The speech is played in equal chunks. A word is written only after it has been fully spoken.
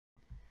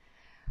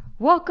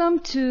Welcome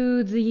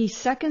to the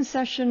second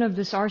session of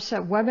this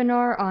ARSET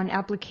webinar on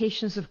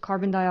applications of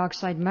carbon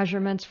dioxide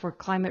measurements for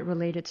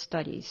climate-related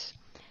studies.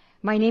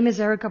 My name is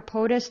Erika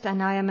Podest,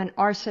 and I am an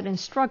ARSET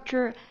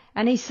instructor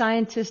and a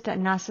scientist at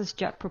NASA's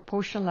Jet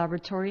Propulsion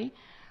Laboratory,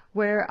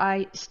 where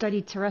I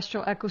study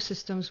terrestrial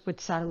ecosystems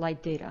with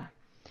satellite data.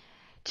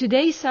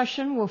 Today's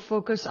session will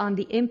focus on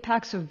the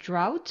impacts of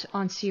drought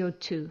on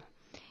CO2.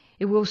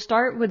 It will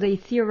start with a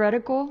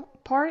theoretical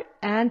part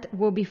and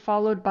will be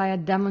followed by a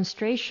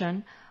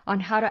demonstration on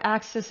how to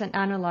access and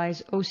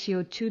analyze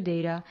CO2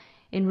 data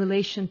in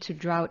relation to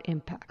drought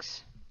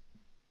impacts.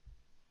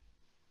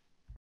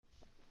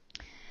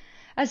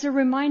 As a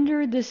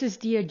reminder, this is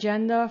the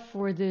agenda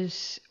for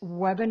this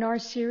webinar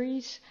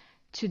series.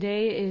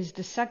 Today is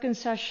the second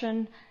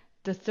session.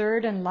 The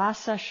third and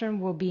last session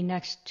will be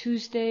next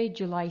Tuesday,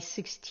 July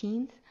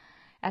 16th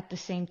at the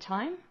same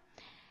time.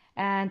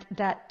 And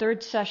that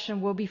third session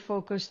will be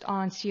focused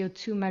on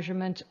CO2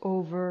 measurement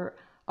over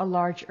a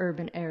large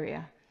urban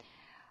area.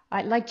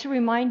 I'd like to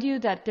remind you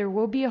that there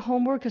will be a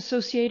homework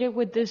associated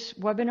with this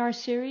webinar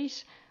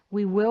series.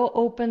 We will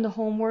open the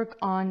homework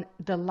on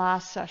the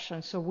last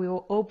session. So we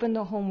will open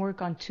the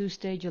homework on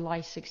Tuesday,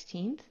 July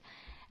 16th,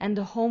 and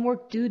the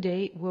homework due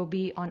date will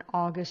be on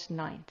August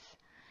 9th.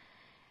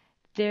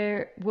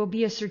 There will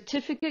be a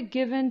certificate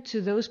given to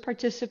those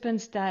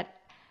participants that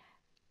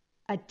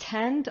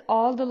attend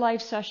all the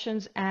live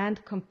sessions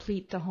and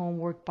complete the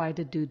homework by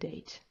the due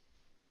date.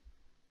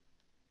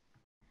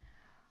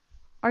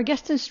 Our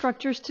guest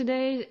instructors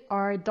today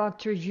are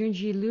Dr.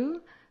 Junjie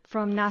Liu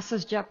from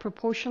NASA's Jet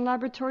Propulsion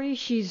Laboratory.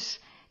 She's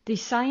the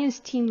science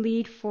team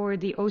lead for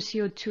the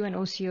CO2 and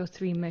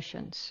CO3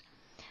 missions.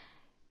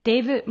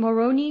 David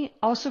Moroni,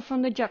 also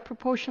from the Jet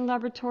Propulsion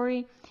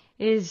Laboratory,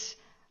 is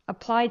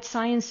applied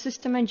science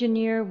system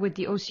engineer with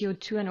the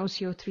CO2 and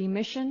CO3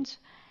 missions.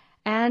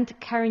 And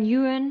Karen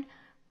Yuen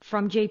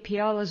from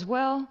JPL as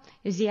well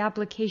is the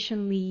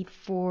application lead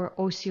for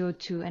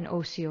CO2 and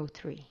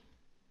CO3.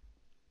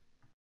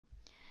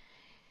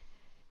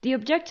 The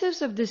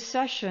objectives of this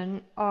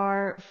session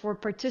are for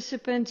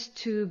participants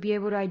to be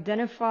able to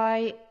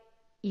identify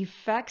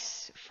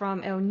effects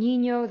from El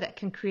Niño that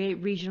can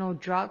create regional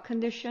drought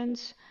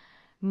conditions,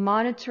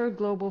 monitor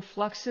global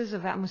fluxes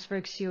of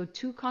atmospheric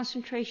CO2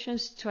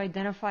 concentrations to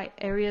identify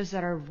areas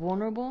that are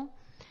vulnerable,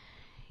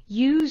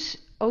 use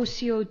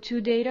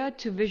CO2 data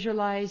to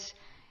visualize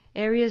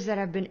areas that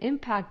have been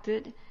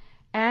impacted,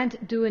 and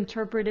do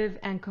interpretive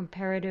and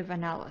comparative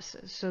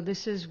analysis. So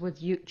this is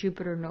with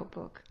Jupyter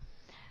Notebook.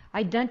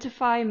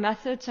 Identify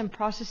methods and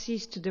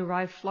processes to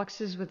derive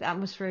fluxes with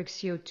atmospheric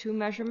CO2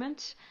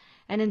 measurements,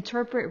 and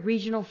interpret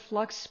regional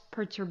flux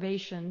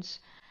perturbations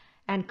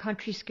and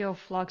country-scale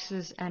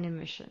fluxes and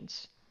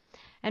emissions.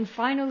 And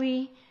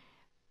finally,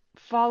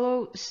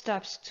 follow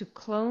steps to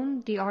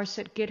clone the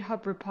ARSET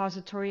Github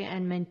repository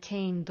and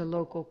maintain the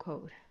local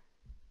code.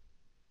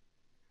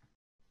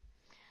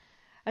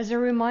 As a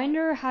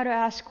reminder how to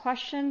ask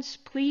questions,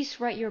 please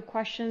write your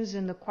questions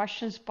in the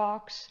questions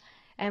box,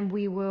 and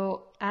we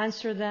will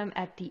answer them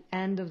at the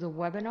end of the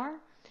webinar.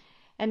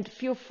 And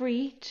feel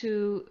free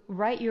to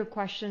write your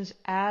questions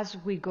as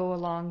we go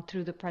along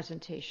through the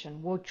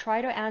presentation. We'll try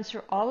to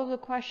answer all of the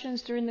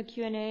questions during the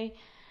Q&A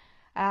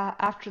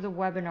after the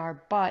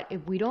webinar, but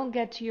if we don't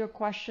get to your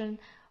question,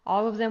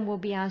 all of them will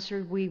be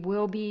answered. We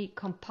will be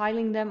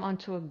compiling them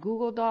onto a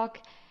Google Doc,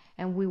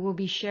 and we will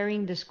be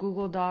sharing this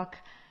Google Doc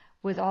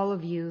with all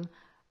of you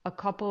a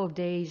couple of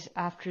days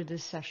after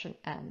this session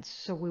ends.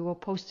 So we will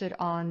post it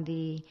on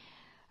the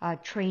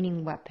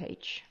training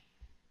webpage.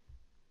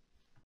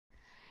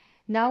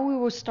 Now we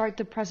will start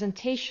the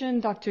presentation.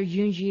 Dr.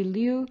 Junjie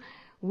Liu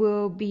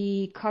will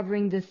be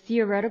covering the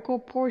theoretical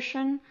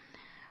portion,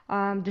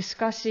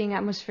 discussing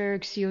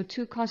atmospheric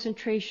CO2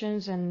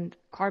 concentrations and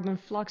carbon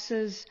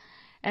fluxes.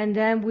 And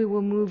then we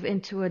will move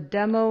into a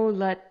demo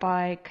led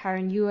by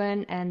Karen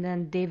Yuen and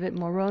then David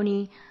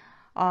Moroni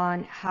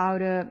on how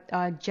to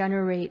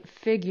generate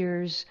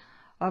figures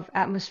of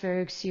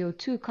atmospheric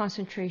CO2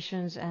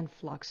 concentrations and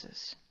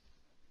fluxes.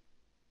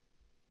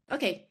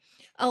 Okay,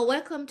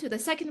 welcome to the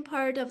second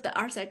part of the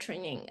ARSET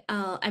training.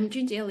 I'm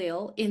Junjie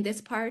Liu. In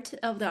this part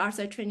of the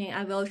ARSET training,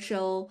 I will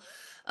show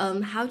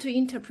how to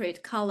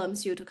interpret column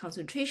CO2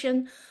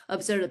 concentration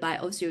observed by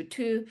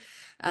CO2,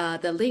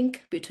 the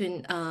link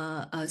between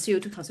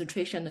CO2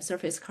 concentration and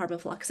surface carbon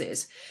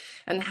fluxes,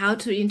 and how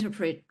to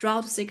interpret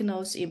drought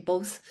signals in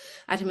both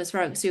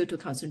atmospheric CO2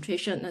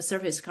 concentration and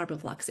surface carbon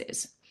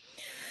fluxes.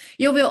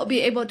 You will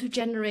be able to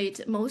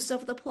generate most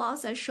of the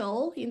plots I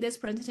show in this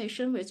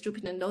presentation with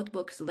Jupyter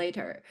Notebooks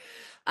later.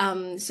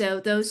 So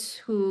those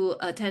who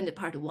attended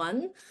part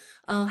 1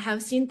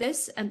 have seen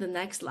this and the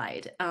next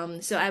slide.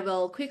 So I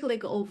will quickly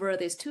go over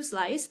these two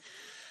slides.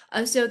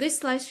 So this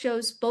slide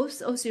shows both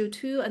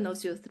CO2 and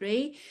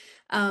CO3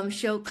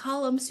 show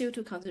column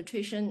CO2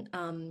 concentration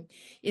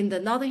in the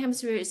Northern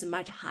Hemisphere is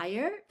much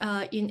higher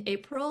in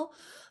April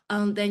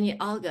than in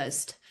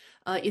August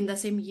in the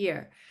same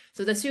year.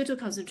 So the CO2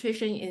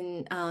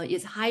 concentration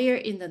is higher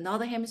in the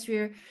northern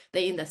hemisphere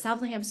than in the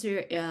southern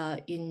hemisphere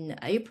in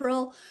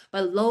April,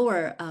 but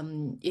lower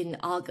in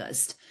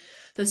August.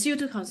 The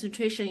CO2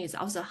 concentration is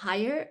also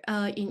higher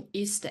in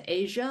East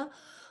Asia,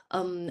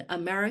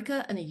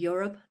 America, and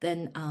Europe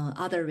than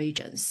other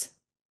regions.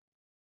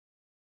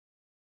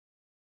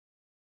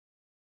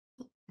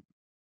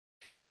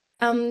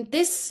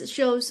 This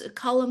shows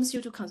column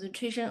CO2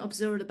 concentration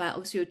observed by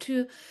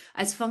OCO2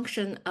 as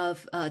function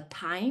of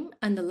time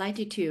and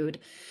latitude.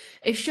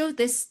 It shows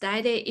this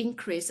steady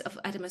increase of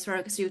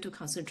atmospheric CO2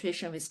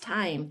 concentration with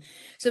time.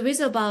 So with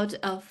about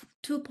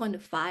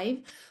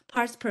 2.5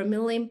 parts per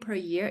million per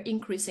year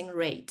increasing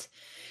rate.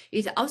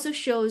 It also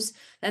shows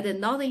that the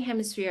northern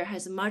hemisphere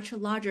has much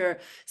larger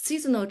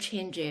seasonal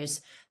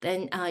changes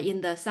than in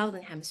the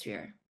southern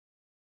hemisphere.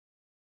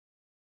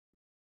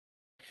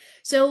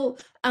 So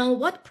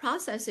what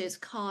processes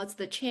cause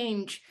the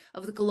change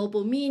of the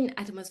global mean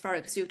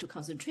atmospheric CO2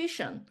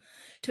 concentration?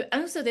 To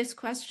answer this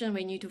question,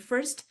 we need to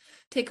first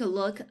take a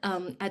look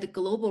at the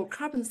global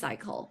carbon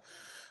cycle.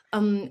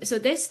 So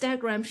this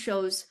diagram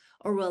shows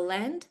over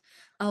land,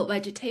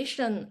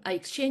 vegetation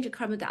exchange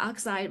carbon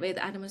dioxide with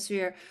the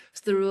atmosphere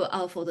through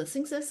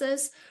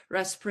photosynthesis,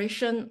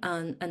 respiration,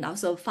 and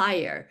also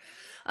fire.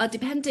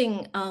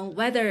 Depending on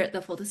whether the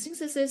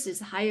photosynthesis is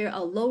higher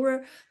or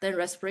lower than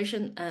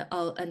respiration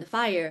and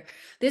fire,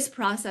 this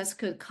process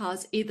could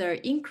cause either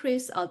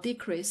increase or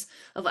decrease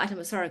of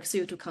atmospheric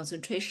CO2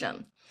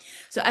 concentration.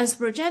 So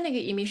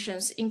anthropogenic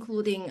emissions,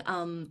 including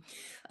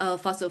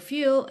fossil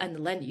fuel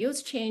and land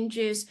use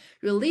changes,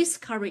 release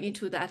carbon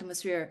into the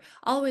atmosphere,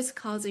 always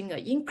causing an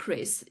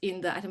increase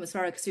in the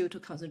atmospheric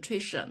CO2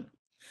 concentration.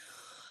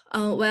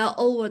 While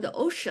over the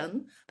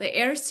ocean, the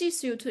air-sea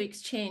CO2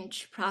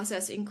 exchange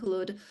process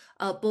include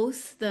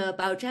both the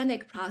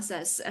biogenic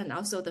process and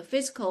also the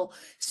physical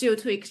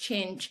CO2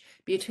 exchange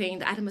between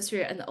the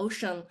atmosphere and the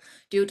ocean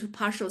due to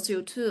partial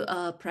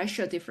CO2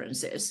 pressure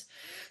differences.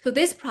 So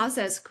this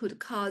process could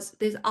cause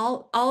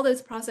all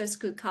this process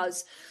could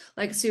cause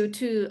like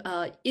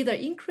CO2 either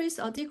increase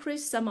or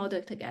decrease somehow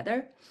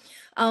together.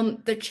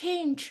 The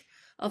change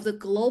of the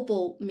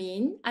global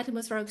mean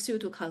atmospheric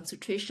CO2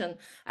 concentration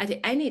at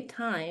any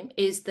time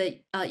is the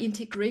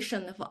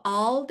integration of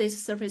all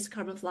these surface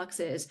carbon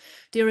fluxes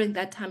during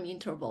that time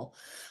interval.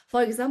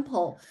 For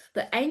example,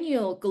 the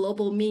annual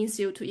global mean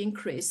CO2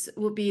 increase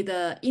will be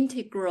the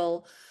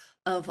integral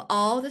of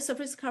all the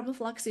surface carbon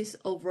fluxes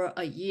over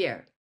a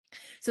year.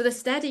 So the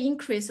steady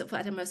increase of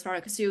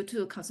atmospheric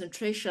CO2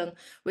 concentration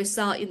we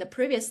saw in the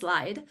previous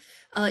slide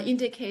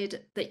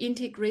indicate the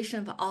integration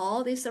of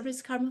all these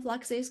surface carbon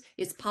fluxes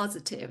is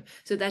positive.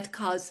 So that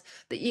caused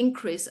the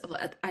increase of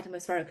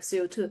atmospheric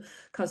CO2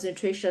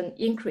 concentration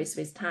increase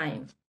with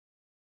time.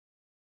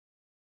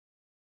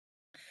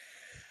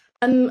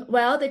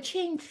 Well, the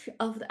change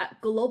of the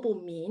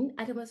global mean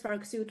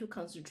atmospheric CO2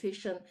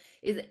 concentration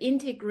is the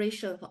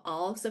integration of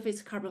all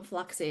surface carbon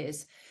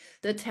fluxes.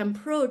 The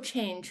temporal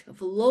change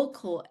of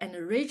local and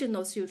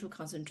regional CO2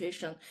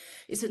 concentration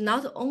is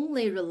not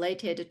only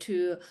related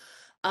to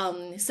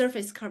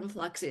surface carbon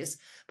fluxes,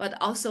 but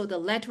also the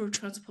lateral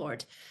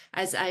transport,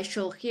 as I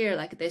show here,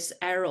 like these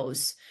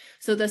arrows.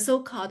 So the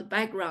so-called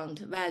background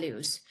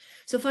values.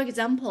 So for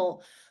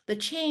example, the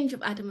change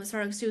of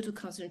atmospheric CO2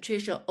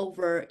 concentration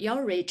over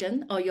your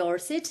region or your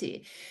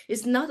city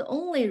is not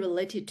only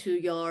related to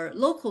your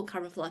local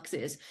carbon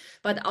fluxes,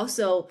 but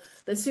also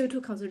the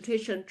CO2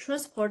 concentration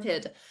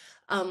transported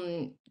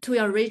to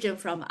your region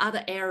from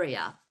other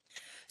area.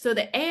 So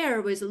the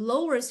air with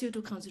lower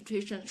CO2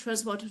 concentration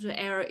transported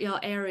to your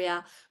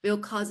area will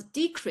cause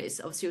decrease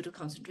of CO2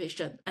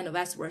 concentration and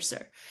vice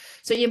versa.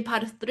 So in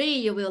part 3,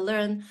 you will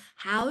learn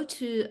how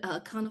to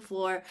account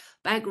for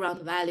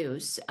background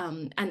values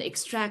and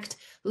extract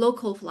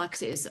local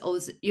fluxes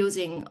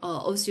using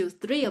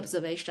OCO3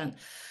 observation.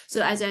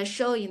 So as I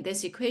show in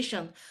this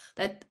equation,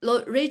 that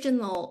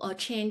regional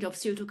change of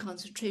CO2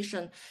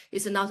 concentration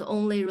is not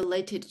only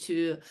related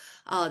to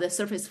the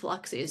surface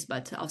fluxes,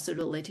 but also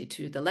related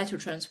to the lateral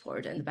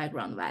transport and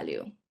background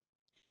value.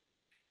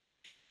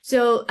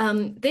 So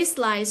this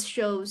slide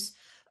shows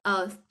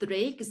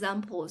 3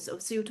 examples of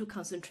CO2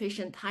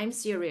 concentration time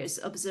series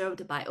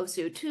observed by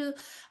OCO2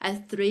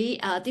 at 3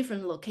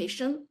 different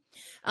locations.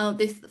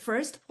 This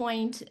first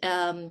point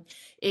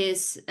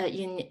is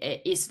in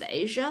East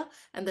Asia,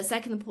 and the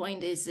second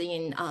point is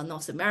in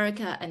North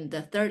America, and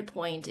the third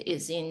point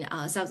is in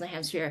Southern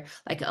Hemisphere,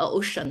 like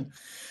ocean.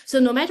 So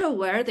no matter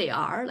where they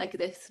are, like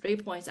the 3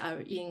 points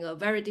are in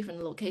very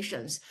different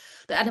locations,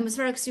 the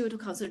atmospheric CO2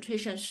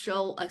 concentration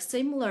show a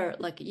similar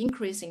like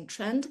increasing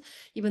trend,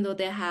 even though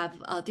they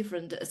have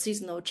different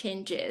seasonal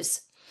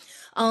changes.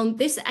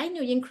 This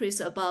annual increase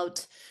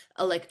about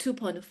like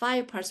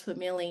 2.5 parts per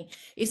million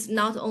is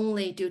not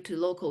only due to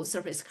local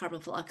surface carbon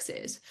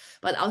fluxes,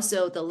 but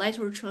also the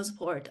lateral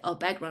transport of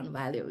background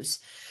values.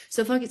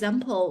 So for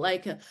example,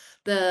 like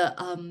the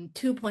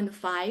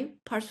 2.5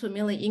 parts per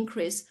million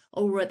increase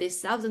over the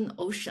Southern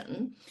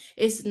Ocean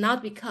is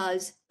not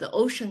because the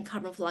ocean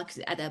carbon flux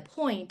at that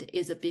point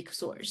is a big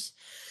source,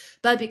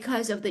 but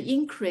because of the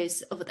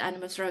increase of the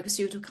atmospheric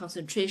CO2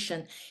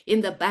 concentration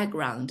in the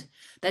background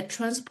that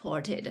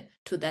transported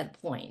to that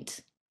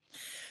point.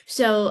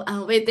 So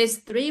with these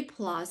three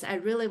plots, I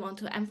really want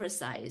to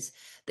emphasize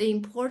the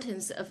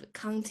importance of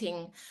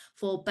accounting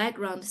for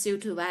background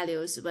CO2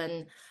 values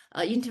when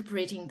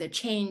interpreting the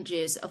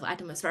changes of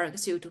atmospheric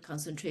CO2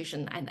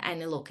 concentration at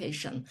any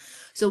location.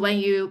 So when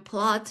you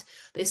plot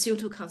the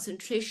CO2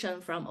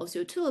 concentration from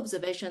OCO2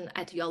 observation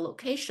at your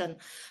location,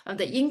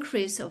 the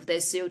increase of the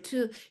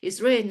CO2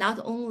 is really not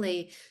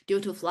only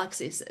due to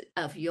fluxes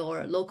of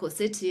your local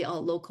city or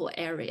local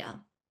area.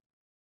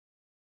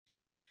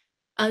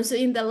 So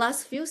in the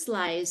last few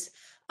slides,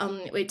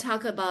 we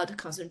talk about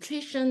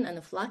concentration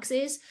and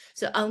fluxes.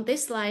 So on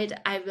this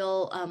slide, I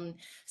will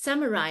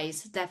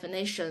summarize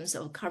definitions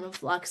of carbon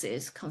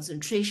fluxes,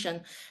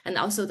 concentration, and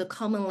also the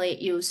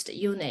commonly used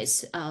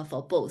units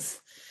for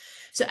both.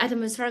 So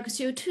atmospheric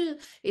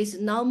CO2 is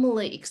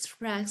normally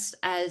expressed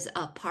as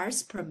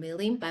parts per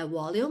million by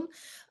volume,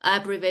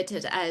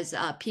 abbreviated as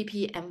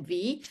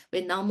ppmv.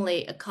 We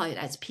normally call it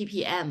as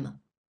ppm.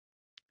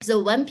 So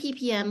 1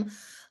 ppm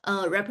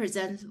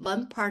represents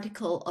 1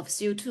 particle of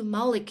CO2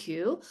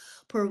 molecule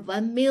per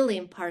 1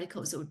 million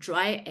particles of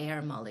dry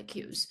air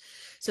molecules.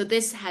 So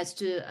this has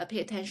to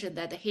pay attention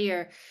that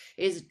here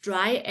is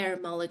dry air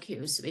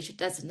molecules, which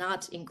does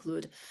not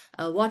include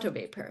water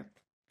vapor.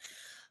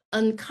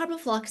 And carbon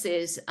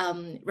fluxes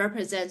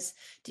represents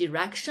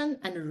direction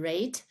and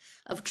rate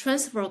of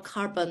transfer of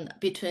carbon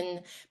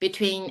between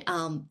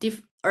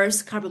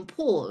Earth's carbon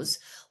pools,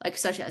 like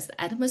such as the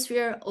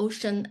atmosphere,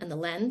 ocean, and the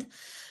land.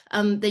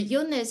 The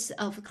units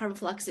of carbon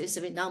fluxes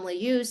we normally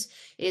use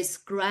is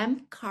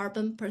gram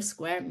carbon per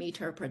square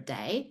meter per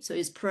day. So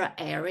it's per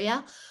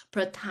area,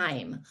 per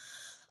time.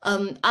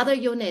 Other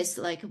units,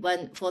 like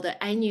for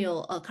the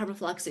annual carbon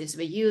fluxes,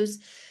 we use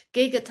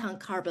gigaton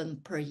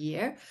carbon per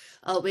year,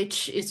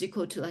 which is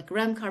equal to like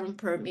gram carbon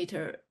per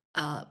meter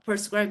per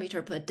square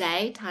meter per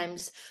day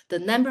times the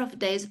number of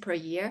days per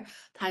year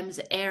times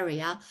the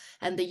area,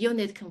 and the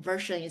unit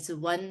conversion is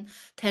 1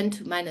 ×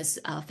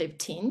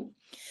 10⁻15.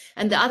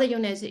 And the other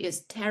unit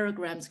is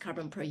teragrams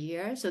carbon per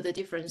year. So the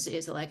difference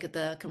is like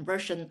the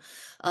conversion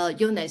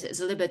unit is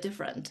a little bit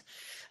different.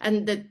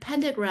 And the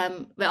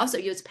pentagram, we also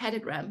use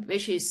petagram,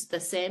 which is the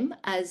same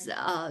as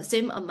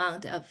same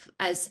amount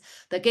as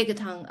the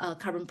gigaton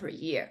carbon per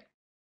year.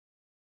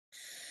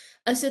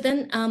 So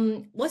then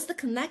what's the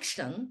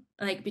connection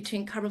like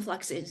between carbon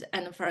fluxes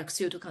and atmospheric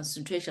CO2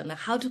 concentration? Like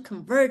how to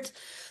convert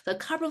the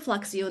carbon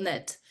flux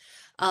unit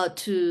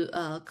to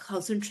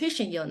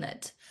concentration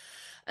unit?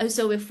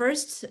 So we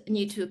first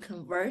need to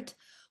convert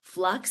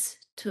flux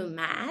to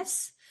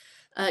mass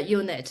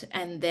unit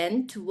and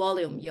then to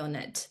volume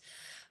unit.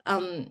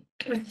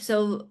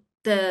 So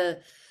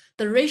the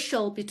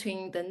ratio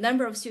between the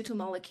number of CO2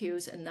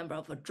 molecules and number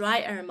of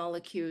dry air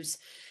molecules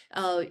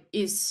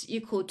is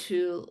equal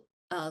to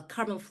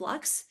carbon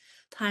flux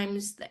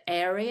times the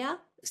area.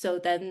 So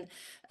then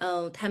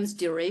times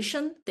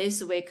duration,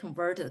 this way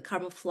convert the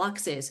carbon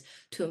fluxes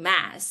to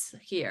mass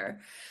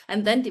here.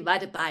 And then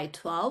divided by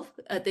 12,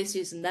 this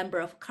is number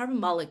of carbon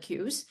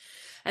molecules.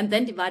 And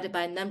then divided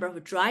by number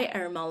of dry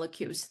air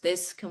molecules,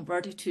 this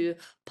converted to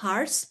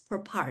parts per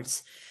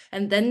parts.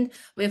 And then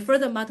we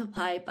further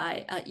multiply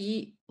by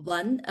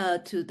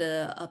E1 to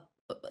the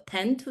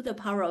 10 to the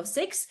power of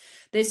 6.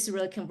 This is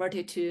really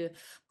converted to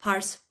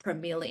parts per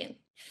million.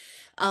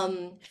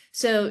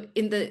 So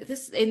in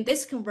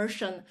this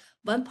conversion,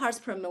 1 parts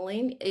per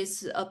million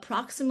is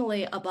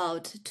approximately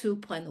about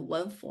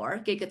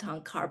 2.14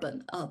 gigaton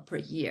carbon per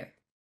year.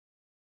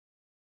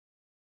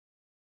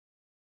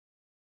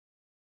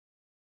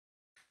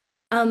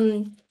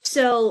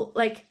 So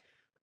like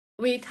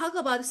we talk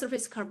about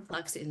surface carbon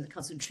flux in the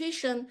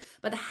concentration,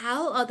 but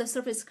how are the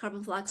surface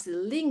carbon flux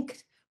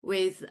linked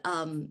with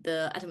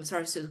the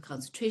atmospheric CO2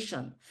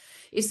 concentration?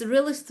 It's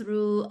really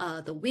through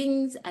the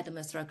wind's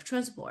atmospheric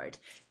transport.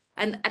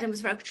 And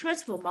atmospheric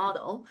transport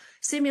model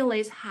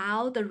simulates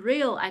how the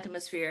real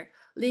atmosphere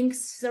links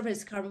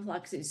surface carbon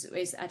fluxes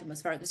with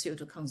atmospheric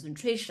CO2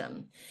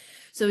 concentration.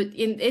 So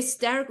in this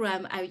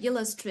diagram, I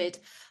illustrate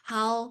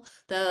how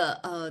the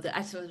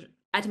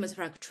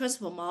atmospheric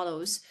transport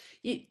models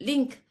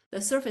link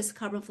the surface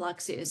carbon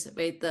fluxes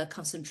with the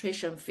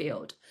concentration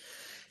field.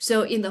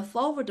 So in the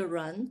forward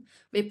run,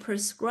 we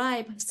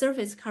prescribe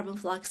surface carbon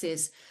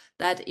fluxes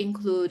that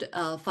include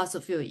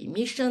fossil fuel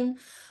emission,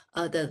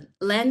 the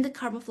land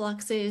carbon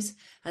fluxes,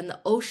 and the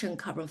ocean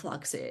carbon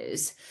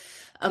fluxes.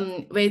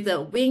 With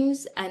the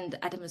winds and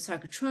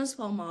atmospheric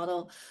transport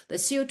model, the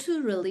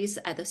CO2 release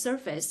at the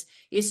surface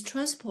is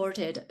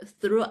transported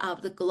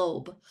throughout the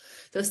globe.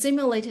 The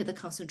simulated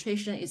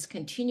concentration is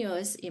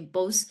continuous in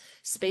both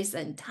space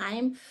and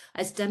time,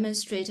 as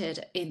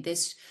demonstrated in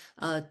this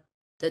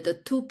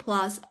the 2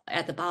 plots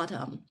at the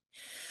bottom.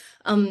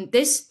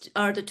 These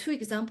are the two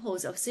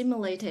examples of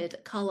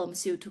simulated column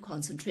CO2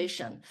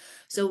 concentration.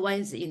 So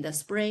one is in the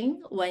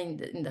spring, one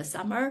in the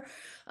summer.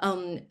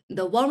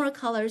 The warmer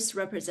colors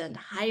represent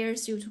higher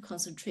CO2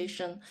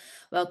 concentration,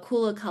 while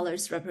cooler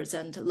colors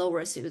represent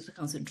lower CO2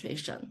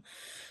 concentration.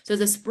 So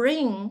the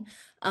spring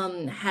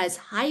has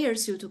higher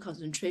CO2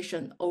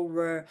 concentration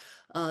over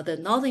the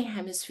northern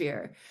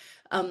hemisphere,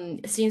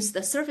 since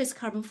the surface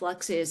carbon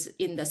fluxes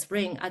in the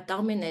spring are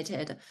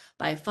dominated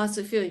by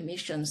fossil fuel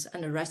emissions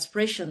and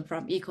respiration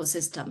from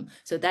ecosystem.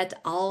 So that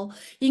all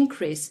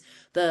increase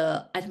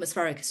the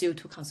atmospheric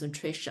CO2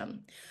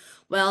 concentration.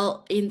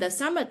 Well, in the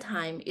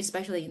summertime,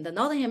 especially in the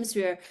northern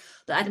hemisphere,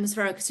 the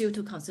atmospheric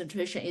CO2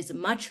 concentration is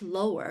much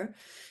lower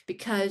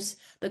because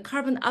the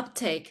carbon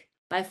uptake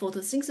by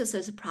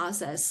photosynthesis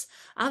process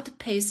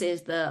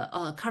outpaces the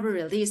carbon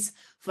release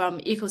from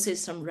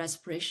ecosystem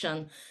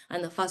respiration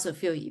and the fossil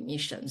fuel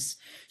emissions.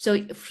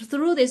 So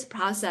through this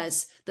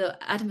process, the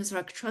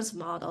atmospheric transfer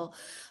model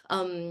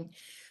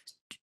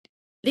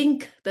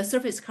link the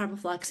surface carbon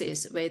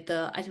fluxes with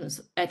the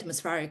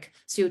atmospheric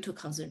CO2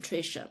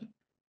 concentration.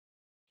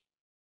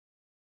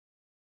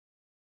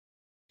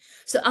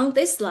 So on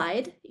this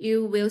slide,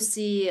 you will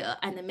see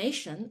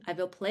animation. I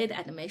will play the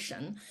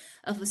animation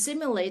of a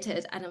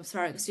simulated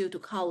atmospheric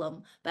CO2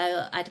 column by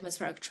an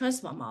atmospheric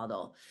transfer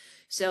model.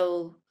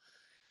 So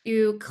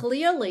you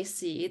clearly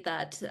see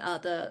that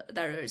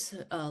there is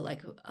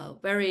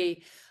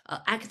very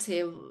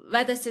active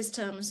weather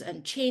systems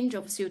and change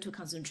of CO2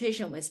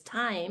 concentration with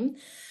time.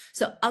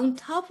 So on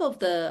top of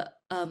the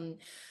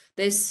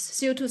this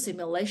CO2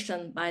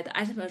 simulation by the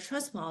atmospheric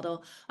transfer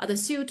model are the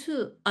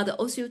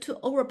OCO2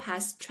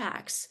 overpass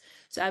tracks.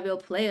 So I will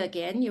play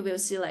again. You will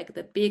see like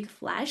the big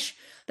flash.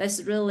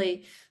 That's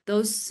really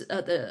those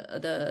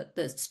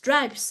the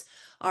stripes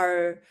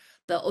are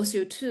the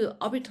OCO2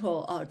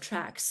 orbital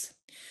tracks.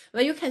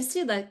 Well, you can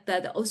see that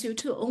the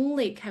OCO2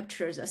 only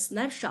captures a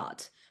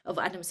snapshot of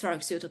atmospheric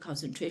CO2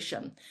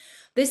 concentration.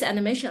 This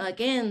animation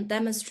again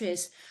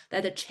demonstrates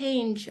that the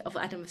change of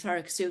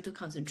atmospheric CO2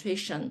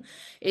 concentration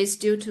is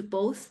due to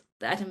both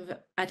the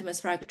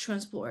atmospheric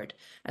transport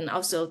and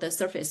also the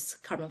surface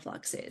carbon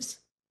fluxes.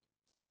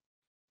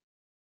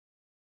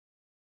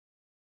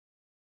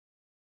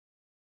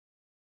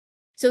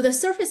 So the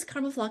surface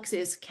carbon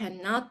fluxes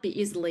cannot be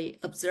easily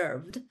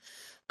observed,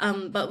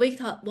 but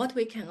what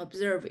we can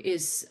observe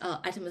is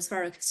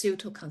atmospheric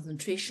CO2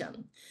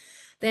 concentration.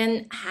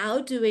 Then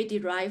how do we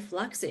derive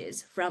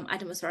fluxes from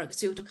atmospheric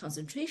CO2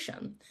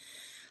 concentration?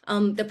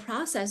 The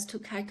process to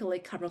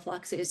calculate carbon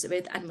fluxes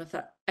with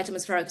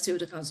atmospheric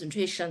CO2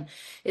 concentration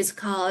is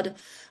called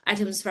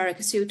atmospheric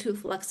CO2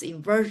 flux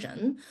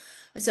inversion.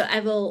 So I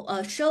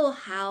will show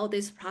how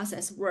this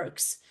process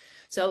works.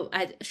 So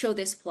I showed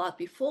this plot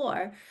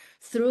before.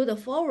 Through the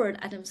forward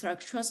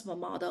atmospheric transfer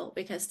model,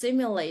 we can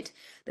simulate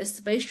the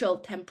spatial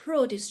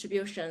temporal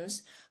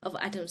distributions of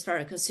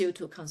atmospheric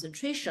CO2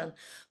 concentration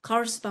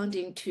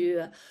corresponding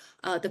to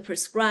the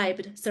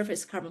prescribed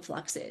surface carbon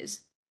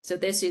fluxes. So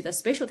this is the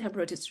spatial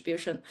temporal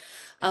distribution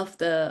of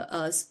the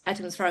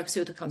atmospheric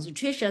CO2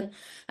 concentration,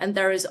 and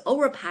there is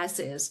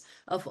overpasses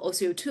of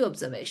OCO2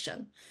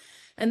 observation.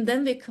 And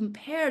then we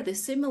compare the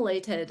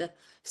simulated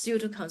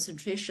CO2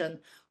 concentration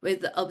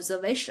with the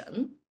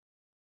observation.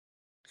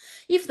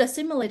 If the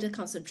simulated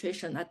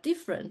concentration are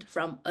different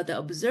from the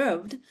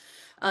observed,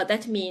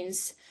 that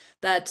means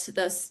that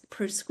the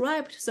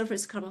prescribed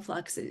surface carbon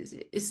flux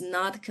is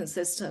not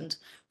consistent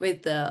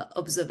with the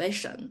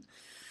observation.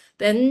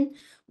 Then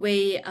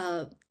we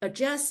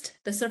adjust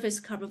the surface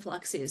carbon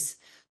fluxes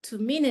to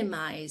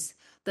minimize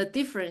the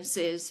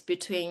differences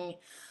between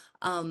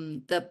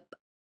the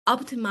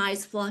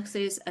optimized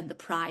fluxes and the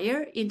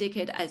prior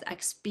indicated as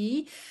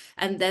XB,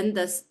 and then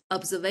the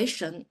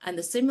observation and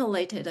the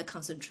simulated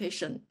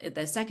concentration,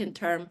 the second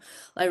term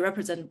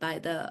represented by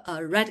the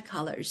red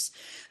colors.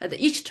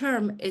 Each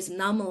term is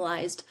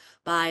normalized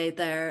by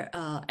their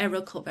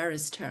error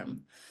covariance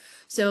term.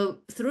 So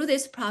through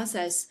this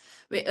process,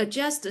 we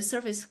adjust the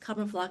surface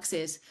carbon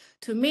fluxes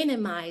to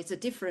minimize the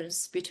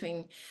difference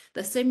between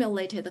the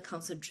simulated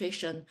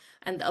concentration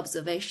and the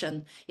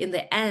observation. In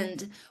the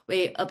end,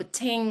 we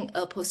obtain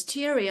a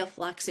posterior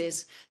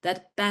fluxes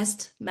that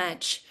best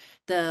match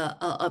the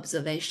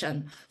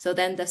observation. So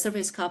then the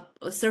surface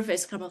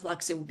carbon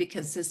flux will be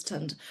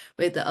consistent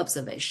with the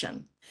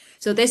observation.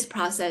 So this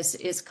process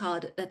is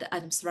called the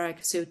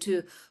atmospheric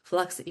CO2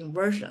 flux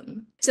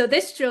inversion. So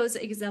this shows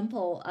an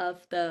example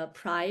of the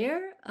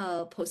prior,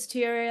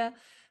 posterior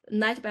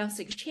net balance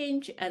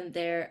exchange and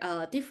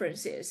their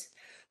differences.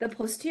 The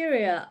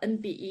posterior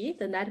NBE,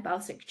 the net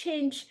balance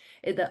exchange,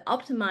 is the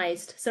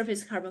optimized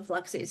surface carbon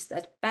fluxes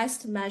that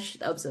best match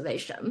the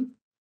observation.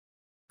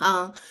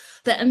 The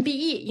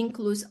NBE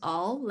includes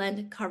all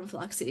land carbon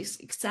fluxes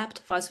except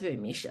fossil fuel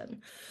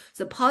emission.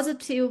 The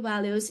positive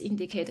values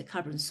indicate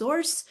carbon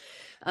source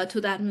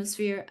to the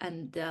atmosphere,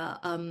 and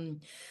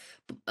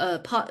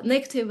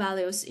negative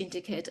values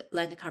indicate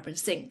land carbon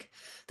sink.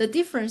 The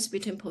difference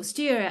between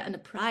posterior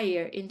and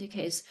prior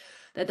indicates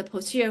that the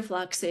posterior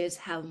fluxes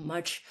have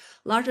much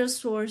larger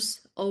source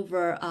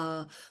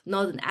over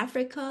Northern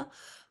Africa,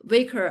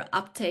 weaker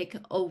uptake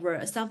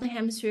over Southern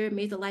Hemisphere,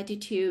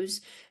 mid-latitudes,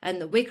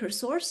 and weaker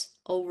source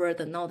over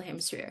the Northern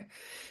Hemisphere.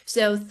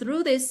 So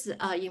through this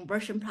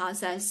inversion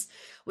process,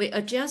 we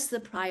adjust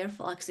the prior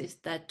fluxes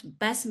that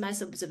best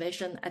match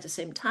observation at the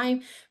same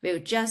time. We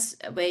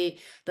adjust the way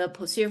the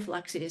posterior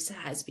fluxes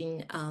has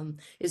been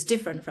is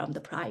different from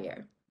the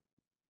prior.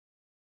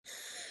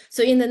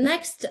 So in the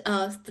next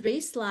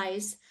 3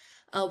 slides,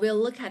 we'll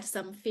look at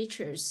some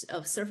features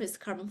of surface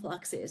carbon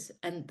fluxes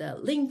and the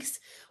links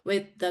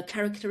with the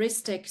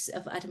characteristics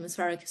of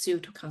atmospheric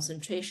CO2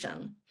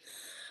 concentration.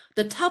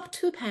 The top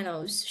 2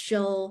 panels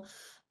show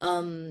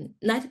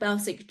net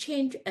balance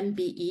exchange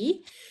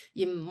NBE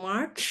in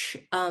March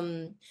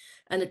and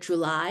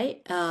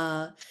July.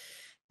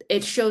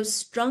 It shows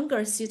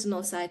stronger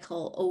seasonal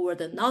cycle over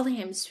the Northern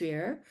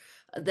Hemisphere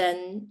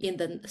than in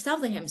the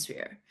Southern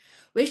Hemisphere,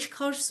 which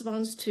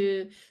corresponds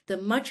to the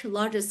much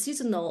larger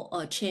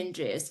seasonal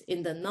changes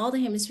in the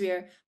Northern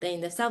Hemisphere than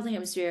in the Southern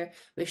Hemisphere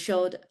we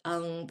showed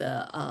on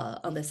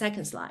the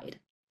second slide.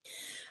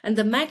 And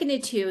the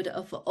magnitude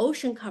of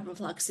ocean carbon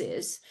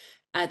fluxes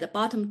at the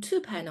bottom 2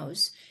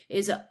 panels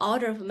is an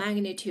order of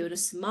magnitude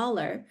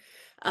smaller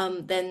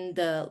than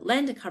the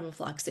land carbon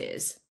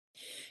fluxes.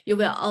 You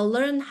will all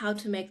learn how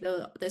to make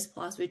this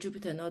plots with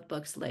Jupyter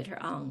notebooks later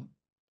on.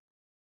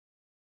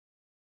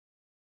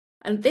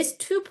 And these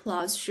 2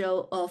 plots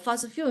show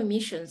fossil fuel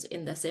emissions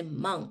in the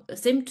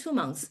same 2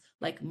 months,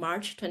 like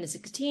March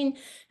 2016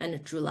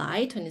 and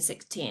July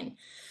 2016.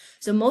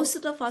 So most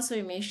of the fossil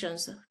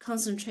emissions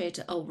concentrate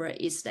over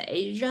East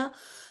Asia,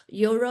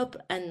 Europe,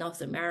 and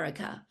North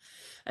America.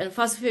 And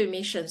fossil fuel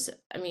emissions,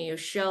 you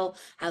show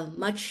have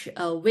much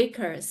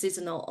weaker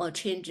seasonal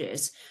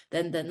changes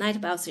than the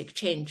net balance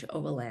exchange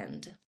over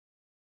land.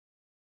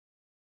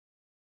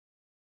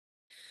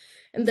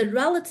 And the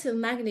relative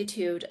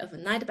magnitude of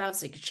net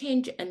balance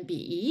exchange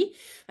NBE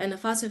and the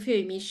fossil fuel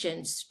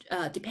emissions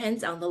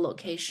depends on the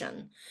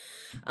location.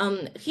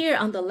 Here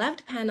on the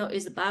left panel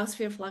is the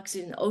biosphere flux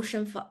in the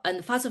ocean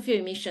and fossil fuel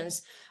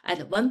emissions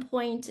at one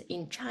point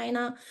in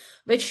China,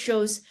 which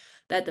shows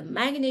that the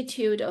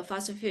magnitude of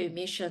fossil fuel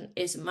emission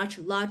is much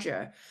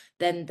larger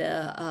than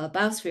the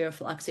biosphere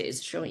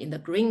fluxes shown in the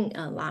green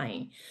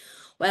line.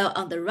 While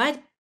on the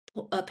right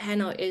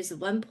panel is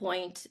one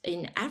point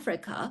in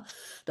Africa,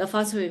 the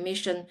fossil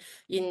emission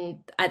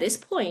at this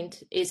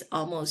point is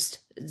almost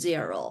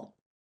 0.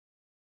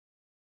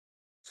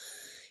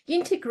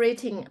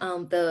 Integrating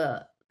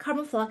the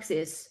carbon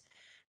fluxes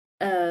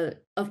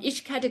of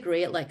each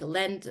category, like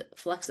land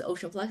flux,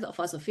 ocean flux, or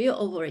fossil fuel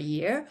over a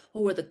year,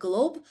 over the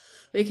globe,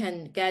 we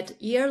can get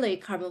yearly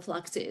carbon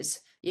fluxes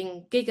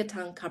in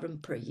gigaton carbon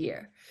per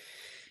year.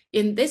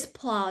 In this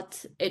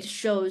plot, it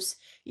shows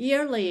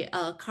yearly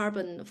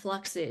carbon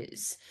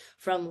fluxes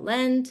from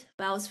land,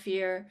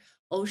 biosphere,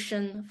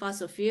 ocean,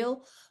 fossil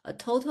fuel. A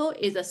total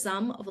is the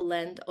sum of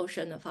land,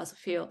 ocean, and fossil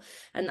fuel,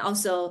 and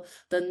also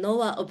the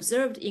NOAA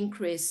observed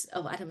increase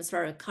of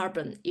atmospheric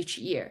carbon each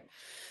year.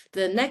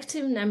 The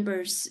negative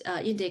numbers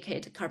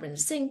indicate carbon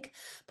sink,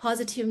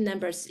 positive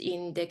numbers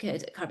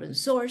indicate carbon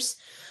source.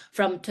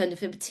 From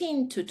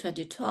 2015 to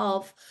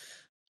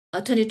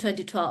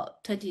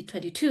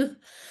 2022,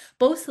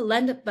 both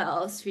land,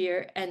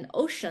 biosphere, and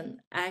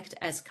ocean act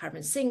as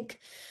carbon sink,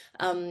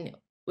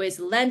 with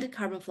land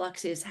carbon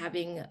fluxes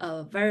having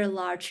a very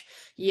large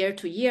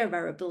year-to-year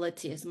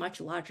variability, is much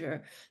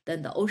larger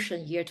than the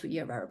ocean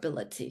year-to-year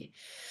variability.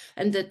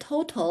 And the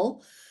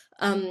total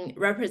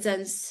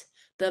represents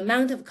the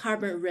amount of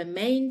carbon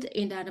remained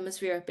in the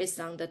atmosphere based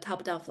on the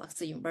top-down flux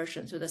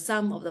inversion, so the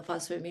sum of the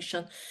fossil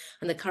emission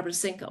and the carbon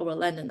sink over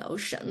land and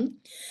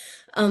ocean.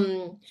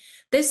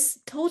 This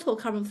total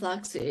carbon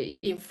flux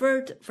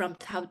inferred from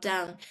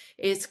top-down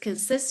is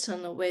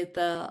consistent with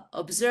the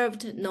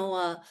observed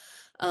NOAA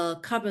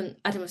carbon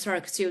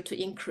atmospheric CO2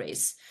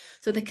 increase.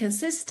 So the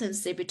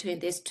consistency between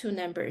these 2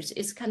 numbers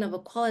is kind of a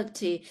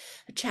quality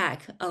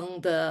check on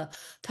the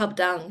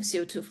top-down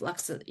CO2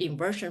 flux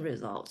inversion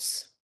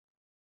results.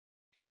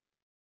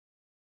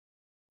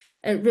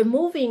 And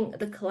removing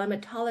the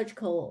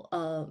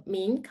climatological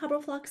mean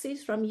carbon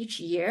fluxes from each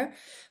year,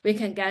 we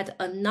can get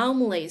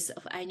anomalies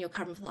of annual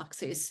carbon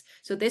fluxes.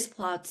 So this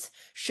plot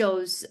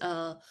shows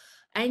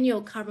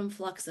annual carbon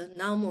flux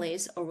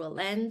anomalies over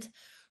land,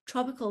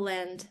 tropical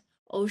land,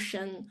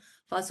 ocean,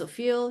 fossil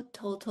fuel,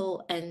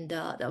 total, and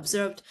the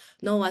observed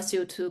NOAA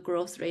CO2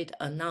 growth rate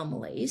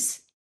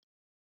anomalies.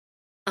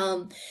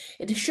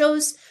 It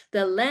shows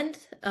the land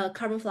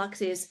carbon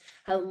fluxes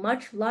have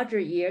much larger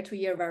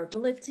year-to-year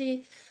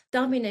variability,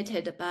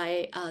 dominated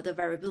by the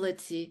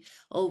variability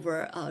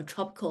over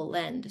tropical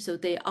land. So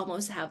they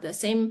almost have the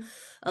same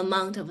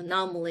amount of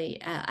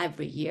anomaly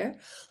every year.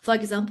 For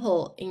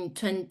example, in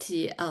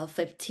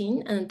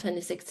 2015 and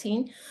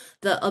 2016,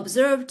 the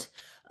observed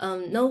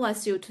NOAA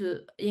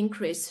CO2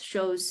 increase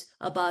shows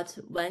about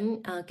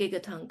 1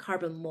 gigaton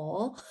carbon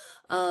mole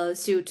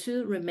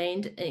CO2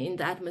 remained in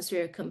the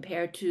atmosphere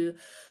compared to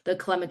the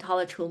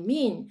climatological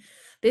mean.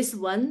 This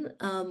one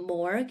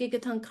more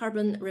gigaton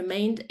carbon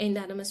remained in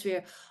the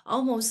atmosphere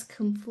almost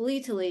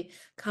completely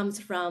comes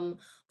from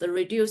the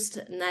reduced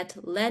net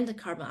land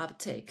carbon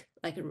uptake,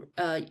 like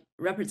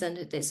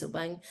represented this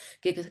 1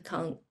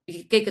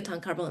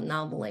 gigaton carbon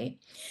anomaly.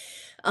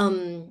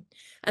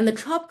 And the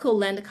tropical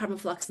land carbon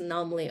flux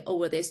anomaly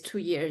over these 2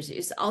 years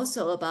is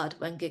also about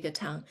 1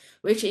 gigaton,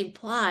 which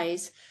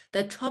implies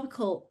that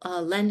tropical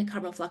land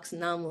carbon flux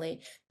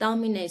anomaly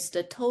dominates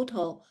the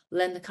total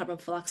land carbon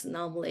flux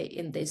anomaly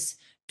in these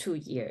 2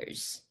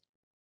 years.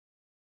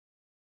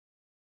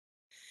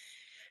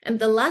 And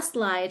the last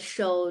slide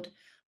showed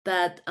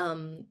that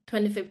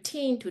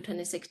 2015 to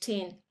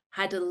 2016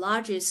 had the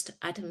largest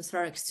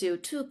atmospheric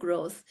CO2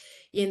 growth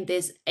in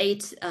these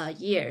 8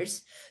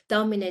 years,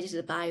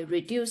 dominated by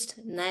reduced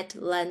net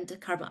land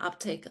carbon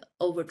uptake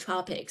over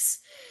tropics.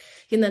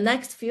 In the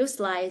next few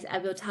slides, I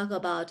will talk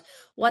about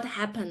what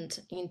happened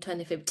in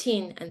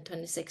 2015 and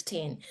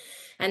 2016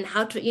 and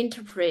how to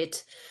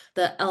interpret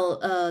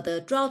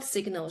the drought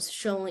signals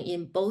shown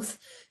in both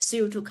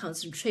CO2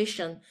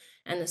 concentration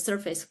and the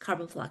surface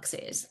carbon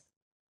fluxes.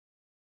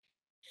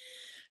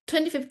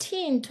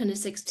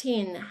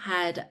 2015-2016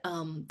 had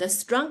the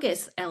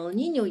strongest El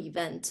Niño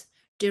event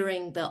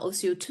during the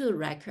OCO2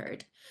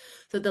 record.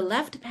 So the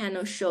left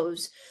panel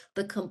shows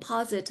the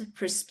composite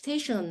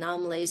precipitation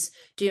anomalies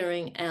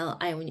during El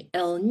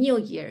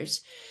Niño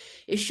years.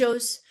 It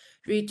shows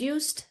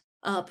reduced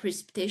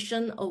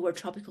precipitation over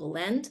tropical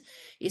land,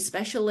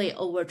 especially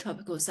over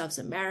tropical South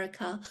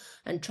America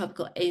and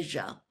tropical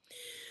Asia.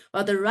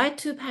 While the right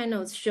two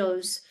panels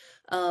shows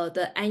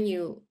the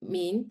annual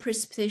mean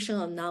precipitation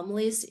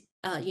anomalies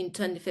in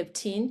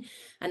 2015,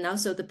 and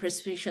also the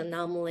precipitation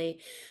anomaly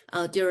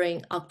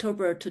during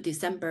October to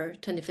December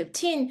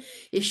 2015.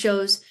 It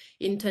shows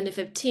in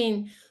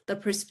 2015, the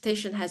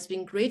precipitation has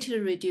been greatly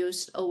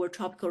reduced over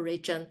tropical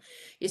region,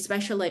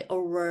 especially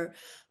over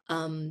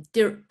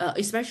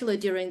especially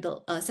during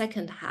the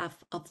second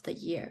half of the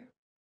year.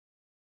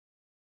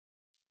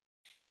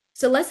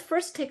 So let's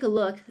first take a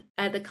look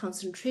at the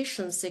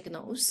concentration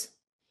signals.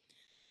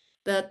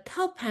 The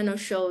top panel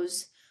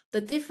shows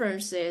the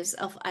differences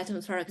of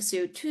atmospheric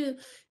CO2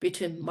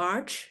 between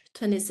March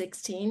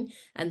 2016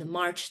 and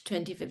March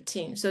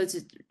 2015. So it's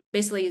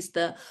basically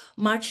the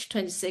March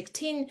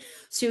 2016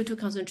 CO2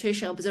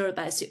 concentration observed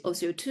by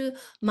OCO2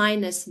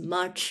 minus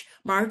March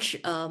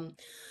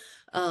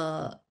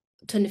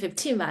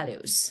 2015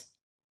 values.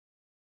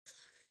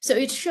 So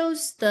it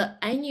shows the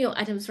annual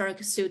atmospheric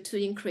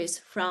CO2 increase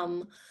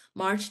from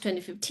March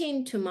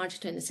 2015 to March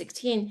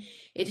 2016.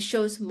 It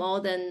shows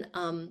more than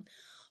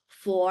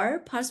 4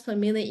 parts per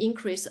million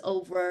increase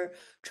over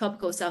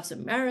tropical South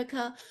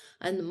America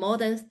and more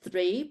than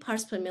 3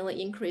 parts per million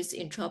increase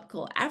in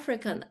tropical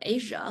Africa and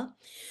Asia.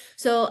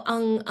 So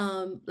on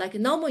like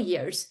normal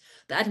years,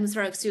 the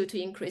atmospheric CO2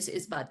 increase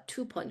is about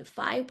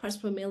 2.5 parts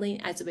per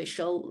million, as we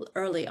showed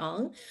early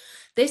on.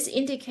 This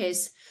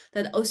indicates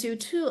that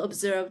OCO2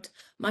 observed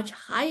much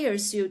higher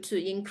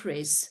CO2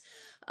 increase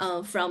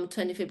from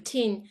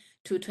 2015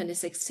 to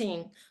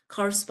 2016,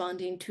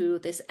 corresponding to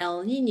this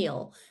El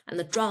Nino and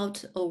the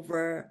drought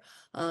over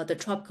the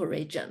tropical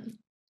region.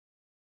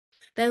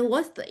 Then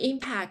what's the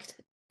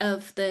impact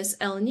of this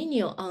El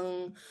Nino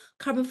on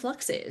carbon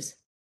fluxes?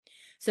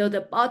 So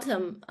the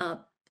bottom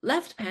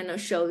left panel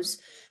shows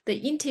the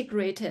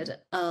integrated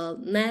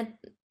net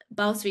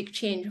barometric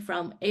change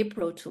from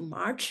April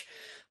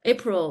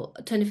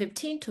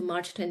 2015 to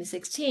March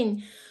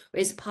 2016,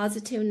 with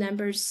positive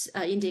numbers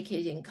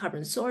indicating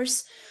carbon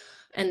source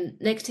and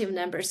negative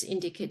numbers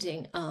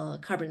indicating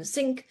carbon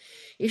sink.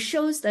 It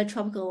shows that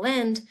tropical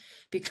land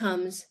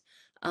becomes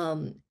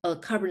a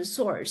carbon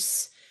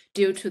source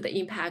due to the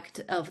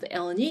impact of the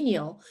El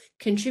Nino,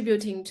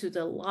 contributing to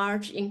the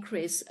large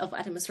increase of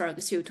atmospheric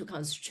CO2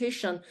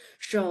 concentration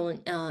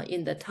shown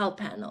in the top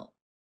panel.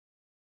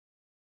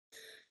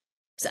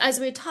 So as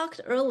we talked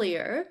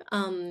earlier,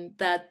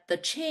 that the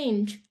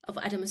change of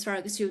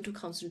atmospheric CO2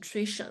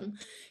 concentration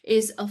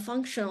is a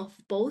function of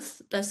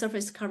both the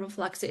surface carbon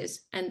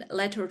fluxes and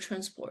lateral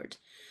transport.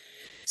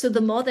 So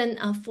the more than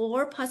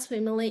 4 parts per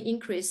million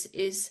increase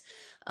is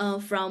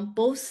from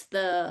both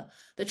the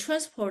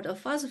transport of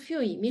fossil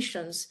fuel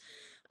emissions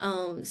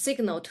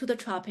signal to the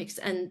tropics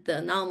and the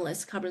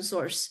anomalous carbon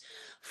source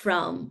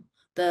from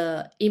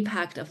the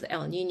impact of the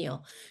El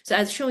Nino. So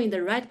as shown in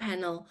the right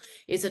panel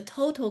is the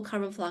total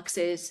carbon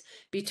fluxes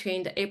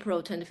between the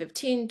April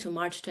 2015 to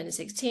March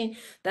 2016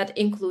 that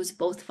includes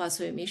both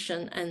fossil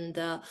emission and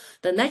the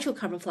natural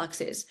carbon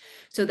fluxes.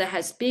 So that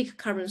has big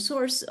carbon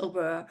source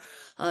over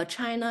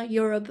China,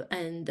 Europe,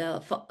 and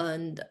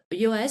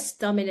US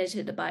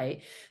dominated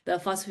by the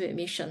fossil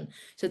emission.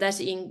 So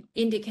that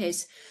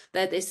indicates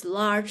that this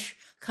large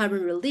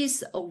carbon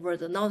release over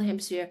the northern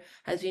hemisphere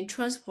has been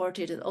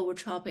transported over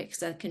tropics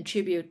that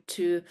contribute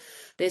to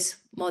this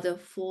more than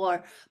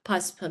 4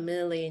 parts per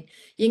million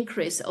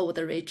increase over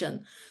the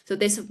region. So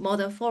this more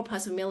than 4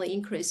 parts per million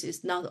increase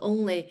is not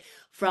only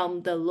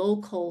from the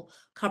local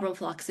carbon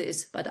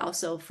fluxes, but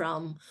also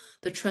from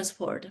the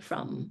transport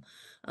from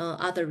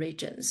other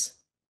regions.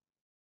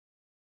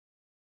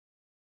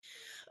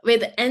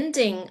 with the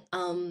ending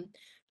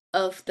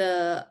of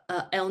the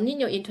El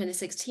Nino in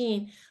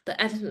 2016,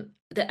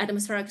 the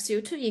atmospheric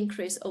CO2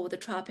 increase over the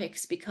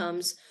tropics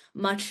becomes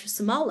much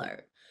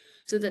smaller.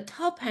 So the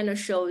top panel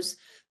shows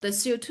the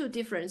CO2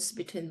 difference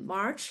between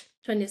March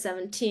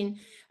 2017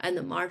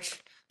 and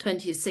March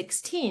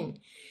 2016.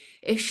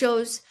 It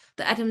shows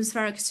the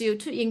atmospheric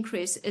CO2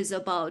 increase is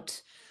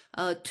about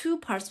 2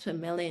 parts per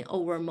million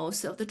over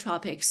most of the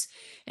tropics,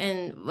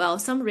 and while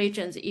some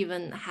regions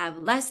even have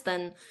less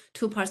than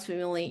 2 parts per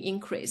million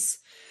increase.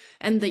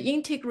 And the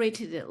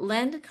integrated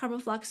land carbon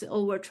flux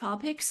over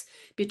tropics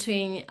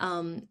between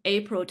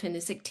April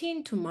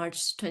 2016 to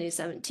March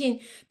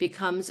 2017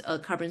 becomes a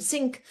carbon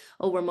sink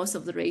over most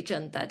of the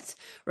region that's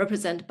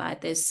represented by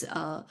this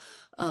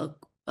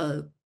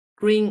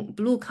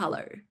green-blue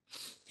color.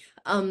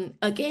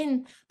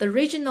 Again, the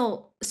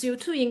regional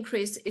CO2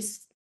 increase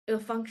is a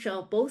function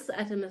of both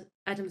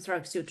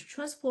atmospheric CO2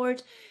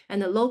 transport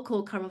and the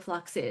local carbon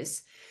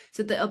fluxes.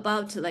 So the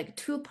about like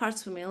 2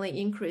 parts per million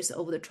increase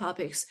over the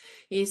tropics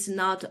is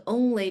not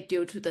only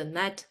due to the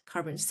net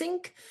carbon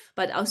sink,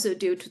 but also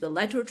due to the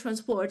lateral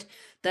transport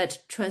that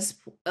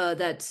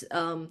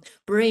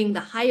bring the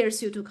higher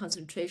CO2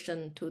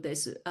 concentration to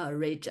this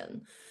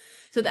region.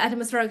 So the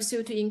atmospheric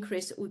CO2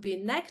 increase would be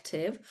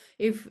negative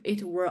if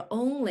it were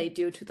only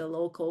due to the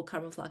local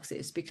carbon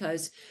fluxes,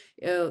 because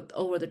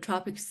over the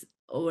tropics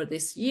over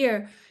this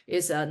year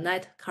is a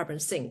net carbon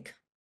sink.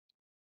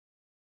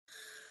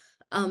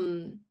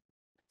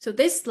 So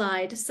this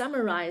slide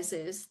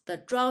summarizes the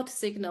drought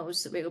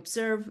signals we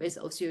observe with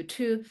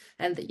CO2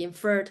 and the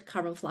inferred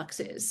carbon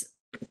fluxes.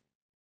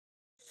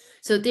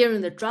 So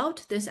during the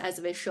drought, this as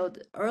we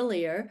showed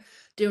earlier,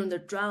 during the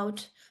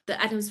drought,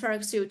 the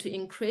atmospheric CO2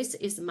 increase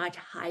is much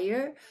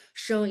higher,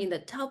 shown in the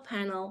top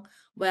panel,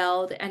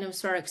 while the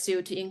atmospheric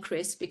CO2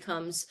 increase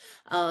becomes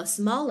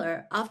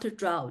smaller after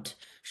drought,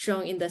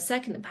 shown in the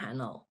second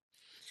panel.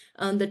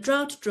 The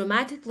drought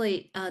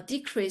dramatically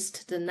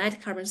decreased the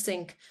net carbon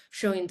sink,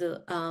 showing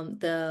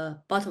the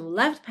bottom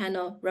left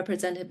panel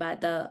represented by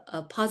the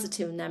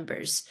positive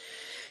numbers.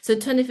 So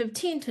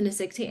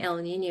 2015-2016 El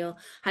Nino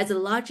has the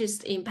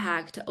largest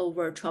impact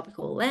over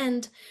tropical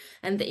land,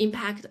 and the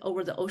impact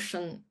over the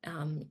ocean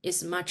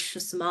is much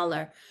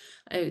smaller.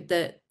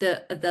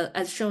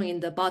 As shown in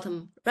the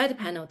bottom right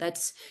panel,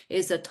 that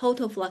is the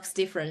total flux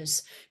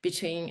difference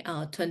between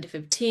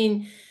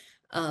 2015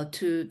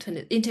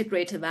 to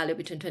integrated value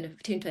between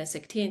 2015 and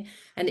 2016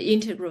 and the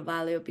integral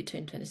value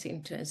between 2016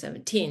 and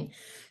 2017.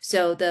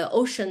 So the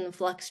ocean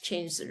flux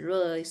change is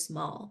really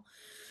small.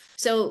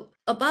 So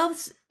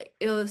above,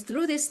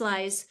 through these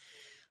slides,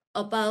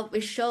 above we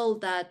show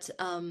that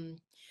the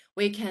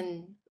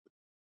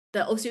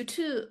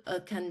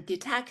OCO2 can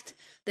detect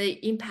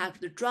the impact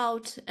of the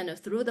drought, and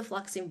through the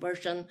flux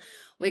inversion,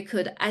 we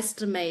could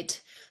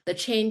estimate the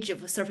change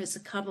of surface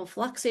carbon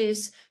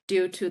fluxes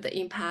due to the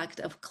impact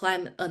of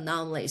climate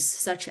anomalies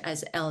such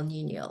as El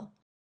Nino.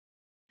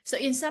 So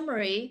in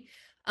summary,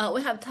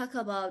 we have talked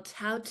about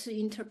how to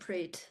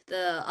interpret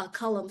the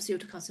column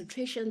CO2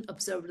 concentration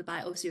observed by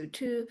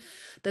OCO2,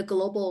 the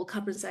global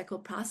carbon cycle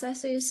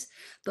processes,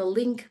 the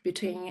link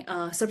between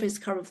surface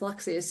carbon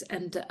fluxes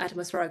and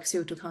atmospheric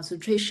CO2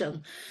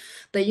 concentration,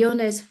 the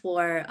units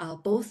for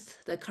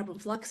both the carbon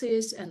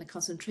fluxes and the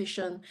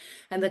concentration,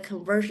 and the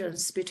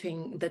conversions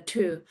between the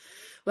two.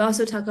 We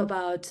also talk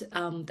about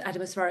the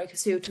atmospheric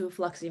CO2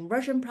 flux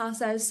inversion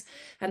process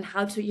and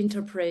how to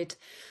interpret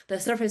the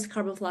surface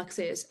carbon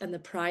fluxes and the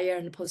prior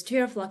and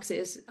posterior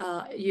fluxes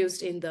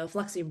used in the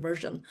flux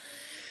inversion.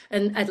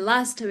 And at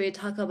last, we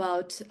talk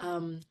about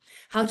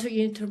how to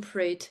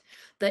interpret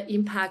the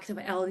impact of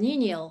El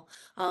Nino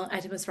on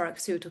atmospheric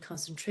CO2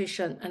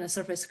 concentration and the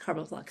surface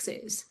carbon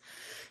fluxes.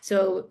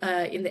 So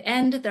in the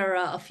end, there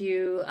are a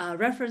few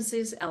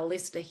references I'll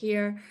list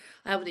here.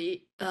 I would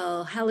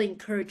highly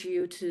encourage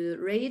you to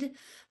read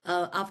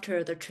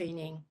after the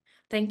training.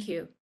 Thank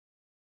you.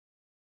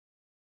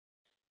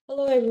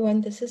 Hello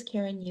everyone, this is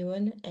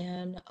Yuen,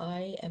 and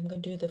I am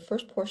going to do the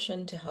first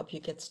portion to help you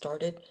get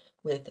started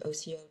with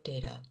OCO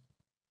data.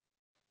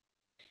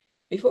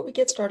 Before we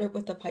get started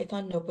with the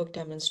Python notebook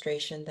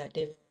demonstration that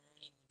David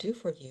will do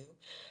for you,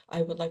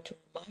 I would like to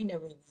remind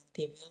everyone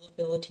the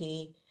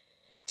availability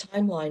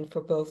timeline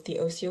for both the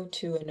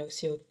OCO2 and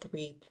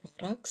OCO3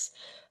 products.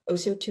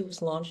 OCO2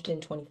 was launched in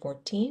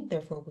 2014,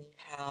 therefore we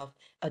have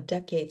a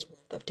decade's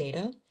worth of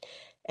data.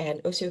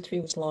 And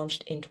OCO3 was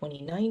launched in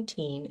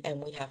 2019,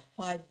 and we have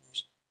 5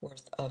 years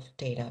worth of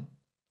data.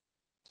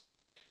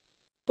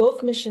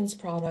 Both missions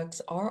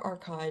products are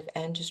archived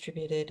and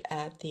distributed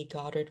at the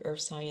Goddard Earth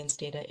Science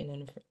Data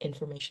and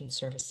Information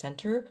Service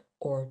Center,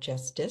 or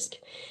GESDISC.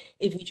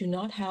 If you do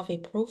not have a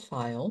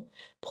profile,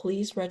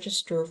 please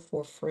register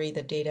for free.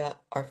 The data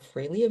are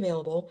freely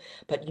available,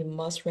 but you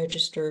must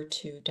register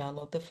to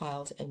download the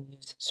files and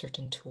use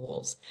certain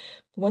tools.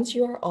 Once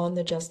you are on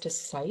the GESDISC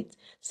site,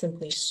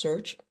 simply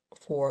search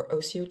for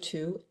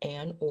OCO2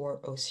 and or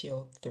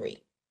OCO3.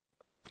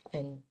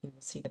 And you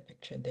will see the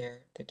picture there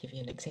to give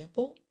you an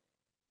example.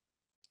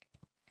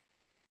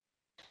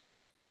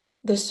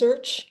 The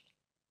search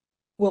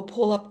We'll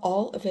pull up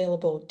all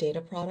available data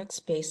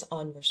products based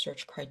on your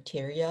search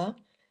criteria.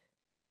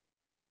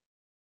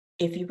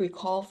 If you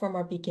recall from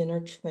our beginner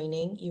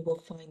training, you will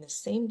find the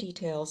same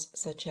details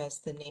such as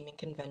the naming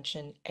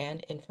convention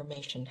and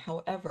information.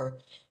 However,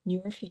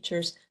 newer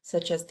features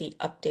such as the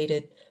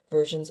updated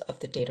versions of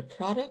the data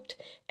product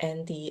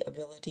and the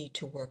ability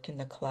to work in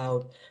the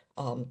cloud,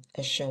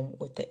 as shown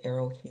with the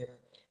arrow here,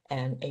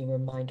 and a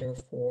reminder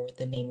for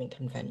the naming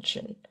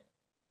convention.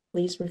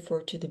 Please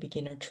refer to the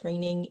beginner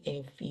training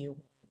if you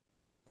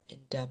in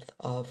depth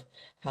of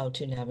how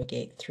to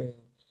navigate through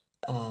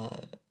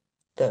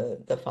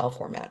the file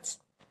formats.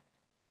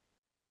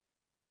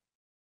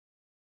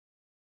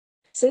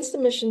 Since the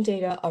mission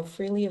data are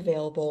freely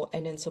available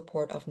and in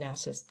support of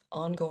NASA's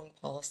ongoing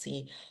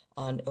policy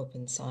on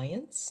open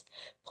science,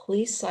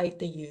 please cite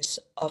the use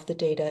of the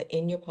data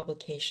in your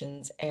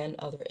publications and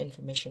other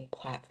information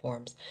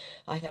platforms.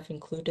 I have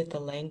included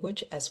the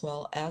language as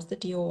well as the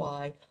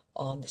DOI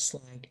on the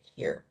slide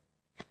here.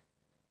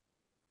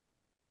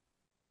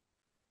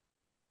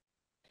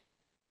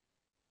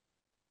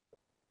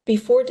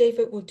 Before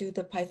David will do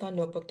the Python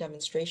notebook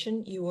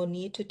demonstration, you will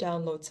need to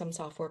download some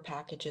software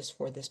packages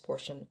for this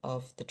portion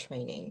of the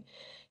training.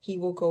 He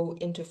will go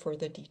into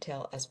further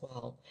detail as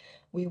well.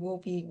 We will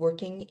be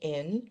working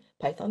in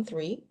Python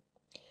 3,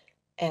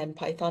 and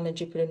Python and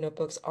Jupyter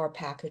Notebooks are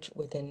packaged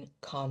within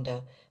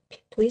Conda.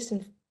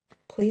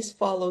 Please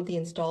follow the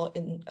install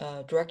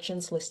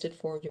directions listed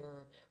for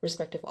your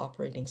respective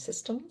operating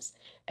systems,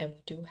 and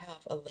we do have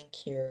a link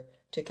here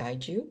to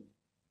guide you.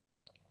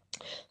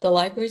 The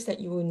libraries that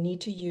you will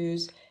need to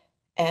use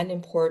and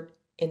import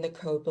in the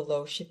code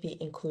below should be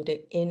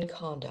included in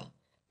Conda.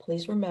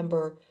 Please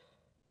remember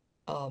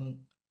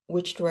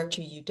which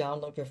directory you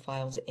download your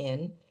files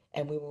in,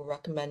 and we will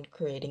recommend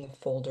creating a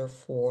folder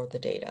for the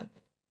data.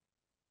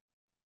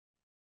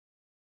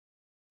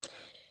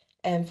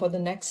 And for the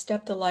next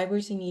step, the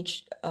libraries in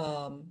each,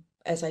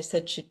 as I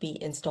said, should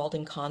be installed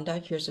in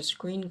Conda. Here's a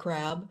screen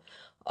grab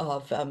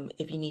of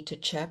if you need to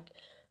check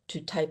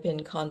to type in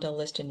Conda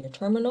list in your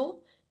terminal,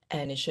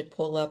 and it should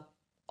pull up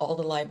all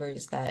the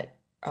libraries that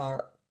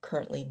are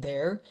currently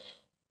there.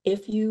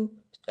 If you,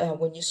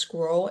 when you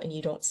scroll and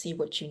you don't see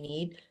what you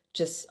need,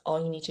 just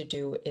all you need to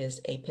do is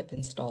a pip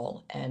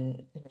install,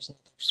 and there's another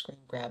screen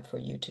grab for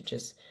you to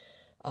just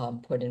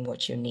put in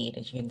what you need.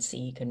 As you can see,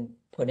 you can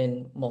put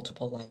in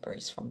multiple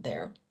libraries from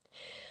there.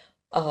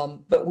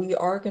 But we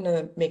are going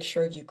to make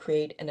sure you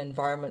create an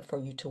environment for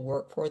you to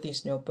work for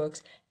these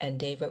notebooks, and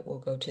David will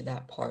go to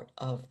that part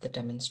of the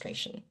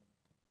demonstration.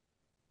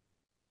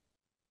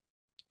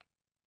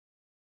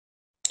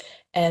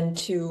 And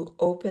to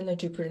open a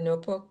Jupyter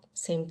Notebook,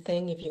 same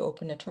thing. If you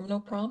open a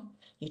terminal prompt,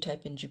 you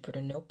type in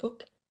Jupyter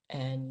Notebook,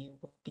 and you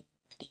will be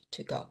ready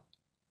to go.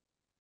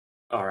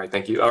 All right,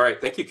 thank you. All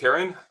right, thank you,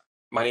 Karen.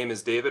 My name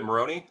is David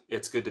Moroni.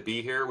 It's good to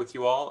be here with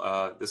you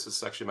all. This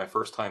is actually my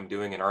first time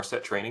doing an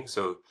ARSET training,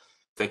 so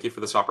thank you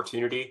for this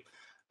opportunity.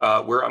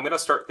 Where I'm going to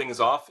start things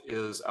off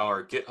is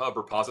our GitHub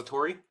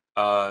repository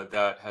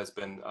that has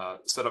been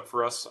set up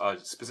for us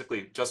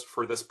specifically just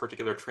for this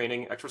particular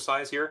training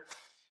exercise here.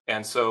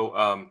 And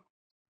so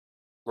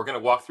we're going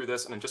to walk through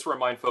this, and just to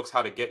remind folks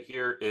how to get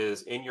here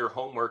is in your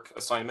homework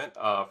assignment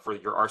for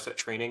your ARSET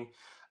training.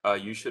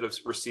 You should have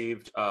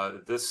received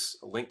this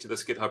link to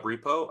this GitHub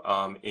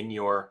repo in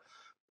your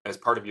as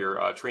part of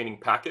your training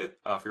packet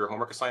for your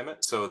homework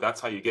assignment. So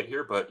that's how you get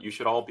here, but you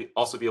should all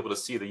also be able to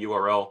see the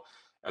URL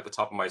at the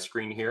top of my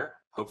screen here.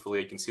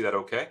 Hopefully you can see that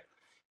okay.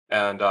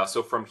 And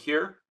so from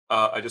here,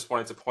 I just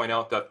wanted to point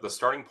out that the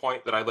starting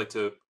point that I'd like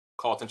to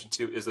call attention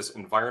to is this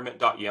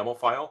environment.yaml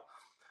file.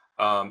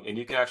 And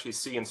you can actually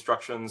see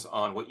instructions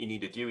on what you need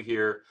to do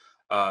here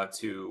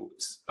to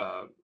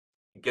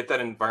get that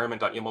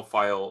environment.yaml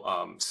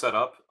file set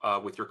up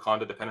with your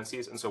Conda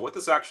dependencies. And so what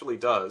this actually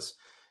does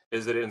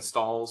is that it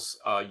installs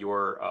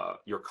your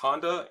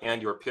Conda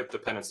and your pip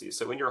dependencies.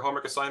 So in your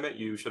homework assignment,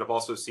 you should have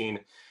also seen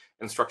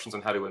instructions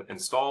on how to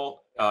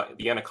install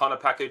the Anaconda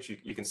package.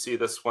 You can see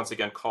this once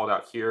again called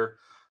out here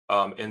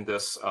in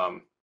this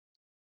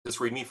this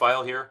README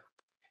file here.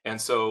 And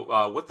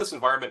so what this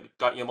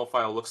environment.yaml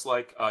file looks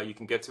like, you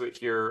can get to it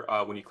here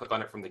when you click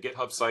on it from the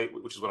GitHub site,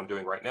 which is what I'm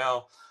doing right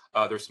now.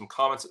 There's some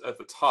comments at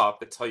the top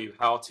that tell you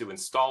how to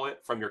install it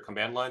from your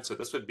command line. So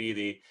this would be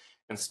the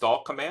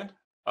install command.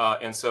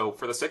 And so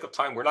for the sake of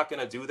time, we're not going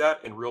to do that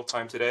in real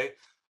time today.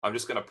 I'm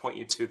just going to point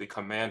you to the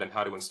command and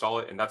how to install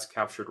it. And that's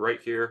captured right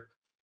here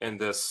in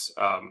this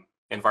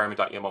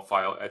environment.yaml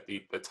file at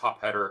the top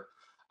header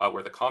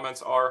where the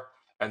comments are.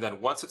 And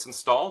then once it's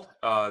installed,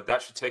 that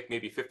should take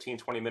maybe 15,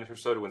 20 minutes or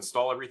so to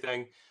install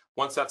everything.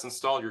 Once that's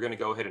installed, you're going to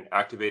go ahead and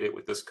activate it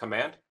with this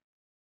command,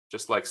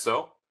 just like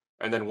so.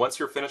 And then once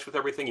you're finished with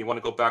everything, you want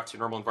to go back to your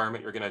normal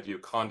environment, you're going to do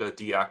conda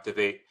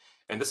deactivate.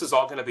 And this is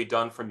all going to be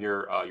done from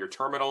your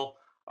terminal.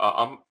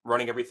 I'm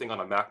running everything on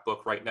a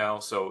MacBook right now.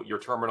 So your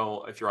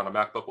terminal, if you're on a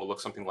MacBook, will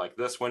look something like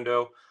this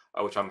window,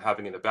 which I'm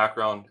having in the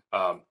background.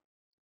 And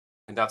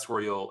that's where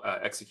you'll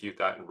execute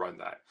that and run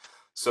that.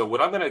 So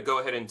what I'm going to go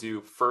ahead and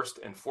do first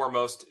and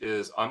foremost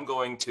is I'm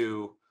going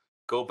to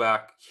go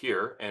back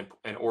here and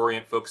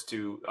orient folks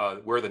to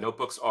where the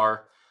notebooks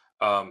are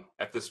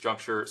at this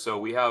juncture. So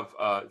we have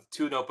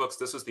 2 notebooks.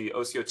 This is the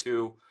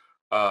OCO2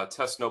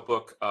 test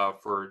notebook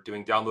for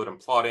doing download and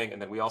plotting.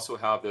 And then we also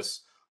have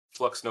this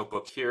flux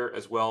notebook here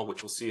as well,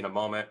 which we'll see in a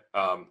moment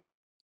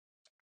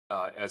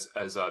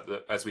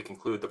as we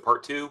conclude the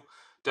part 2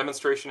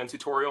 demonstration and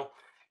tutorial.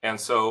 And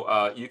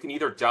so you can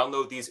either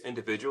download these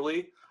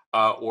individually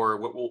or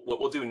what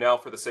we'll do now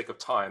for the sake of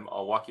time,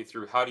 I'll walk you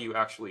through how do you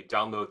actually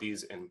download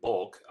these in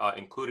bulk,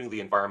 including the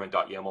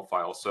environment.yaml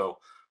file. So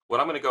what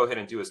I'm going to go ahead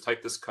and do is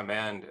type this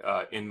command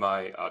in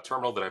my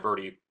terminal that I've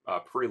already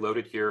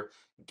preloaded here,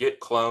 git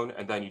clone,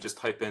 and then you just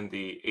type in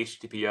the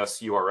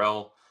HTTPS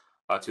URL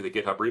to the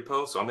GitHub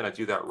repo. So I'm going to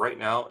do that right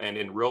now, and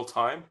in real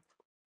time,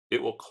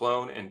 it will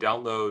clone and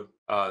download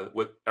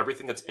with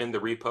everything that's in the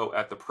repo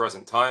at the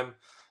present time.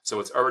 So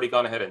it's already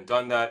gone ahead and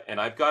done that,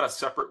 and I've got a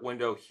separate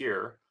window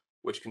here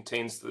which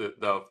contains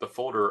the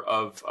folder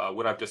of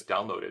what I've just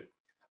downloaded,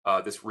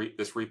 this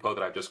repo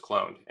that I've just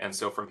cloned. And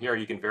so from here,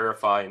 you can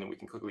verify, and we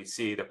can quickly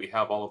see that we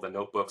have all of the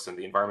notebooks and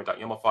the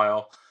environment.yaml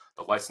file,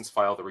 the license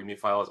file, the README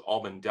file has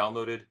all been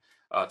downloaded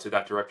to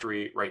that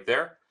directory right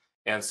there.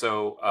 And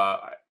so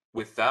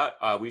with that,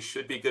 we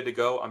should be good to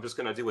go. I'm just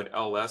going to do an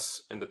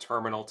ls in the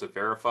terminal to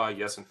verify.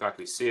 Yes, in fact,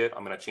 we see it.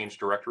 I'm going to change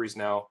directories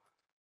now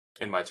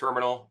in my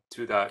terminal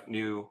to that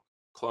new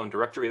clone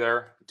directory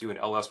there. Do an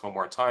ls one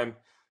more time.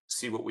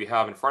 See what we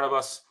have in front of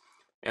us.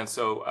 And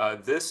so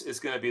this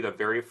is going to be the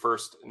very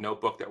first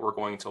notebook that we're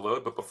going to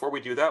load. But before we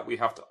do that, we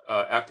have to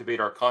activate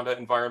our conda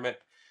environment.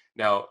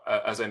 Now,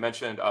 as I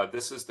mentioned,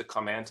 this is the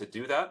command to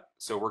do that.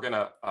 So we're going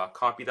to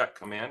copy that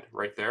command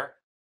right there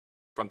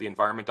from the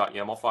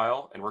environment.yaml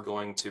file, and we're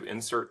going to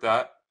insert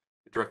that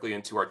directly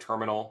into our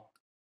terminal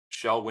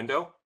shell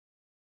window.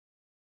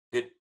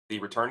 Hit the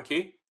return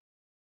key.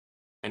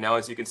 And now,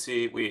 as you can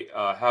see, we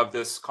have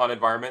this con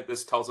environment.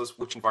 This tells us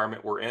which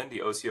environment we're in,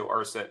 the OCO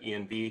ARSET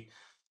ENV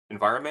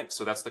environment.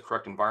 So that's the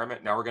correct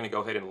environment. Now we're going to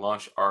go ahead and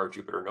launch our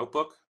Jupyter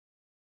notebook,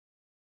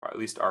 or at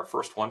least our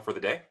first one for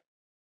the day.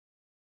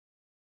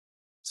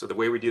 So the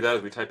way we do that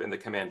is we type in the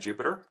command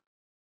Jupyter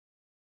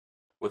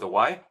with a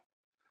Y,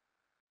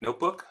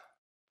 notebook,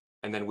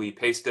 and then we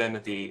paste in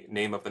the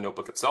name of the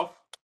notebook itself.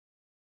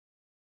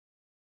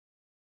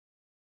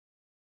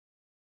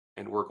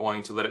 And we're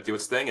going to let it do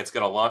its thing. It's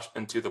going to launch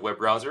into the web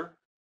browser.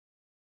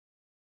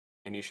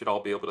 And you should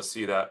all be able to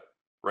see that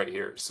right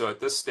here. So at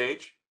this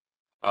stage,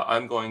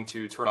 I'm going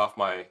to turn off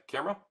my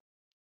camera.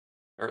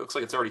 Or it looks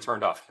like it's already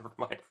turned off. Never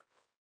mind.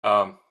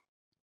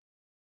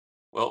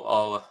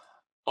 Well,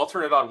 I'll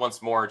turn it on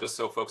once more just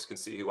so folks can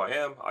see who I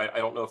am. I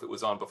don't know if it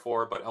was on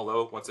before, but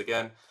hello once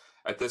again.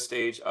 At this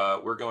stage,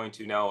 we're going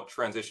to now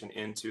transition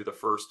into the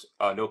first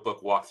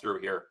notebook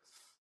walkthrough here.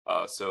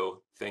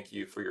 So thank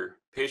you for your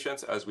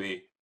patience as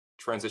we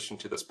transition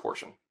to this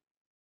portion.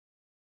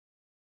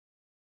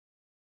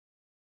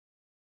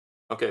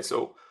 Okay,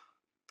 so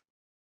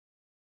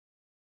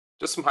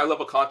just some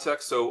high-level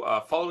context.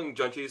 So following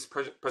Junjie's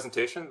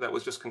presentation that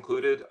was just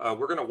concluded,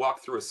 we're going to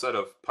walk through a set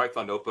of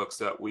Python notebooks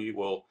that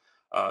will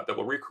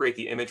recreate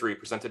the imagery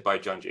presented by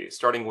Junjie,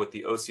 starting with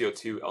the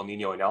OCO2 El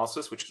Niño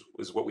analysis, which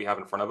is what we have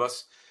in front of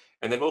us.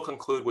 And then we'll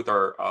conclude with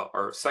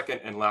our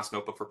second and last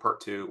notebook for part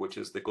 2, which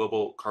is the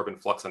global carbon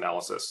flux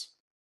analysis.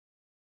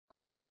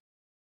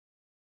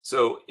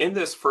 So in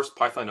this first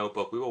Python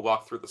notebook, we will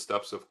walk through the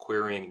steps of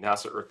querying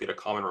NASA Earth Data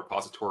Common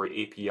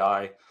Repository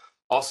API,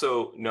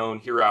 also known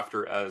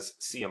hereafter as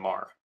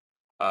CMR.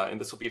 And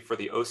this will be for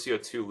the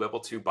OCO2 Level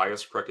 2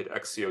 bias-corrected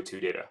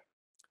XCO2 data.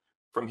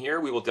 From here,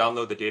 we will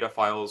download the data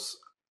files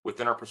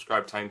within our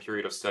prescribed time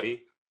period of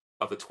study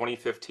of the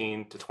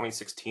 2015 to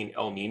 2016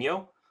 El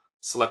Niño,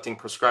 selecting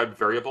prescribed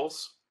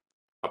variables,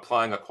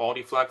 applying a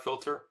quality flag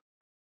filter,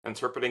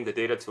 interpreting the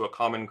data to a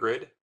common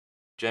grid,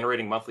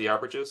 generating monthly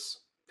averages,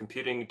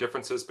 computing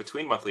differences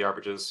between monthly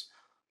averages,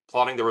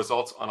 plotting the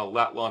results on a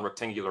lat-long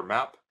rectangular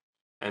map,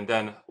 and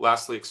then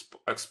lastly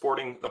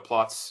exporting the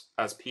plots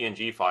as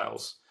PNG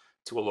files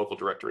to a local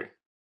directory.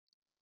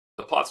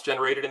 The plots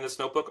generated in this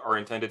notebook are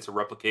intended to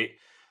replicate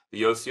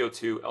the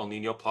OCO2 El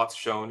Niño plots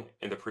shown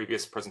in the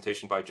previous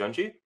presentation by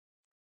Junjie.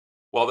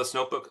 While this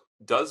notebook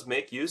does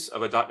make use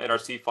of a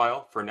 .NET-RC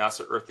file for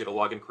NASA Earth Data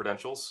Login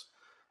credentials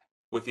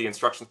with the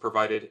instructions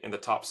provided in the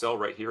top cell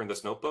right here in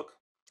this notebook,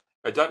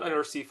 a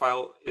 .NET-RC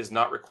file is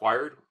not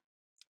required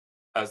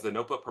as the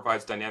notebook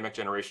provides dynamic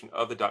generation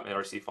of the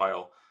 .NET-RC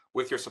file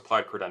with your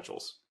supplied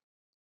credentials.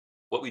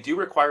 What we do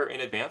require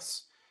in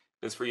advance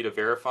is for you to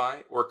verify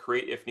or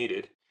create, if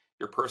needed,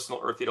 your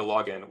personal Earth Data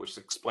login, which is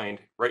explained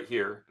right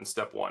here in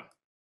step 1.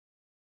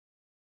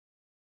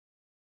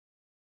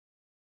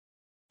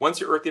 Once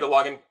your Earth Data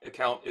login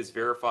account is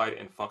verified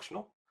and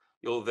functional,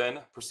 you'll then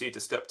proceed to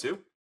step 2,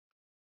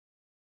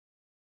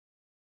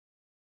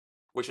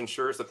 which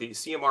ensures that the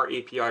CMR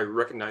API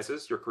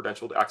recognizes your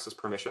credentialed access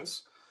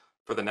permissions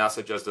for the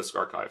NASA JESDISC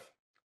archive.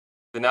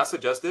 The NASA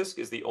JESDISC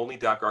is the only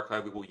DAC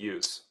archive we will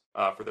use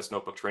for this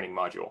notebook training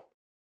module.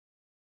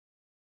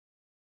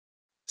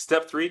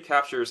 Step 3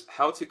 captures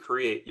how to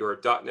create your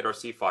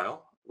 .NET-RC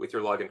file with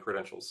your login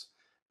credentials.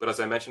 but as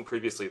I mentioned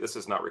previously, this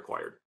is not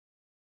required.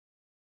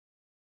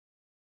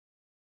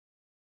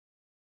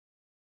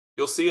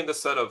 You'll see in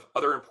this set of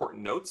other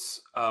important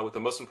notes, with the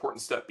most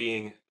important step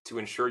being to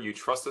ensure you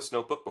trust this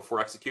notebook before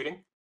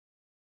executing,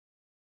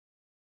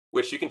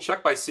 which you can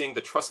check by seeing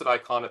the trusted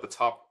icon at the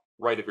top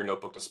right of your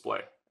notebook display,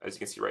 as you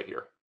can see right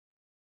here.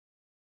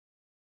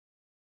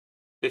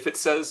 If it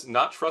says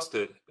not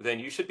trusted, then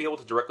you should be able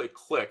to directly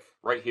click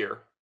right here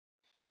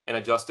and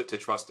adjust it to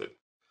trusted.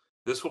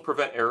 This will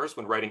prevent errors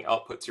when writing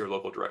output to your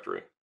local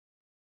directory.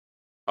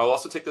 I'll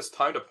also take this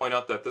time to point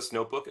out that this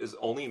notebook is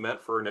only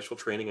meant for initial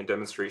training and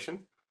demonstration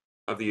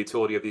of the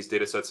utility of these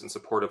datasets in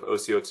support of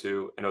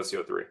OCO2 and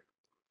OCO3,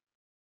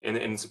 and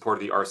in support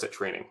of the ARSET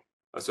training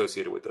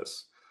associated with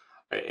this.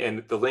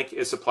 And the link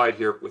is supplied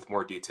here with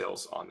more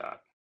details on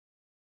that.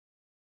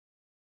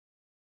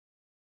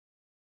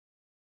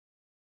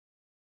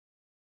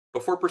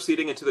 Before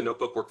proceeding into the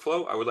notebook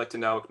workflow, I would like to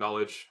now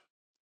acknowledge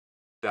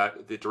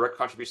that the direct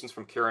contributions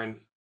from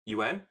Karen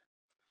Yuen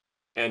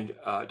and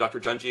Dr.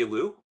 Junjie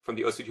Liu from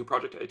the OCO2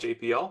 project at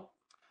JPL,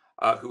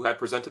 who had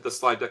presented the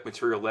slide deck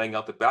material laying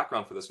out the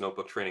background for this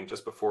notebook training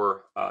just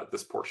before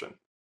this portion.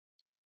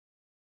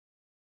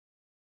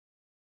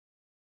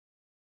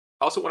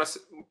 I also want to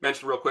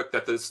mention real quick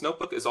that this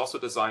notebook is also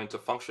designed to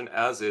function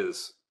as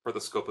is for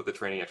the scope of the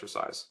training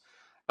exercise.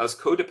 As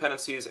code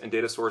dependencies and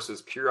data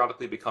sources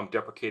periodically become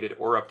deprecated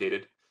or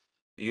updated,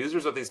 the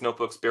users of these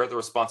notebooks bear the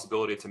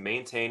responsibility to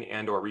maintain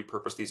and or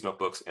repurpose these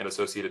notebooks and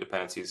associated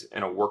dependencies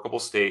in a workable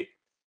state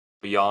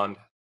beyond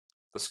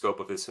the scope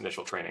of this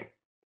initial training.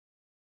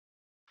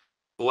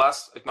 The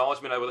last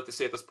acknowledgement I would like to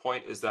say at this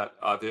point is that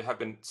there have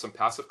been some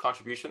passive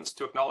contributions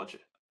to acknowledge,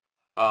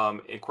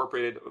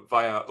 incorporated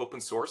via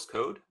open source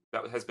code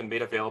that has been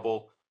made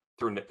available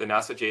through the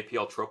NASA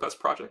JPL TROPEZ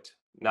project,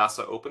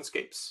 NASA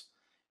OpenScapes,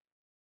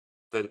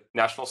 the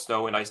National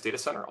Snow and Ice Data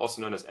Center,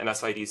 also known as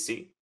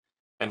NSIDC,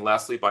 and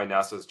lastly by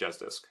NASA's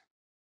JESDISC.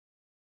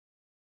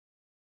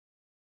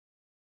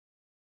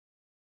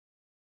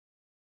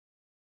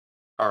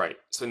 All right,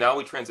 so now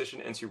we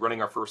transition into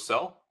running our first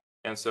cell.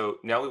 And so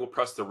now we will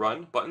press the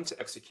run button to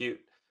execute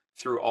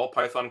through all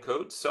Python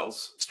code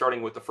cells,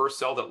 starting with the first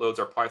cell that loads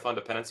our Python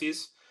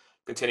dependencies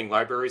containing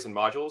libraries and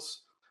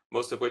modules,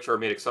 most of which are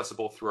made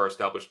accessible through our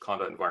established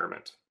Conda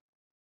environment.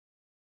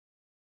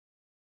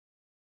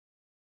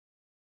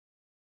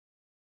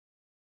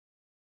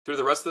 Through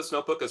the rest of this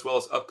notebook, as well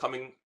as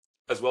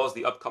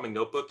the upcoming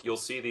notebook, you'll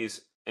see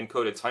these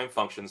encoded time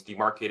functions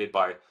demarcated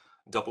by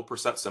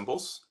 $%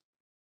 symbols,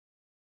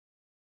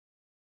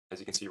 as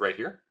you can see right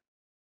here.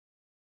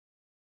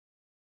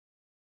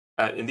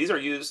 And these are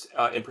used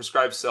in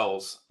prescribed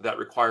cells that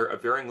require a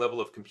varying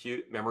level of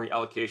compute, memory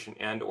allocation,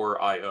 and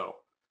or I/O.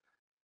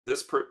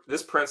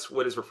 This prints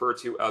what is referred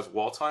to as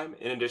wall time,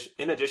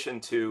 in addition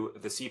to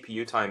the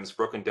CPU times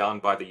broken down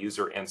by the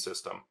user and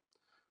system.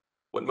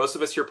 What most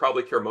of us here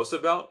probably care most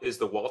about is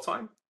the wall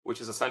time,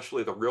 which is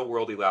essentially the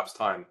real-world elapsed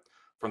time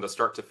from the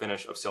start to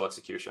finish of cell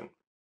execution.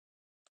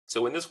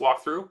 So in this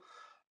walkthrough,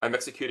 I'm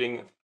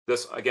executing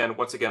this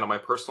once again on my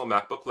personal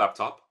MacBook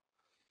laptop.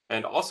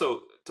 And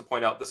also to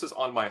point out, this is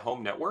on my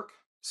home network.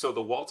 So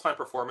the wall time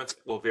performance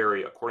will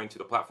vary according to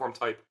the platform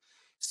type,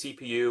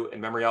 CPU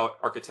and memory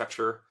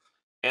architecture,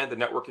 and the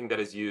networking that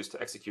is used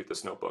to execute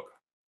this notebook.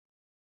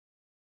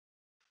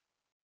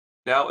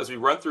 Now, as we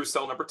run through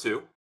cell number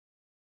 2,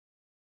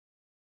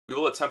 we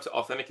will attempt to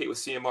authenticate with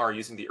CMR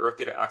using the Earth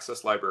Data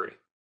Access Library,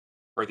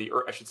 or the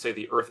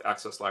Earth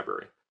Access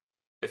Library.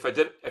 If a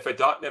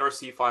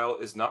 .netrc file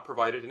is not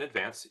provided in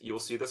advance, you will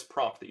see this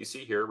prompt that you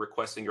see here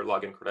requesting your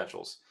login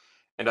credentials.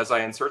 And as I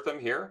insert them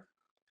here,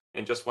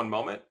 in just one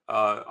moment,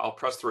 I'll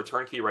press the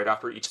return key right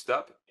after each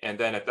step, and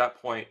then at that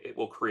point, it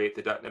will create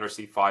the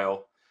 .netrc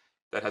file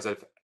that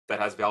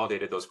has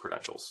validated those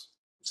credentials.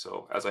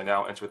 So as I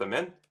now enter them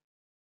in,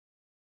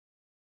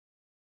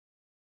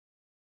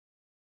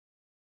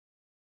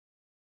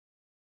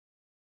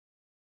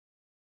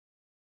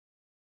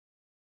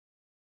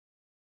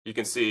 you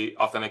can see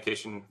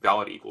authentication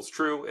valid equals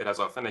true. It has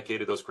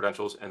authenticated those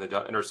credentials, and the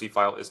 .netrc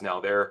file is now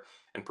there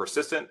and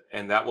persistent,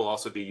 and that will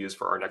also be used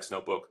for our next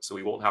notebook, so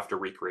we won't have to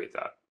recreate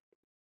that.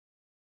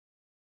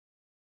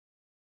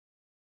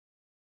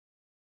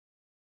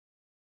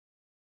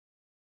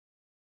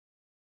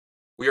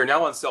 We are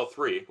now on cell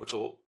 3,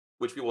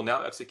 which we will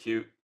now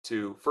execute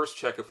to first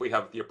check if we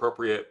have the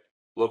appropriate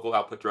local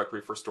output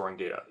directory for storing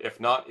data. If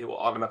not, it will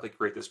automatically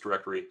create this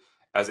directory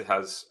as it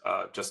has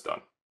just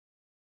done.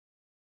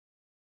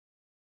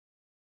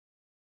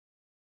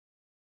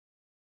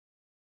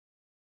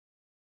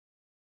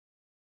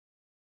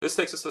 This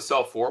takes us to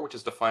cell 4, which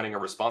is defining a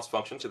response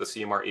function to the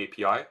CMR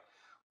API.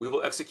 We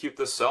will execute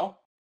this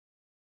cell,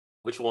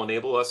 which will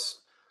enable us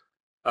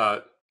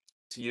to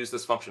use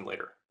this function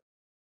later.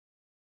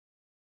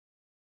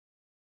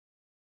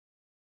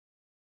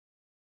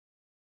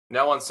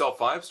 Now on cell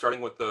 5,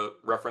 starting with the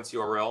reference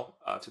URL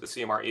to the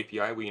CMR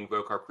API, we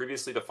invoke our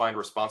previously defined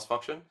response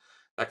function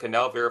that can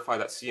now verify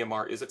that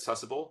CMR is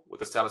accessible with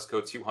the status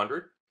code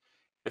 200.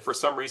 If for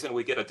some reason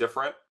we get a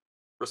different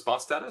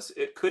response status,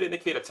 it could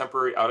indicate a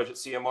temporary outage at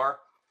CMR,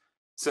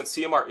 Since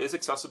CMR is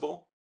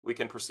accessible, we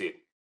can proceed.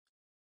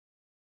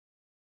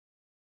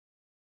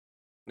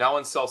 Now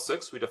in cell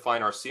 6, we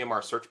define our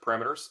CMR search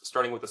parameters,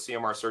 starting with the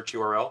CMR search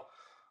URL,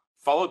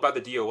 followed by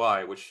the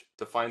DOI, which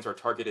defines our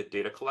targeted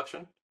data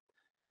collection.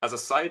 As a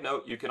side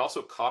note, you can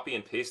also copy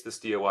and paste this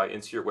DOI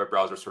into your web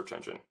browser search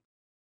engine.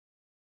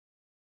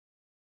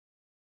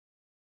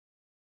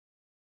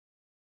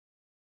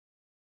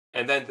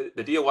 And then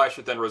the DOI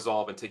should then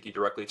resolve and take you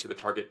directly to the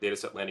target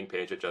dataset landing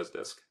page at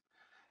JustDisk.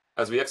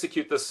 As we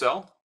execute this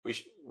cell,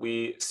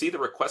 we see the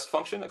request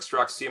function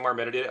extracts CMR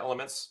metadata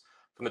elements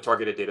from the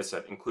targeted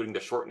dataset, including the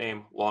short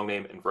name, long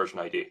name, and version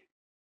ID.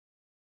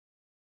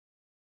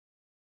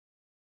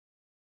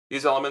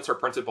 These elements are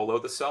printed below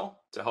the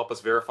cell to help us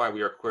verify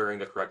we are querying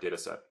the correct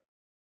dataset.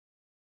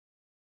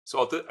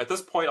 So at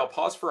this point, I'll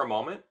pause for a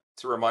moment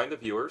to remind the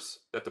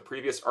viewers that the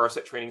previous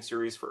ARSET training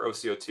series for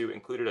OCO2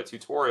 included a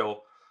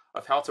tutorial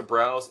of how to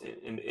browse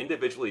and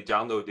individually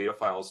download data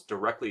files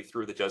directly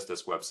through the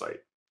JustDisk website.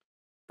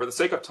 For the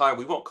sake of time,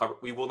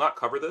 we will not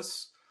cover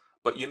this,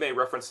 but you may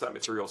reference that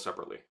material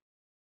separately.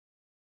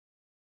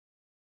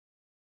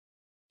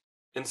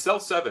 In cell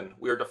 7,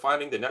 we are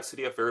defining the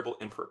netCDF variable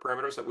input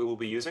parameters that we will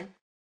be using,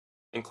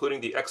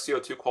 including the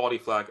XCO2 quality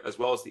flag as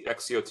well as the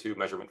XCO2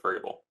 measurement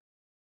variable.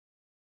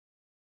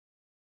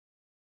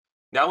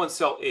 Now in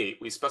cell 8,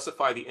 we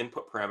specify the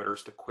input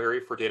parameters to query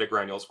for data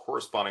granules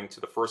corresponding to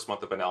the first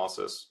month of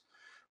analysis,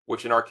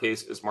 which in our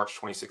case is March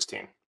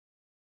 2016.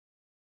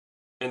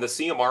 In the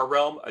CMR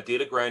realm, a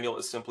data granule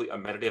is simply a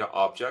metadata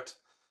object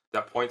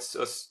that points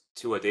us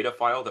to a data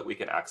file that we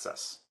can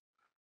access.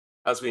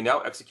 As we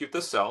now execute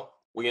this cell,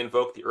 we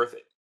invoke the Earth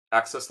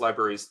Access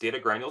Library's data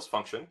granules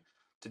function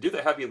to do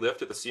the heavy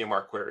lift of the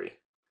CMR query.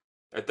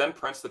 It then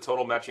prints the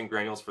total matching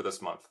granules for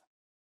this month.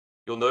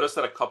 You'll notice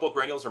that a couple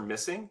granules are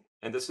missing,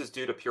 and this is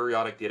due to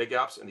periodic data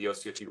gaps in the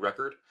OCO2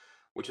 record,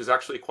 which is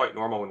actually quite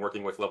normal when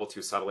working with level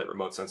 2 satellite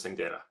remote sensing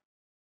data.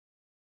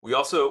 We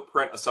also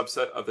print a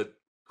subset of the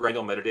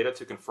granule metadata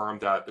to confirm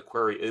that the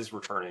query is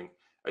returning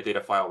a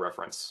data file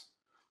reference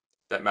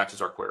that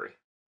matches our query.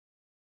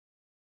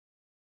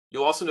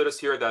 You'll also notice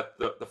here that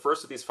the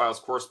first of these files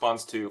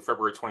corresponds to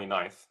February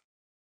 29th,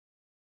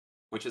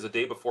 which is a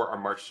day before our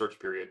March search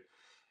period.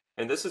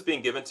 And this is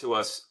being given to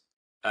us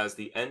as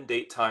the end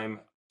date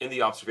time in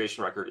the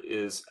observation record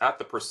is at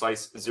the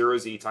precise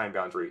 0Z time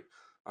boundary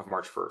of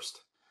March 1st.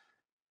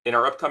 In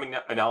our upcoming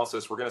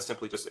analysis, we're going to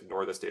simply just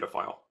ignore this data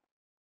file.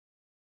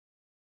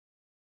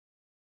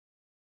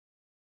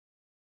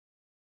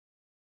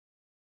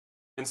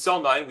 In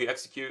cell 9, we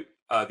execute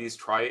these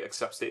try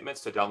except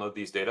statements to download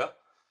these data.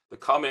 The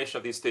combination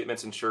of these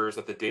statements ensures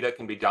that the data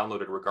can be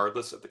downloaded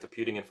regardless of the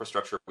computing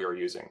infrastructure we are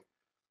using,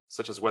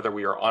 such as whether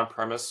we are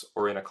on-premise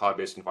or in a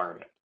cloud-based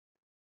environment.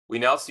 We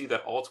now see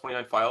that all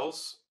 29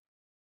 files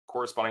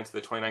corresponding to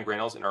the 29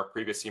 granules in our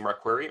previous CMR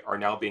query are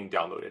now being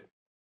downloaded.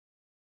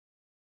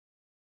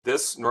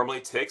 This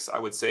normally takes, I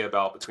would say,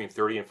 about between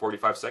 30 and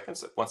 45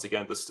 seconds. Once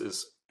again, this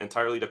is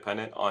entirely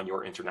dependent on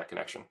your internet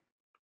connection.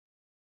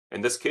 In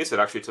this case, it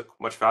actually took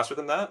much faster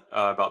than that,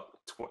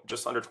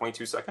 just under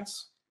 22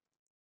 seconds.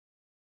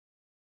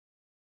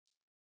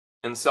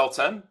 In cell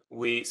 10,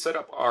 we set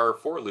up our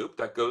for loop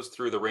that goes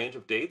through the range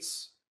of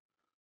dates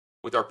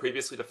with our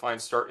previously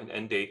defined start and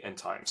end date and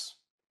times.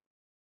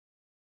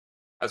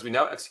 As we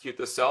now execute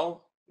this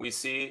cell, we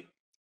see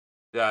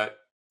that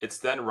it's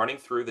then running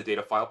through the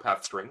data file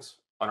path strings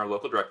on our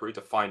local directory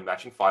to find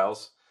matching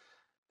files,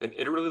 then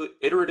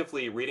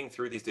iteratively reading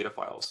through these data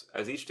files.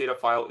 As each data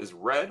file is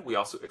read, we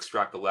also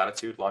extract the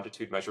latitude,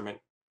 longitude measurement,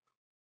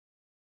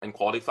 and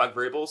quality flag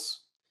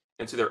variables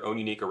into their own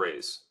unique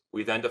arrays.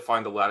 We then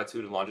define the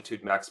latitude and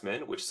longitude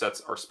max-min, which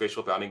sets our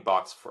spatial bounding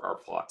box for our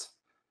plot.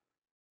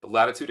 The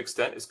latitude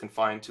extent is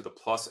confined to the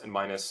plus and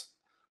minus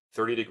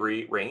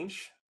 30-degree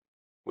range,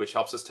 which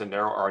helps us to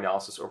narrow our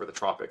analysis over the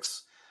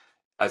tropics,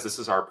 as this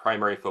is our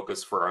primary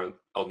focus for our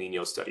El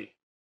Niño study.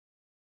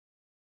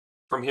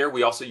 From here,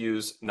 we also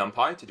use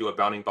NumPy to do a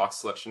bounding box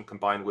selection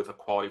combined with a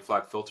quality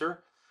flag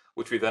filter,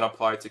 which we then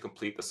apply to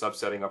complete the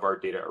subsetting of our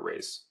data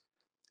arrays.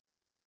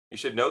 You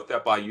should note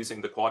that by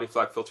using the quality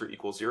flag filter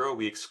equals 0,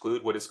 we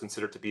exclude what is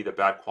considered to be the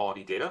bad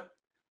quality data.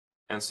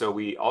 And so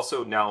we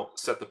also now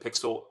set the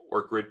pixel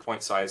or grid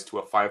point size to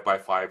a 5 by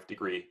 5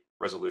 degree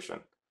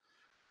resolution.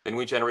 Then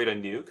we generate a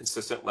new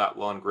consistent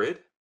lat-long grid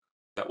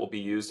that will be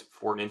used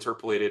for an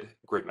interpolated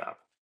grid map.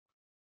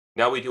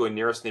 Now we do a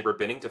nearest neighbor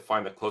binning to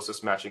find the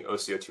closest matching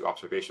OCO2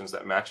 observations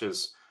that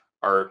matches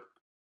our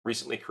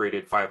recently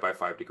created 5 by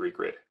 5 degree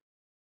grid.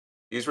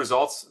 These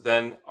results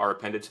then are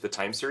appended to the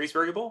time series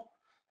variable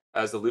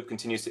as the loop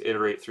continues to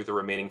iterate through the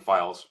remaining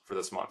files for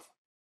this month.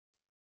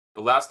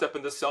 The last step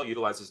in this cell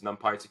utilizes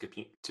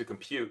NumPy to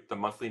compute the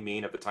monthly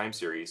mean of the time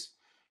series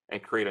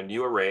and create a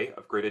new array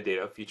of graded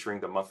data featuring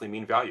the monthly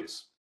mean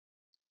values.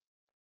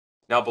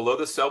 Now below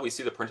this cell, we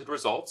see the printed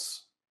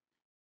results,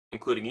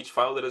 including each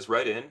file that is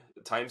read in,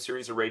 the time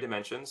series array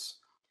dimensions,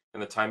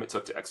 and the time it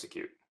took to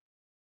execute.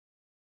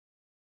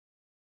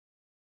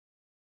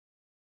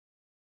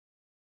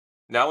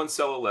 Now in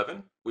cell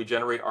 11, we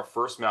generate our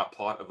first map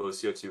plot of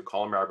OCO2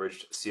 column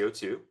averaged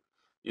CO2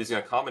 using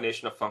a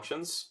combination of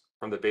functions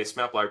from the base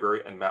map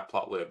library and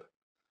matplotlib.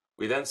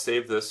 We then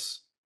save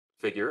this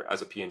figure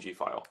as a PNG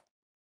file.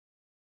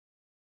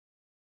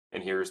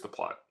 And here's the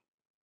plot.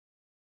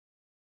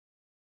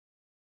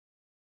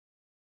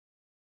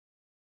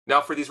 Now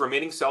for these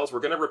remaining cells, we're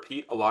going to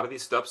repeat a lot of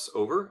these steps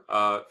over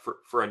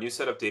for a new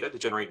set of data to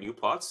generate new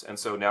plots. And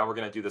so now we're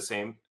going to do the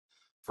same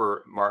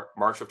for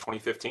March of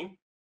 2015.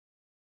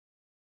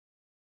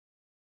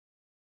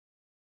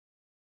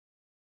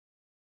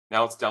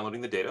 Now it's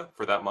downloading the data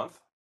for that month.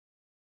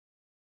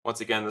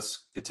 Once again, this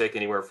could take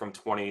anywhere from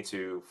 20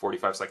 to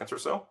 45 seconds or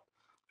so,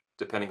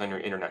 depending on your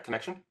internet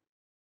connection.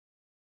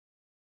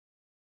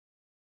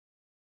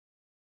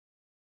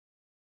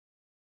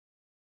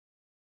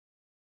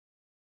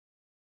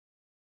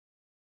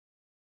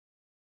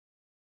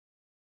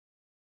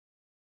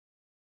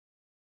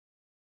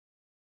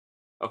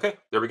 Okay,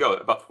 there we go,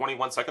 about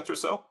 21 seconds or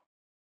so.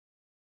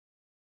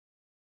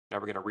 Now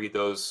we're going to read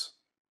those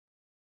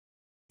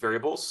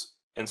variables,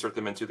 insert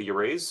them into the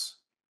arrays,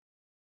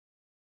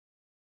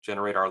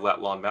 generate our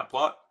lat long map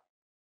plot.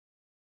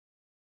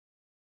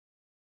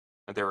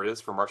 And there it is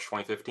for March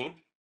 2015.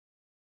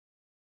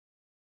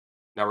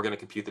 Now we're going to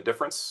compute the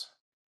difference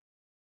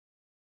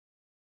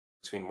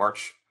between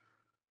March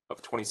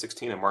of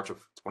 2016 and March of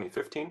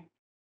 2015.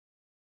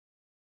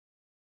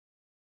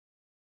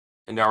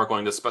 And now we're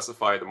going to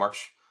specify the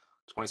March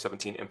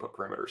 2017 input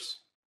parameters.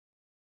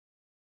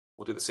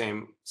 We'll do the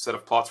same set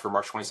of plots for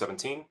March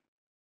 2017.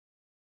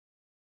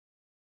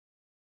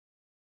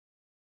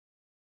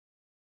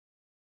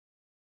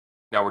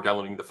 Now we're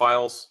downloading the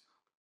files.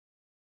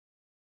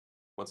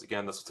 Once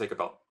again, this will take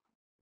about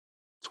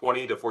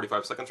 20 to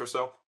 45 seconds or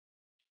so.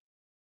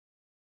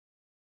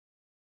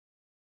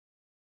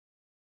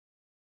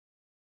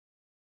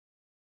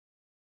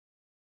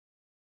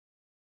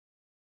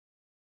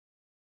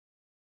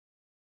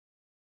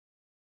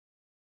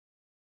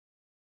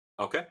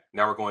 Okay,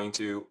 now we're going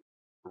to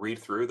read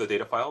through the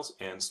data files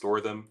and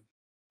store them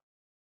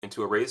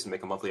into arrays and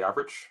make a monthly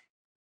average.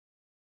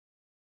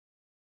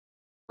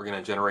 We're going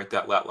to generate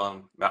that lat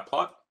long map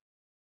plot.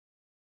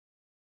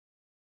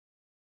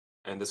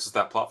 And this is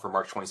that plot for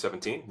March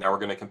 2017. Now we're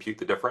going to compute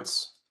the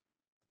difference.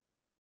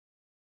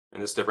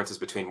 And this difference is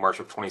between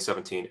March of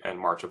 2017 and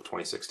March of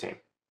 2016.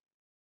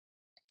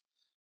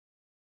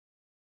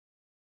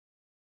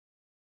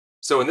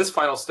 So in this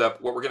final step,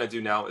 what we're going to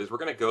do now is we're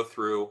going to go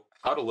through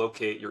how to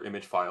locate your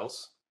image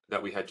files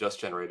that we had just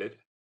generated.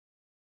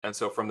 And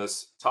so from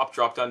this top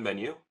drop-down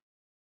menu,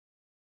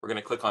 we're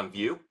going to click on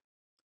View,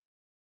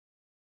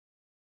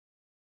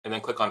 and then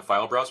click on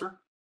File Browser.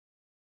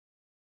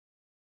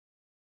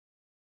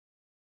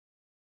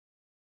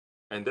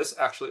 And this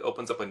actually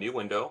opens up a new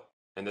window,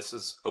 and this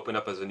is opened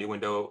up as a new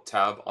window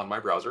tab on my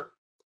browser.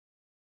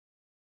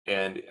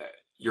 And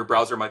your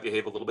browser might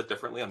behave a little bit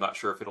differently. I'm not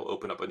sure if it'll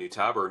open up a new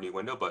tab or a new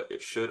window, but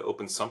it should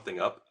open something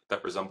up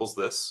that resembles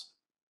this.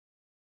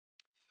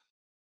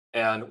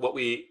 And what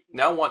we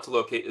now want to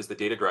locate is the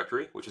data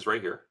directory, which is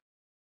right here.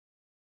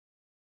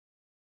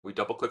 We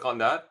double click on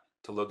that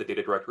to load the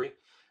data directory.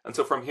 And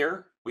so from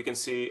here, we can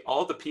see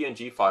all of the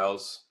PNG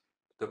files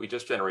that we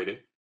just generated.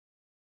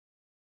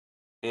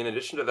 In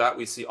addition to that,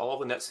 we see all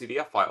of the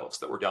netcdf files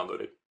that were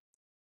downloaded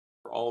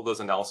for all of those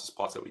analysis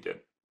plots that we did.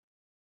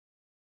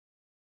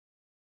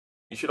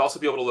 You should also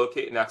be able to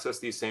locate and access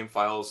these same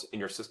files in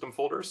your system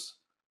folders,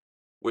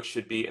 which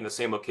should be in the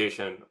same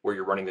location where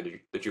you're running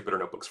the Jupyter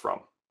notebooks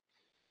from.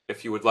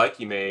 If you would like,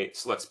 you may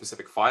select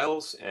specific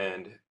files,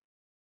 and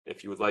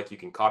if you would like, you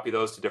can copy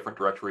those to different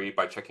directory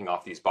by checking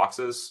off these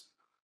boxes.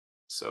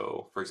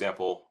 So for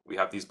example, we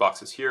have these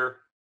boxes here.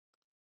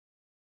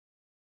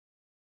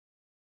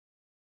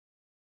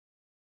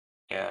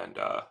 And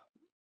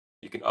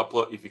you can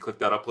upload, if you click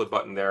that upload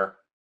button there,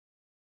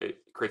 it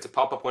creates a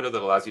pop-up window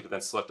that allows you to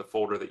then select a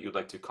folder that you'd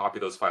like to copy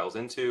those files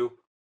into.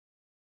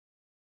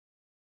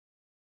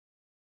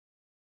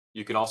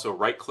 You can also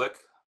right-click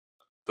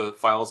the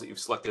files that you've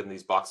selected in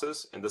these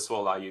boxes, and this will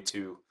allow you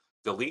to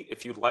delete,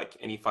 if you'd like,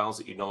 any files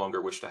that you no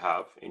longer wish to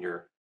have in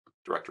your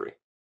directory.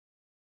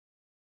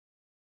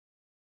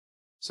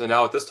 So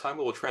now at this time,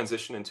 we will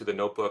transition into the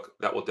notebook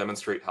that will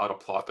demonstrate how to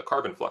plot the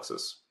carbon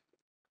fluxes.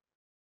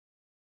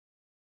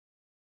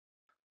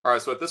 All right,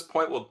 so at this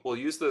point, we'll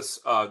use this,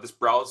 this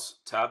Browse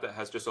tab that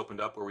has just opened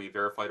up where we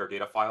verified our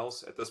data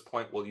files. At this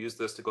point, we'll use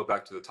this to go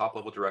back to the top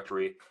level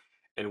directory,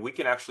 and we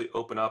can actually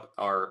open up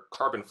our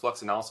carbon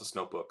flux analysis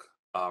notebook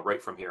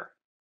right from here.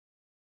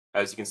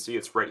 As you can see,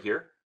 it's right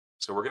here.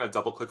 So we're going to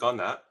double click on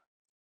that.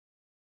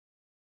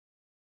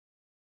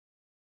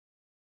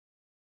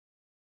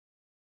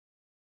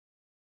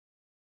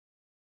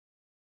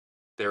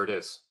 There it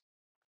is.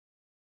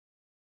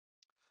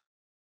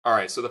 All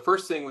right, so the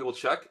first thing we will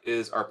check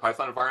is our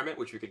Python environment,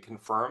 which we can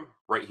confirm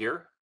right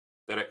here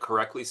that it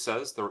correctly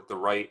says the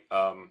right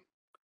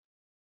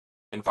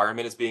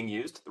environment is being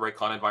used, the right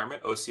con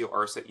environment, OCO,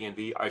 ARSET,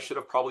 ENV. I should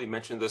have probably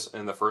mentioned this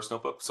in the first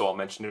notebook, so I'll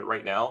mention it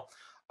right now.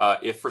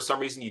 If for some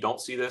reason you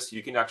don't see this,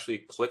 you can actually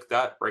click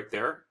that right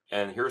there,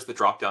 and here's the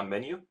drop-down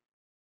menu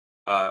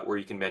where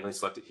you can manually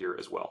select it here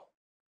as well.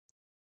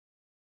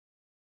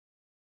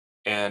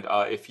 And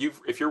if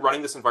you're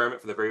running this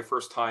environment for the very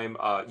first time,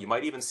 you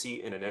might even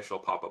see an initial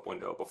pop-up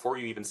window. Before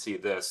you even see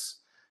this,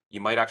 you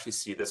might actually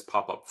see this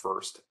pop up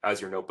first as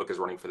your notebook is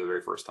running for the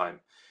very first time.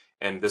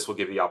 And this will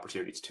give you the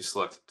opportunity to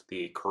select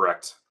the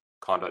correct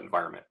conduct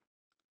environment,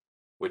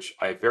 which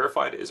I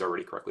verified is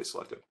already correctly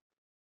selected.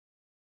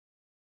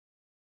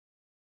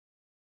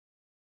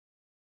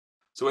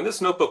 So in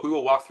this notebook, we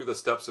will walk through the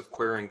steps of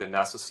querying the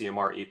NASA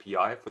CMR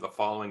API for the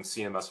following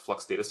CMS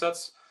flux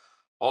datasets,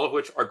 all of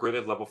which are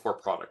graded level 4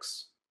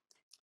 products.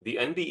 The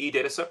NBE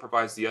dataset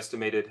provides the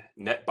estimated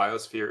net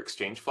biosphere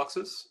exchange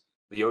fluxes.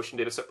 The ocean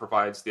dataset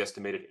provides the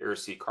estimated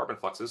air-sea carbon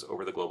fluxes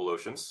over the global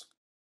oceans.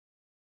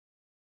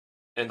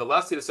 And the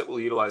last dataset we'll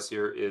utilize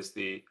here is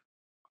the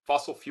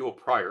fossil fuel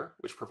prior,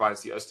 which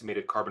provides the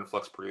estimated carbon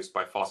flux produced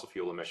by fossil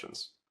fuel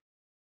emissions.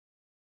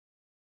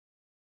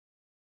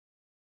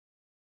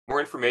 More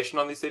information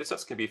on these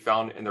datasets can be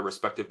found in the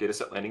respective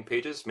dataset landing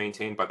pages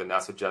maintained by the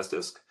NASA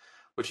JESDISC,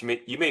 which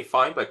you may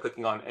find by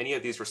clicking on any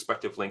of these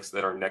respective links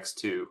that are next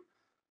to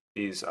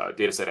these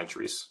dataset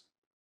entries.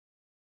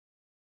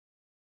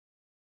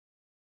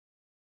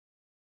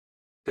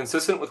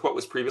 Consistent with what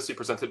was previously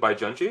presented by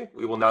Junjie,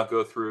 we will now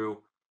go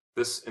through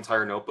this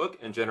entire notebook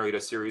and generate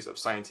a series of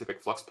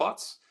scientific flux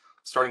plots,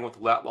 starting with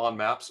lat-long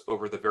maps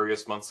over the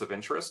various months of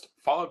interest,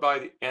 followed by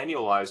the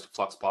annualized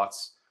flux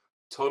plots,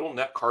 total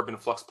net carbon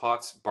flux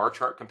plots, bar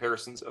chart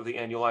comparisons of the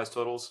annualized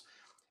totals,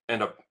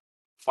 and a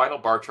final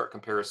bar chart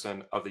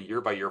comparison of the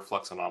year-by-year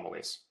flux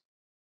anomalies.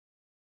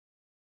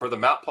 For the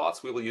map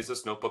plots, we will use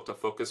this notebook to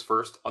focus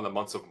first on the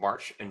months of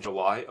March and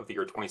July of the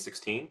year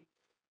 2016,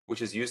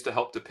 which is used to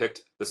help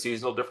depict the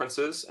seasonal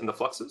differences in the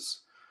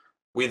fluxes.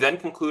 We then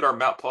conclude our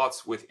map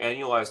plots with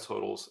annualized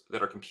totals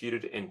that are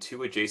computed in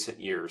 2 adjacent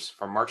years,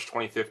 from March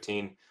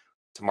 2015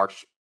 to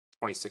March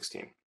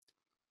 2016,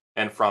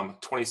 and from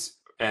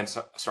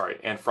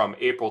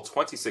April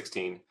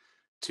 2016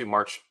 to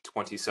March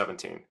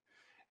 2017.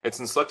 It's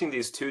in selecting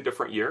these 2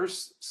 different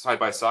years side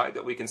by side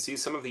that we can see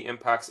some of the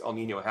impacts El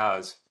Niño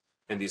has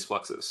in these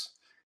fluxes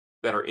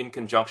that are in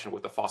conjunction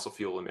with the fossil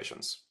fuel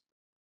emissions.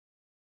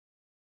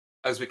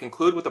 As we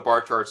conclude with the bar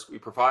charts, we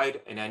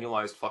provide an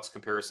annualized flux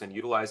comparison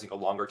utilizing a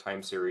longer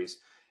time series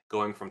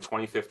going from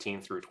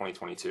 2015 through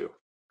 2022.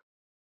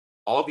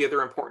 All of the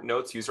other important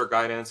notes, user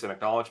guidance, and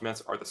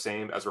acknowledgements are the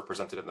same as were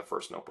presented in the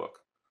first notebook.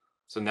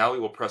 So now we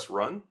will press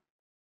run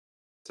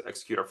to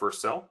execute our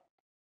first cell.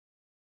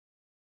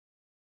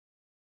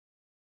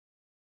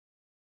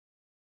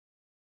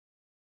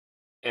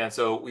 And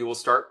so we will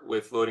start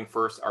with loading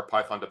first our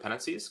Python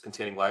dependencies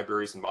containing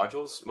libraries and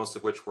modules, most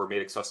of which were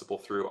made accessible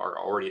through our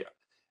already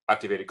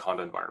activated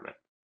Conda environment.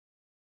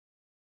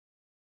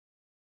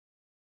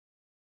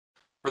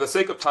 For the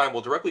sake of time,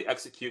 we'll directly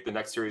execute the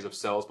next series of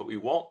cells, but we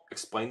won't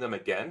explain them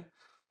again,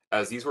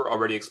 as these were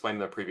already explained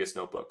in the previous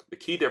notebook. The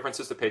key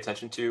differences to pay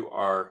attention to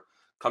are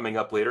coming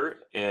up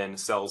later in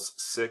cells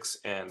 6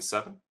 and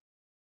 7.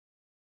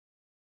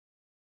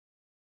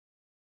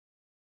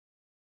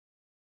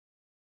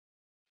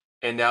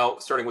 And now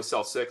starting with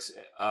cell 6,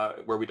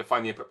 where we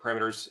define the input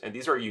parameters, and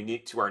these are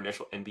unique to our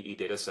initial NBE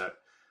dataset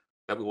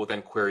that we will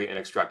then query and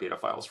extract data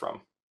files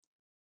from.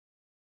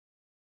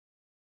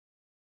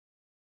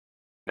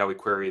 Now we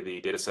query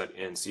the dataset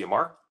in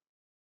CMR.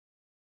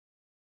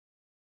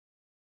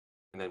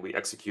 And then we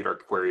execute our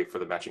query for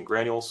the matching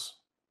granules.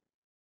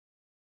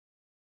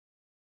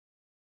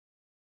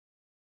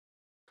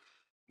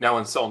 Now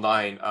in cell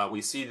 9,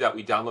 we see that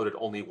we downloaded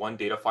only 1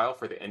 data file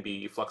for the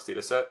NBE flux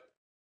dataset.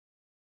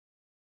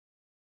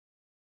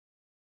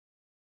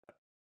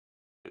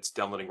 It's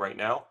downloading right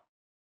now.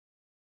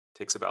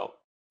 Takes about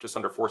just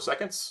under 4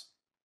 seconds.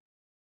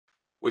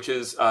 Which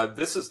is,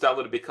 this is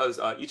downloaded because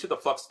each of the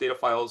flux data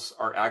files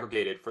are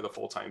aggregated for the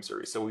full time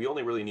series. So we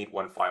only really need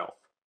 1 file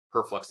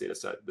per flux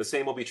dataset. The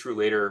same will be true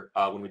later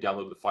when we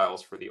download the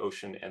files for the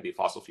ocean and the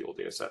fossil fuel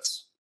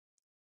datasets.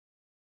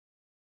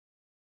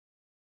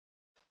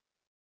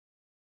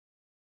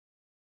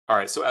 All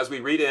right, so as we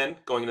read in,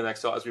 going into the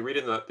next cell, as we read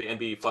in the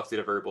NBE flux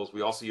data variables,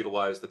 we also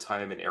utilize the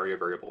time and area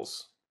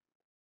variables.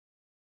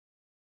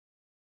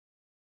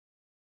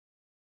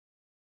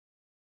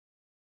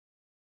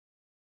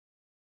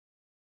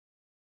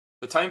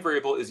 The time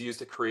variable is used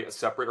to create a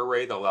separate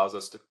array that allows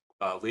us to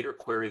later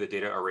query the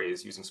data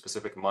arrays using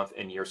specific month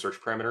and year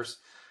search parameters.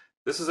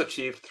 This is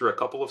achieved through a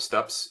couple of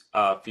steps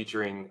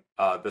featuring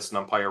this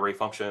NumPy array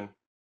function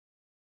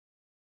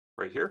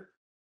right here.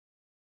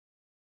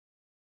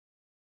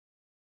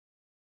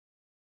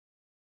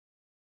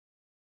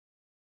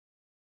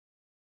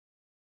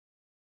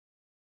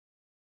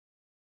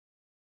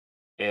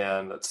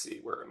 And let's see,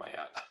 where am I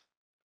at?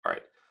 All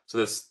right, so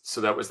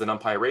that was the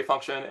NumPy array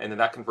function, and then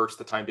that converts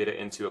the time data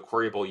into a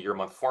queryable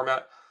year-month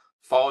format,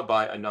 followed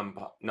by a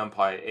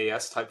NumPy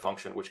AS type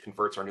function, which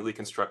converts our newly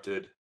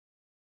constructed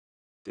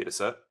data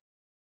set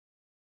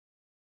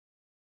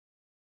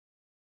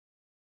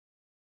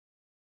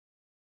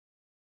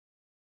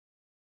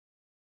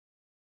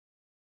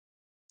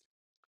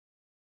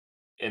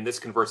and this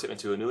converts it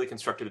into a newly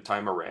constructed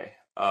time array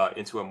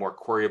into a more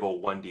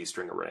queryable 1D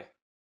string array.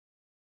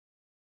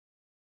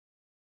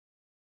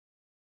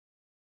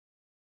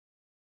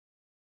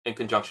 In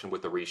conjunction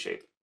with the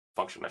reshape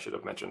function I should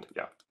have mentioned,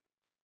 yeah.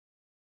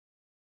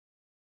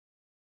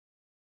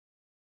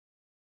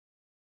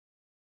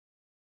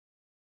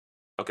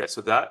 Okay,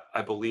 so that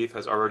I believe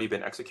has already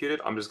been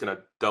executed. I'm just going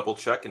to double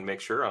check and make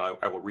sure.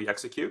 I will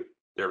re-execute.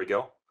 There we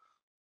go.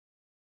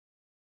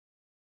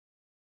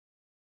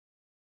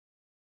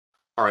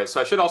 All right,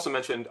 so I should also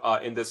mention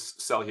in this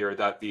cell here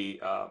that the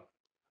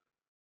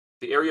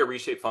area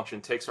reshape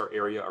function takes our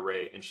area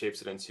array and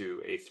shapes it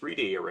into a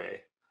 3D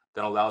array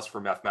that allows for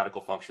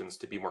mathematical functions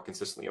to be more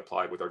consistently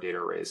applied with our data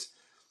arrays.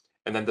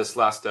 And then this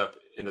last step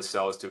in the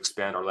cell is to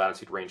expand our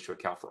latitude range to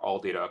account for all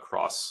data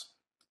across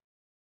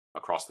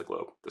the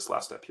globe, this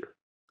last step here.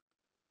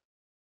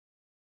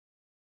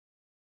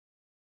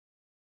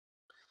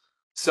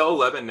 Cell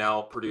 11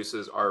 now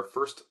produces our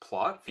first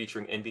plot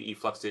featuring NBE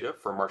flux data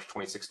for March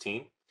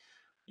 2016.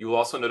 You will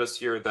also notice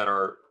here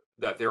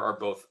that there are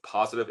both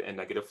positive and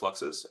negative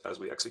fluxes as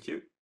we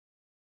execute.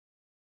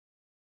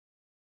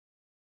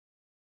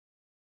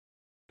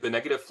 The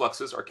negative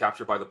fluxes are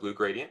captured by the blue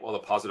gradient, while the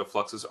positive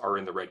fluxes are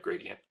in the red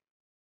gradient.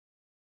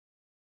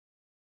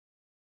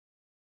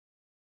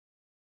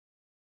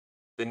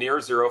 The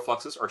near zero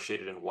fluxes are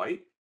shaded in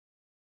white.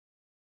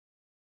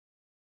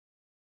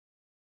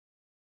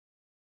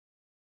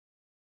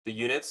 The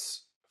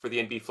units for the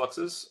NB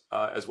fluxes,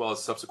 as well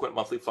as subsequent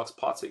monthly flux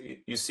plots that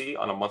you see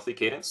on a monthly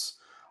cadence,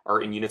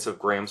 are in units of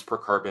grams per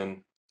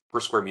carbon per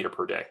square meter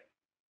per day.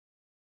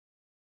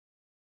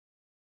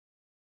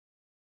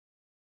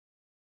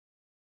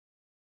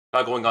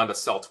 Now going on to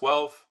cell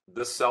 12,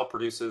 this cell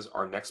produces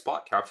our next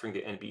plot capturing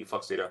the NBE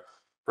flux data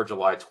for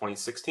July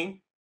 2016.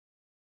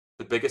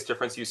 The biggest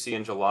difference you see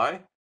in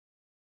July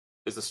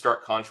is the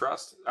stark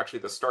contrast, actually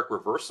the stark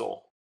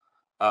reversal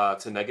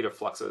to negative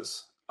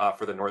fluxes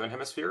for the Northern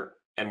Hemisphere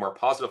and more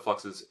positive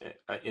fluxes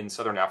in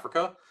Southern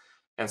Africa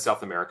and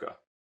South America.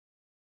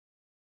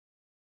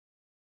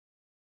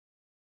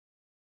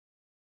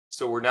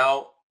 So we're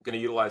now going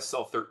to utilize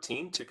cell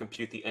 13 to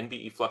compute the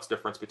NBE flux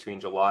difference between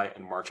July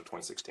and March of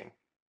 2016.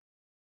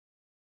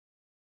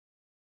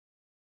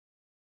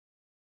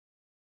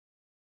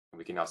 And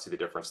we can now see the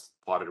difference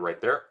plotted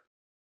right there.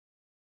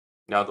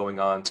 Now going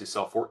on to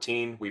cell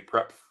 14, we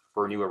prep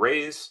for new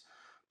arrays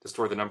to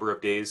store the number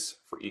of days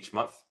for each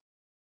month.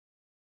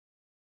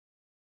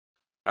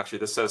 Actually,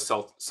 this says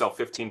cell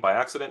 15 by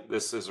accident.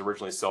 This is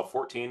originally cell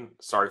 14.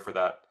 Sorry for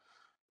that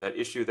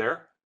issue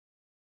there,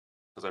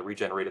 because I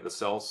regenerated the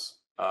cells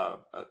a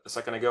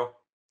second ago.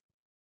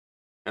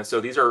 And so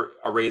these are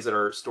arrays that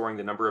are storing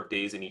the number of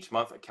days in each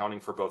month,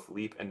 accounting for both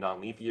leap and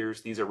non-leap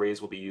years. These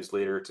arrays will be used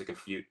later to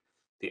compute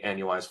the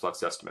annualized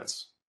flux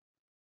estimates.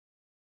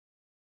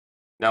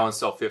 Now in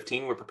cell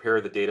 15, we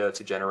prepare the data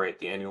to generate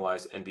the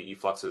annualized NBE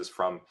fluxes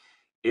from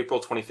April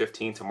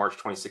 2015 to March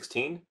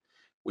 2016.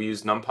 We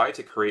use NumPy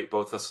to create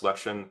both the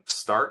selection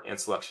start and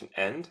selection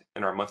end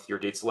in our month year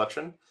date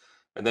selection.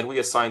 And then we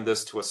assign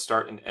this to a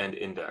start and end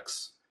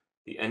index.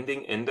 The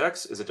ending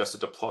index is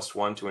adjusted to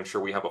 +1 to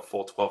ensure we have a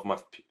full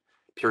 12-month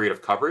period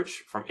of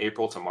coverage from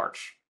April to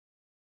March.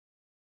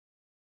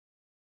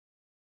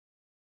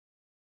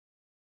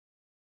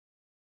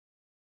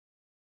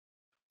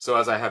 So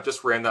as I have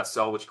just ran that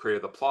cell which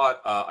created the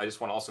plot, I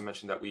just want to also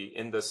mention that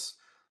in this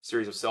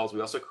series of cells,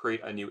 we also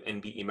create a new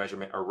NBE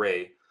measurement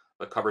array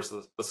that covers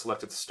the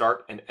selected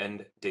start and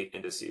end date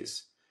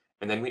indices.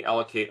 And then we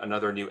allocate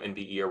another new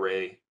NBE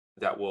array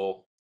that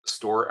will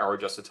store our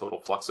adjusted total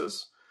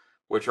fluxes,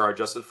 which are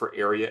adjusted for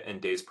area and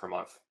days per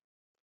month.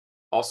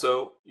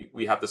 Also,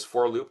 we have this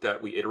for loop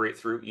that we iterate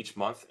through each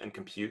month and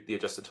compute the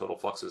adjusted total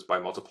fluxes by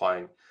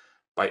multiplying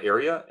by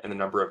area and the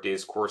number of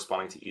days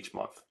corresponding to each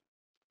month.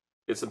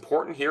 It's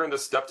important here in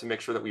this step to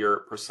make sure that we are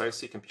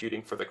precisely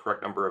computing for the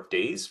correct number of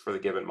days for the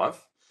given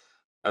month,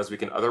 as we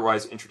can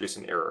otherwise introduce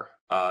an error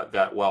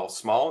that, while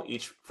small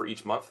for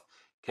each month,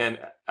 can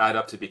add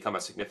up to become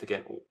a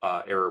significant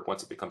error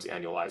once it becomes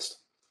annualized.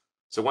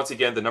 So once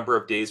again, the number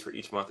of days for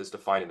each month is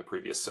defined in the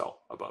previous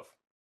cell above.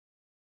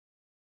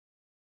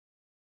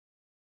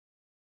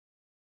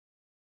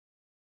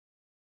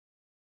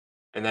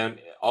 And then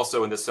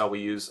also in this cell,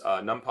 we use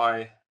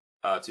NumPy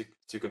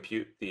to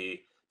compute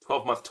the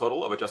 12-month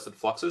total of adjusted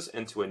fluxes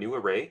into a new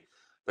array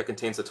that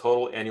contains the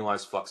total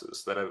annualized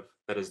fluxes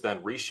that is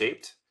then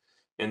reshaped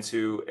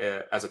into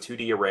as a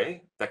 2D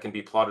array that can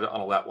be plotted on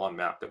a lat long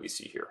map that we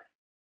see here.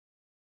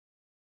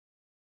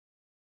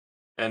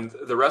 And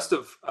the rest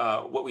of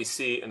what we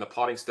see in the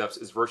plotting steps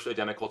is virtually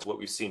identical to what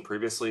we've seen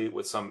previously,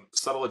 with some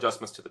subtle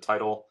adjustments to the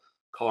title,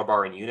 color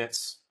bar, and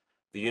units.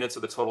 The units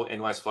of the total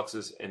annualized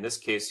fluxes in this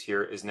case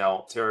here is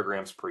now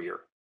teragrams per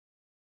year.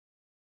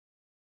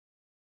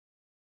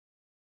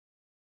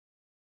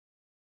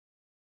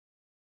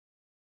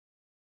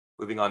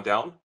 Moving on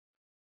down.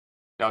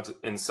 Now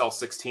in cell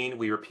 16,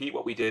 we repeat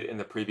what we did in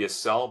the previous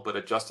cell, but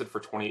adjusted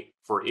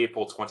for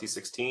April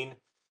 2016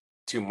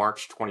 to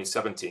March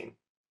 2017.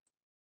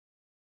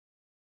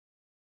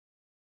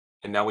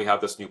 And now we have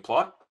this new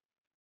plot.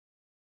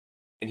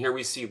 And here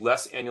we see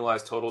less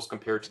annualized totals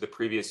compared to the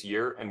previous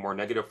year and more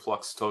negative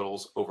flux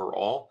totals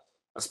overall,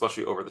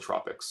 especially over the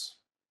tropics.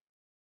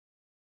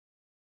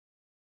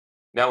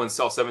 Now in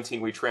cell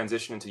 17, we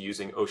transition into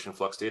using ocean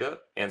flux data.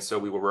 And so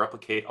we will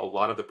replicate a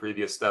lot of the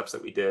previous steps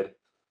that we did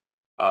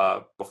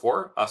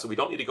before. So we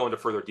don't need to go into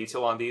further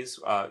detail on these,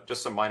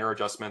 just some minor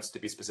adjustments to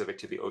be specific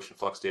to the ocean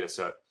flux data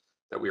set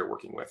that we are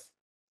working with.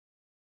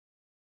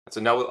 And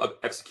so now we'll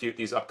execute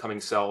these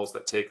upcoming cells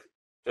that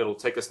it'll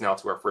take us now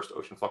to our first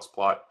ocean flux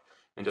plot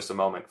in just a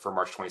moment for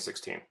March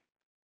 2016.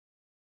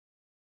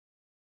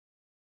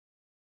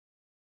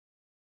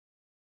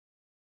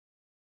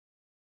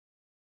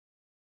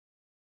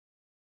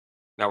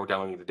 Now we're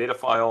downloading the data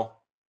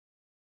file,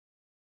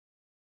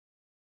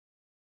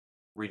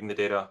 reading the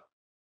data,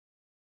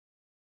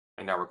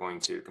 and now we're going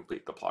to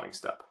complete the plotting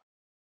step.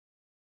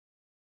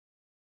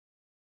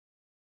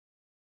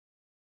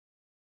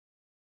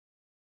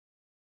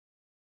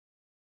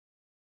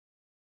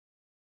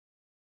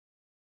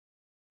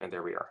 And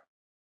there we are.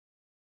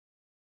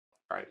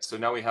 All right, so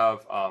now we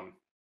have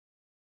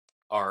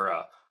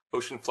our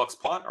ocean flux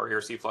plot, our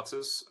ARC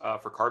fluxes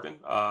for carbon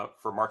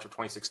for March of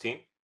 2016.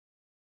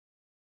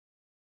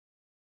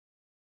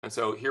 And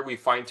so here we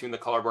fine-tune the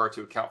color bar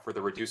to account for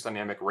the reduced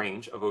dynamic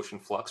range of ocean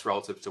flux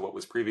relative to what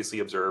was previously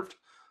observed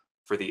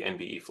for the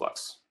NBE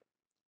flux.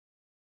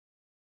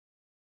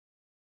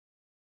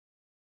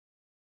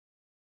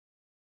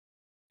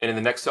 And in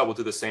the next cell, we'll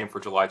do the same for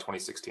July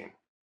 2016.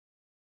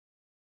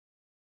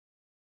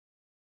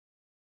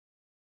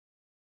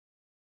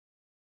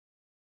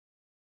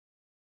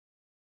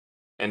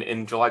 And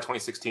in July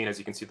 2016, as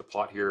you can see the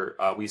plot here,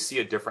 we see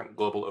a different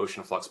global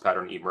ocean flux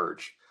pattern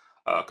emerge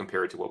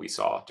compared to what we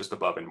saw just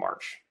above in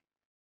March.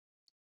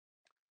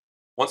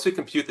 Once we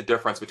compute the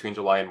difference between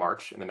July and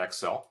March in the next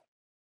cell,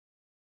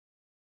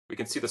 we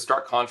can see the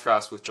stark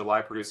contrast with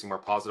July producing more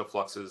positive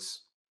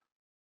fluxes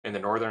in the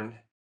northern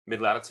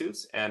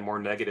mid-latitudes and more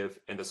negative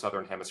in the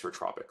southern hemisphere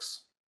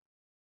tropics.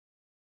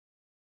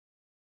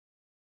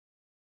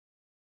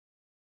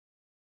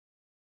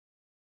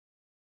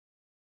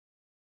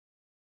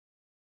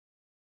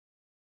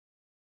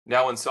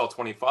 Now in cell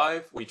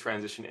 25, we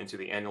transition into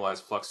the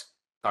annualized flux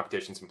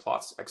computations and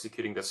plots.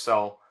 Executing this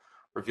cell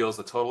reveals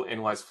the total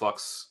annualized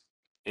flux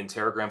in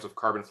teragrams of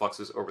carbon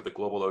fluxes over the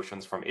global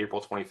oceans from April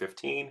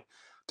 2015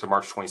 to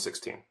March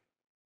 2016.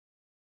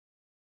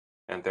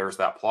 And there's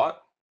that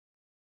plot.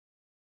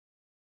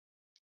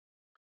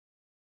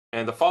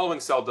 And the following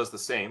cell does the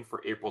same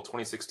for April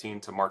 2016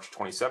 to March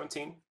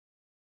 2017.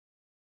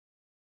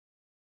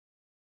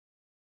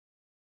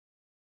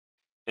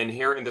 And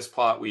here in this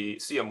plot, we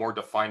see a more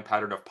defined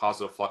pattern of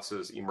positive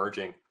fluxes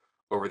emerging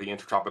over the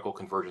intertropical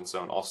convergence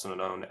zone, also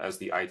known as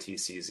the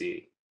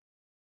ITCZ.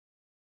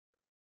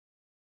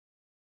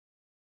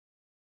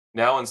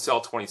 Now in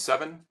cell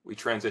 27, we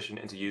transition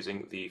into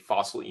using the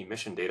fossil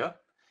emission data.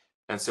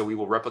 And so we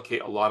will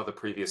replicate a lot of the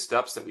previous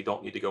steps that we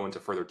don't need to go into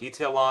further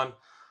detail on,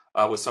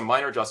 with some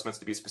minor adjustments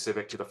to be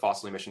specific to the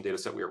fossil emission data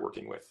set we are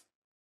working with.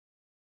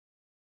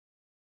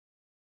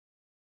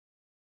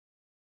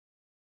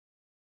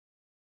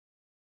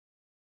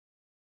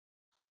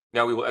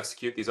 Now we will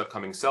execute these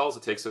upcoming cells.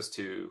 It takes us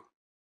to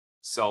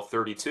cell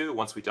 32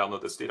 once we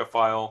download this data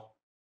file.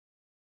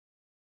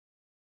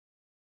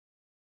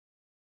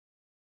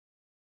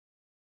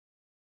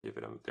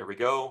 There we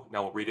go.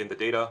 Now we'll read in the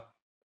data.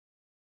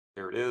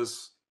 There it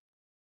is.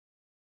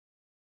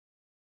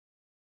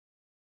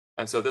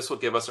 And so this will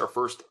give us our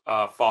first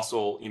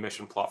fossil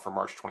emission plot for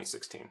March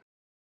 2016.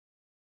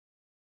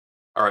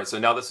 All right, so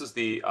now this is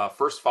the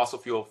first fossil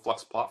fuel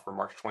flux plot for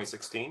March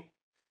 2016.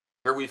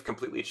 Here we've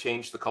completely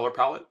changed the color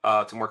palette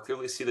to more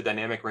clearly see the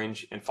dynamic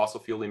range in fossil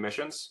fuel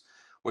emissions,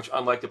 which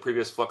unlike the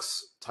previous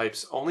flux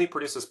types only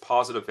produces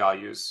positive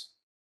values.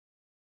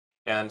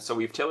 And so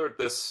we've tailored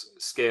this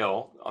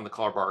scale on the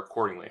color bar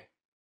accordingly.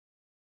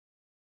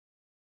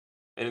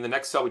 And in the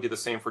next cell, we do the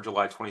same for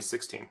July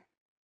 2016.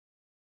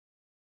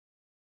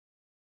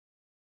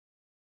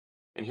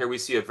 And here we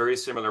see a very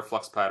similar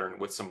flux pattern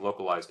with some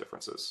localized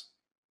differences.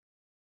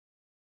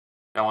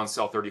 Now on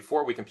cell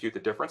 34, we compute the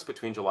difference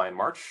between July and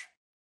March,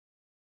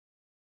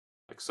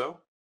 like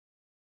so.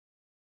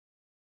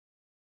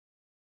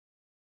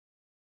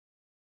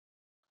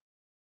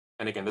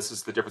 And again, this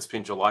is the difference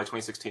between July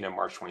 2016 and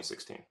March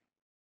 2016.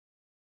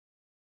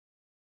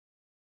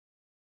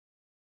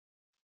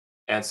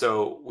 And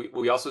so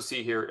we also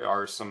see here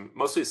are some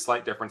mostly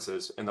slight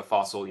differences in the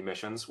fossil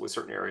emissions, with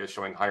certain areas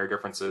showing higher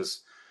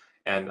differences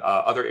and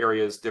other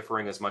areas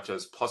differing as much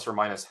as plus or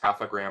minus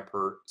half a gram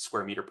per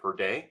square meter per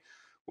day,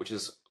 which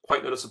is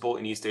quite noticeable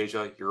in East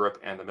Asia, Europe,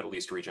 and the Middle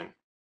East region.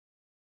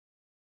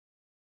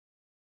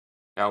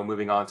 Now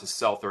moving on to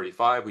cell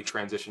 35, we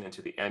transition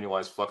into the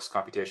annualized flux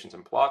computations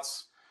and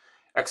plots.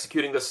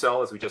 Executing this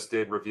cell, as we just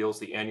did, reveals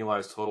the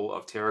annualized total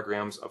of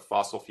teragrams of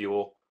fossil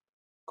fuel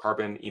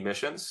carbon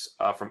emissions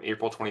from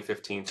April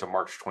 2015 to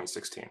March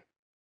 2016.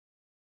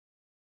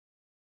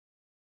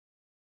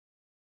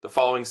 The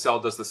following cell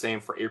does the same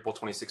for April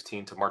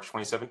 2016 to March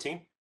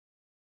 2017.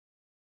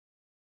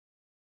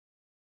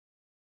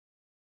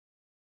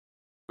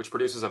 which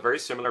produces a very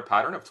similar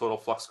pattern of total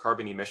flux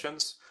carbon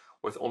emissions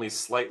with only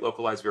slight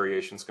localized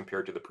variations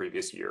compared to the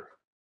previous year.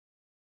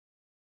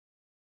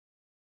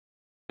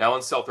 Now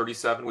in cell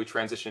 37, we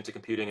transition to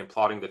computing and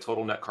plotting the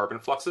total net carbon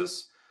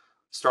fluxes,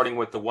 starting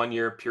with the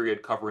 1-year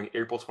period covering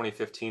April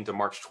 2015 to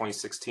March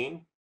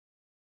 2016.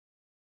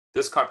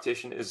 This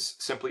computation is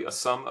simply a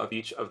sum of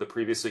each of the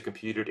previously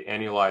computed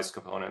annualized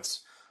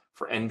components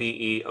for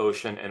NBE,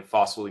 ocean, and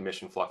fossil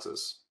emission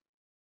fluxes.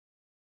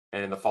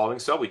 And in the following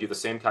cell, we do the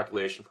same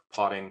calculation for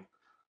plotting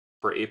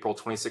for April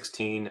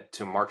 2016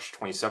 to March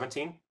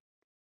 2017.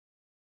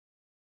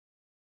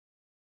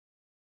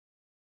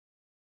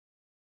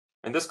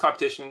 And this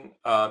computation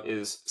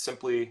is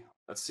simply,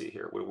 let's see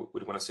here, what do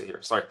we want to say here?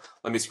 Sorry,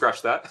 let me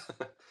scratch that.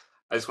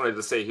 I just wanted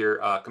to say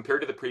here, compared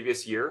to the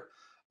previous year,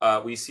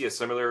 we see a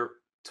similar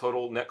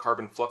total net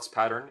carbon flux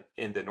pattern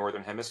in the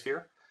Northern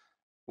Hemisphere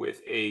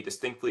with a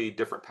distinctly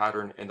different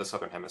pattern in the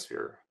Southern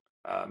Hemisphere.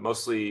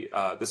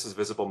 This is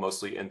visible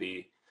mostly in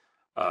the,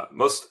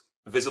 most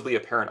visibly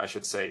apparent, I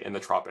should say, in the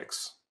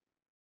tropics.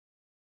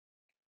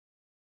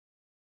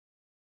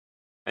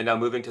 And now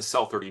moving to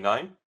cell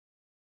 39,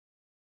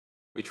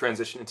 we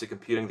transition into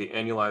computing the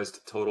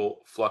annualized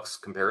total flux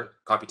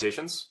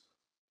computations,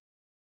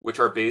 which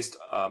are based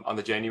on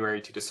the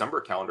January to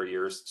December calendar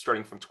years,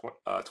 starting from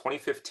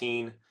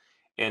 2015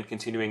 and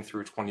continuing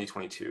through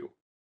 2022.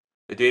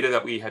 The data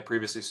that we had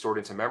previously stored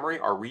into memory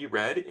are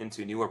reread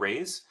into new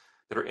arrays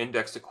that are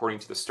indexed according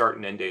to the start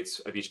and end dates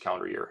of each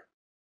calendar year.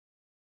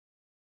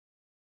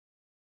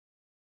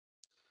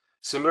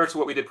 Similar to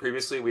what we did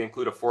previously, we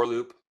include a for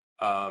loop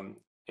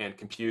and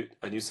compute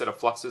a new set of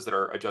fluxes that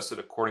are adjusted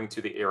according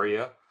to the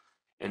area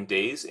and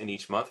days in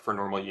each month for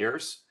normal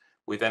years.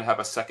 We then have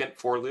a second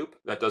for loop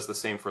that does the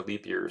same for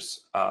leap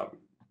years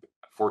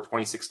for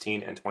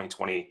 2016 and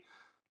 2020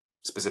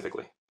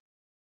 specifically.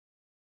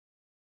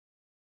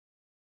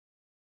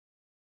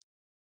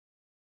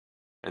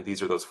 And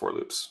these are those for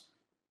loops.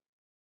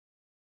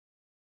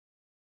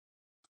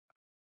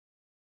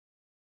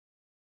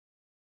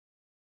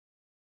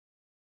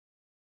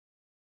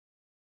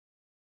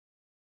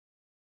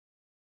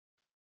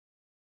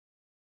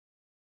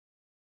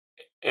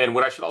 And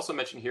what I should also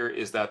mention here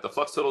is that the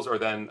flux totals are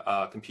then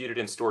computed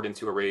and stored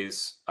into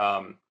arrays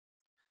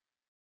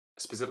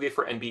specifically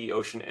for NBE,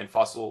 ocean, and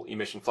fossil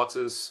emission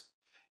fluxes.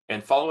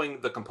 And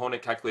following the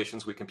component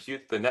calculations, we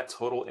compute the net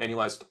total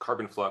annualized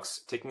carbon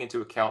flux, taking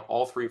into account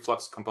all 3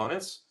 flux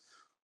components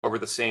over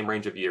the same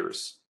range of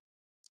years.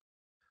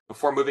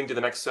 Before moving to the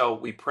next cell,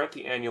 we print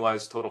the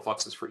annualized total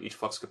fluxes for each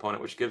flux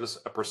component, which gives us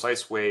a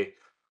precise way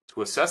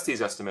to assess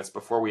these estimates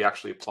before we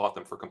actually plot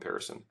them for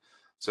comparison.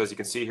 So as you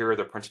can see here,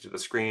 they're printed to the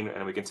screen,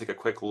 and we can take a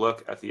quick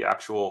look at the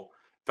actual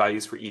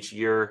values for each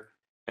year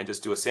and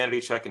just do a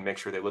sanity check and make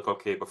sure they look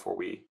okay before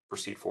we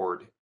proceed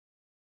forward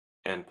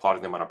and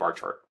plotting them on a bar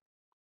chart.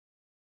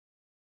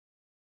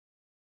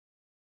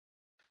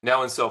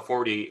 Now in cell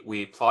 40,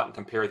 we plot and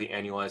compare the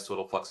annualized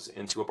total fluxes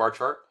into a bar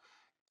chart.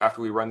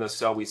 After we run this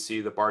cell, we see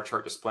the bar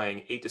chart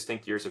displaying 8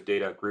 distinct years of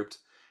data grouped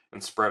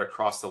and spread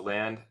across the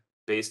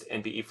land-based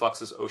NBE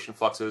fluxes, ocean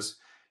fluxes,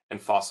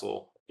 and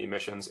fossil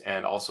emissions,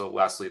 and also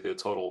lastly the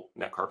total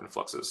net carbon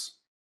fluxes.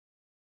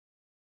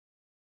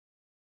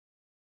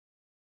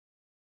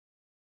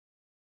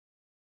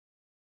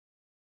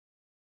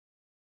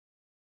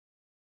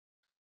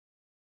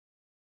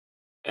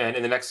 And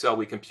in the next cell,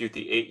 we compute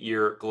the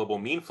 8-year global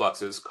mean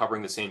fluxes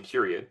covering the same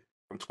period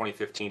from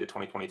 2015 to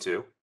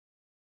 2022.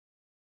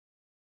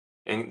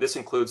 And this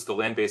includes the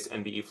land-based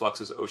NBE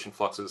fluxes, ocean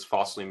fluxes,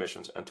 fossil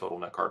emissions, and total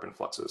net carbon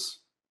fluxes.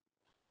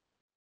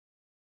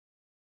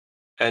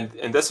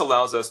 And this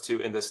allows us to,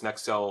 in this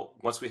next cell,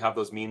 once we have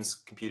those means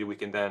computed, we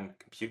can then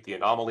compute the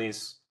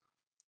anomalies.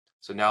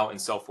 So now in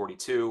cell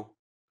 42,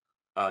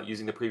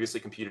 using the previously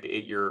computed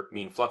 8-year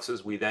mean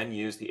fluxes, we then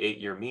use the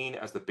 8-year mean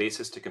as the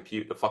basis to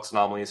compute the flux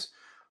anomalies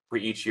for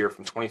each year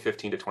from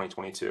 2015 to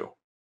 2022.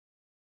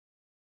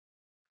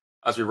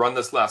 As we run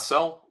this last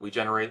cell, we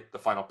generate the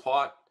final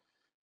plot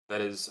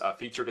that is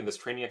featured in this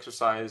training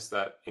exercise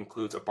that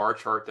includes a bar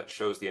chart that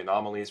shows the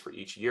anomalies for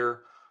each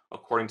year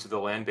according to the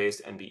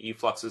land-based NBE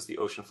fluxes, the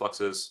ocean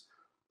fluxes,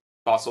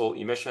 fossil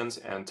emissions,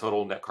 and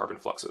total net carbon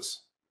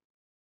fluxes.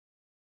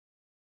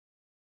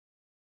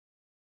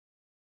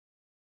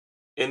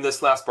 In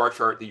this last bar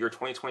chart, the year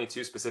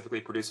 2022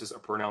 specifically produces a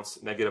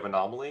pronounced negative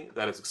anomaly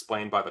that is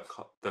explained by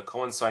the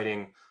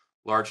coinciding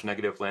large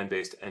negative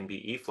land-based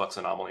NBE flux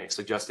anomaly,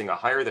 suggesting a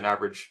higher than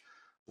average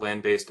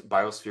land-based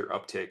biosphere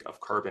uptake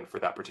of carbon for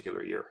that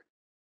particular year.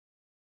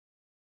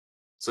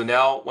 So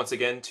now, once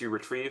again, to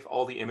retrieve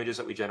all the images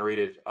that we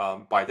generated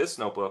by this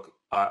notebook,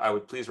 I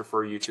would please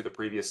refer you to the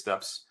previous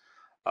steps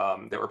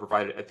that were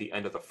provided at the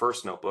end of the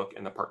first notebook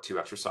in the part 2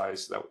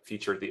 exercise that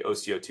featured the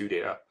CO2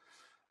 data.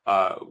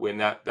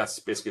 That's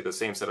basically the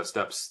same set of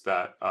steps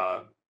that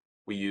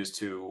we use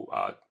to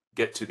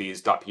get to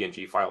these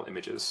 .png file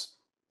images.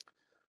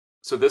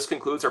 So this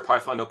concludes our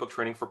Python notebook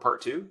training for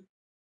part 2.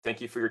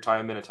 Thank you for your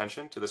time and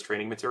attention to this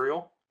training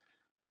material,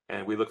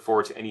 and we look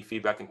forward to any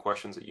feedback and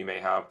questions that you may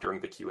have during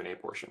the Q&A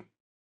portion.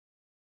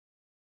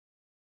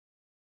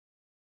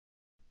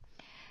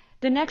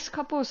 The next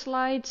couple of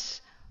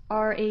slides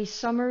are a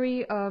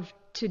summary of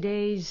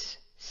today's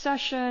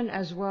session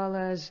as well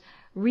as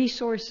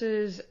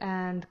resources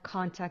and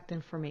contact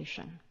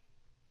information.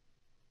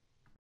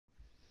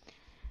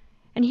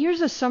 And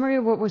here's a summary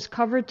of what was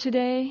covered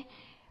today.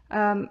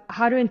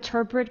 How to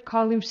interpret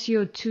column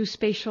CO2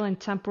 spatial and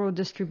temporal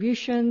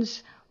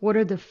distributions. What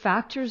are the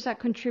factors that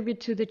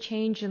contribute to the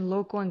change in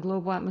local and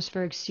global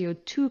atmospheric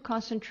CO2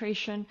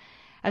 concentration,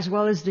 as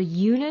well as the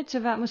units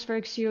of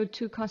atmospheric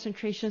CO2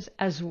 concentrations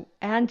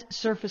and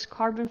surface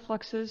carbon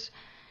fluxes.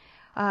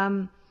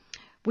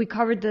 We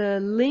covered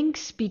the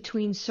links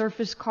between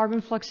surface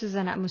carbon fluxes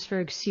and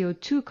atmospheric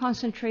CO2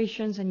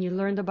 concentrations, and you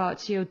learned about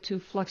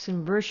CO2 flux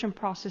inversion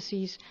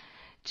processes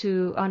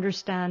to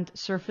understand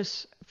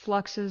surface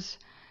fluxes.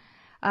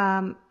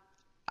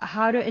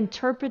 How to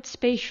interpret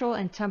spatial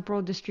and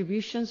temporal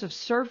distributions of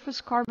surface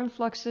carbon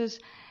fluxes,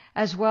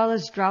 as well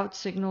as drought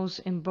signals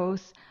in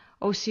both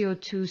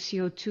OCO2,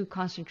 CO2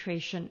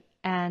 concentration,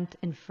 and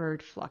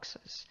inferred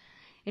fluxes.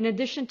 In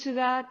addition to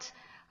that,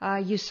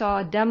 you saw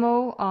a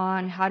demo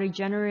on how to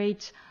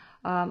generate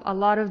a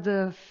lot of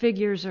the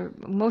figures, or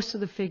most of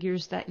the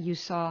figures that you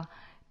saw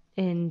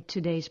in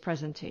today's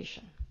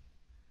presentation.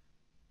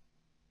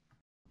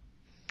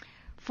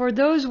 For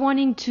those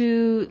wanting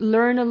to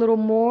learn a little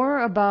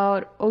more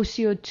about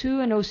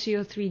OCO2 and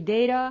OCO3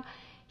 data,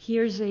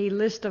 here's a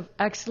list of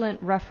excellent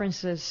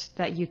references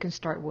that you can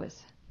start with.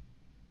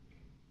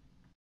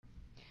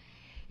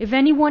 If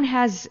anyone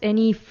has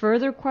any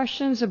further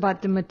questions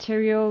about the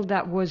material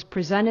that was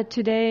presented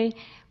today,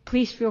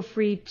 please feel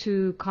free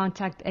to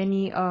contact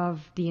any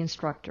of the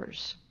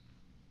instructors.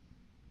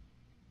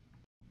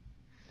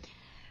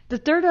 The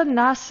third and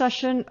last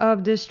session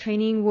of this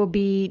training will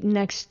be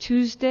next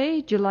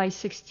Tuesday, July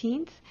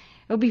 16th.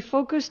 It'll be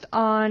focused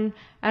on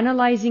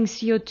analyzing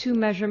CO2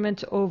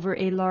 measurement over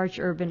a large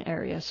urban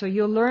area. So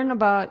you'll learn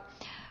about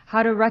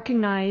how to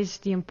recognize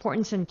the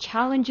importance and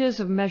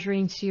challenges of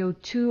measuring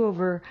CO2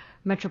 over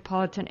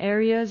metropolitan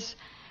areas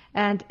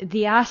and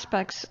the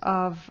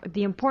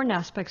important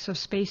aspects of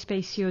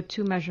space-based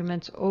CO2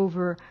 measurements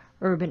over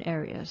urban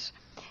areas.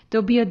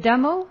 There'll be a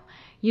demo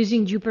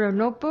using Jupyter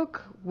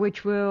Notebook,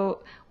 which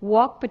will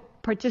walk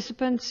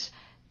participants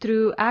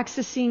through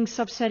accessing,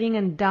 subsetting,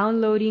 and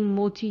downloading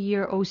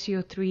multi-year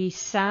OCO3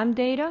 SAM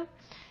data.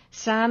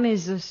 SAM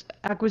is this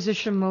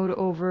acquisition mode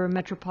over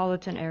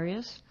metropolitan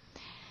areas.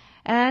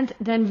 And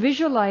then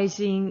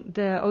visualizing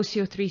the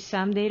OCO3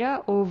 SAM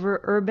data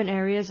over urban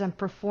areas and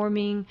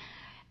performing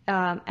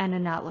an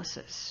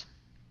analysis.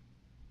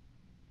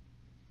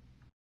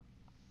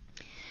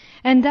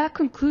 And that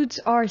concludes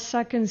our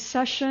second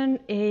session.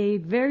 A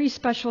very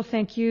special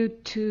thank you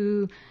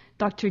to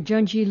Dr.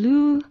 Junjie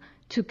Liu,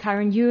 to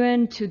Karen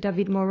Yuen, to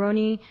David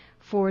Moroni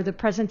for the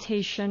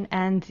presentation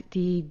and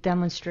the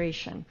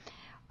demonstration.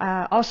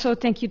 Also,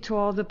 thank you to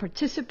all the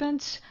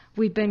participants.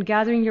 We've been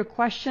gathering your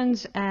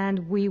questions,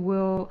 and we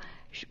will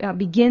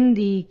begin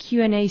the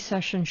Q&A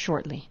session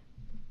shortly.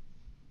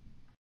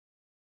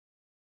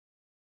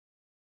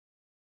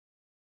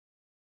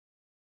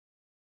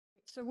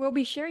 So we'll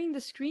be sharing the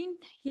screen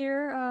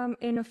here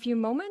in a few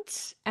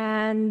moments.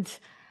 And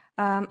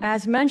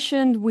as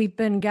mentioned, we've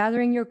been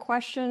gathering your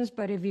questions,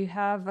 but if you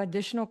have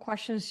additional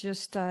questions,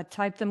 just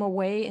type them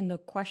away in the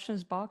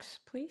questions box,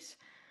 please.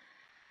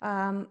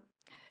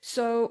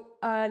 So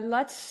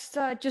let's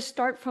just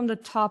start from the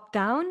top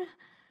down,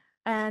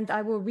 and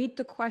I will read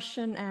the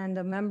question, and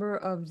a member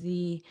of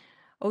the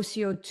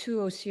OCO2,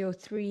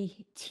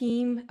 OCO3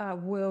 team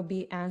will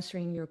be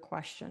answering your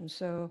question.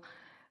 So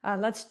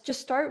let's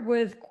just start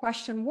with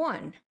question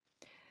 1.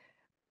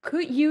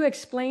 Could you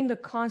explain the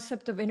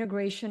concept of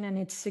integration and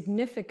its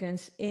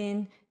significance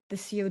in the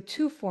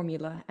CO2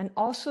 formula, and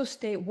also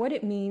state what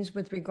it means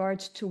with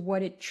regards to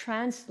what it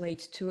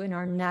translates to in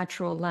our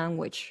natural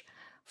language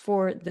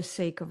for the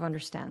sake of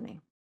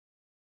understanding?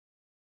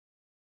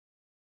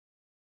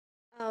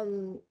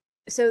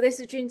 So this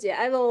is Junjie.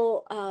 I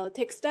will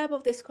take a stab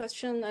of this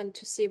question and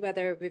to see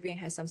whether Vivian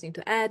has something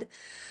to add.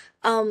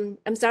 I'm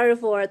sorry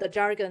for the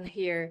jargon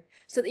here.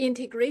 So the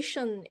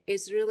integration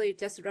is really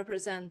just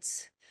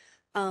represents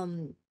a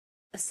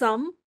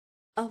sum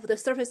of the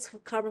surface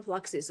carbon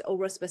fluxes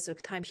over a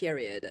specific time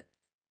period.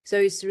 So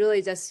it's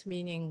really just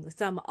meaning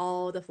sum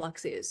all the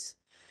fluxes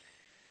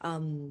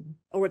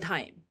over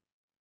time.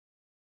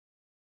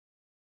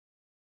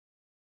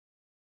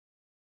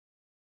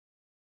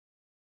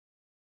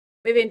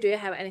 Vivian, do you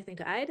have anything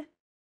to add? I'm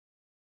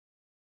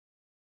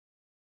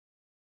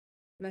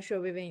not sure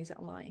Vivian is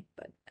online,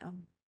 but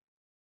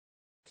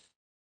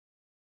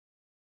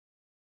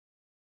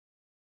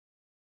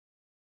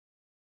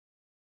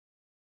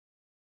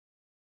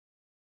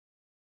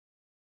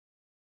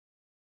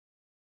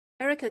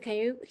Erika, can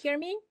you hear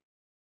me?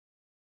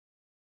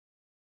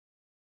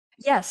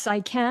 Yes, I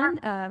can.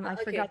 I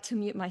Okay. forgot to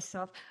mute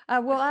myself.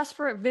 We'll ask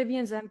for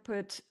Vivian's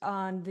input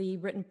on the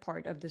written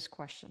part of this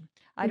question.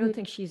 I don't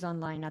think she's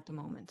online at the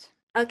moment.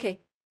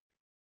 Okay.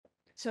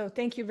 So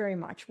thank you very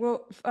much.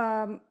 We'll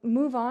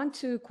move on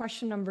to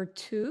question number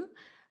 2.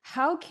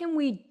 How can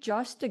we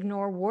just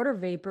ignore water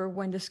vapor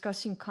when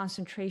discussing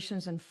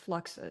concentrations and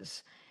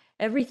fluxes?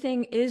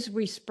 Everything is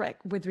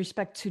with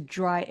respect to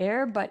dry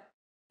air, but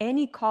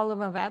any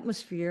column of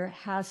atmosphere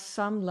has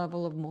some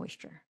level of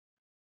moisture.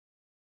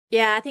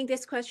 Yeah, I think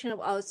this question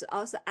was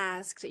also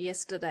asked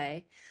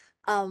yesterday.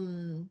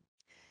 You're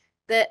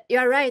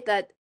right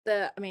that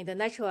the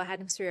natural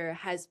atmosphere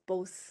has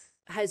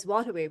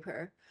water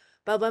vapor,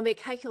 but when we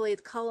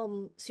calculate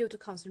column CO2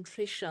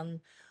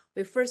 concentration,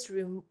 we first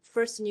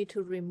need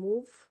to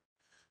remove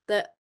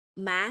the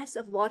mass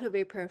of water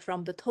vapor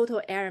from the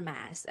total air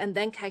mass and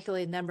then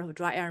calculate number of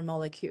dry air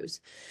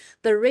molecules.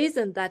 The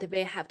reason that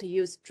we have to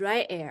use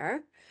dry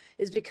air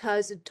is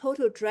because the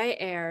total dry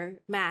air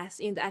mass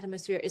in the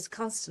atmosphere is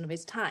constant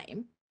with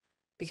time,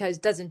 because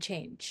it doesn't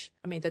change.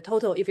 The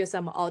total, if you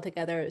sum all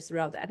together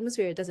throughout the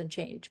atmosphere, it doesn't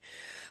change.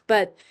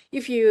 But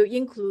if you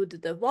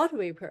include the water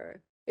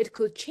vapor, it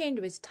could change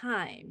with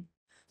time.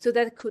 So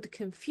that could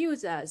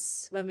confuse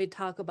us when we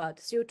talk about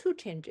CO2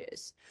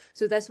 changes.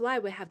 So that's why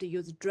we have to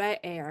use dry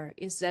air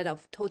instead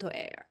of total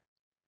air.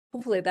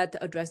 Hopefully that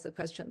addressed the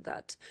question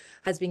that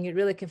has been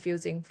really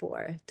confusing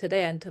for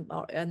today and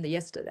tomorrow and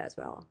yesterday as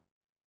well.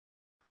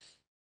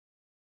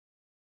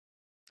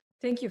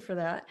 Thank you for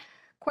that.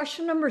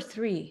 Question number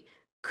 3.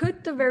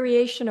 Could the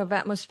variation of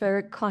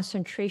atmospheric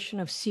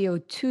concentration of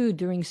CO2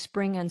 during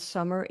spring and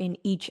summer in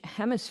each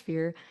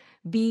hemisphere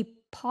be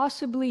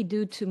possibly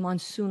due to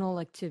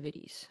monsoonal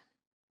activities?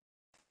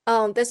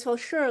 That's for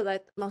sure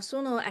that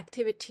monsoonal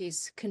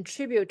activities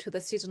contribute to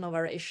the seasonal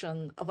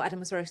variation of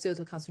atmospheric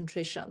CO2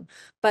 concentration,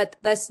 but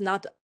that's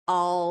not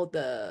all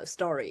the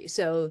story.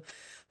 So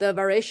the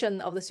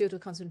variation of the CO2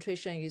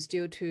 concentration is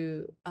due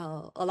to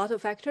a lot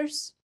of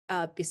factors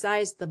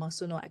besides the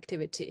monsoonal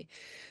activity.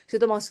 So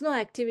the monsoonal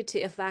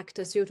activity affects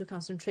the CO2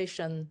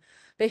 concentration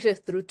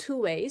basically through 2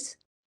 ways.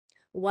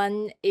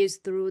 One is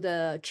through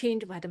the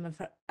change of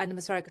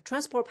atmospheric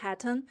transport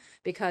pattern,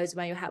 because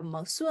when you have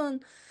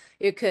monsoon,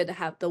 you could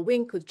have the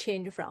wind could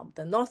change from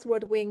the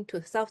northward wind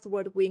to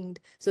southward wind.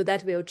 So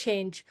that will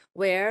change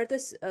where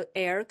this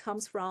air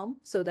comes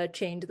from. So that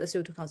change the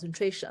CO2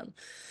 concentration.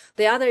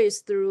 The other is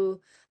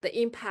through the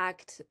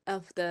impact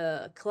of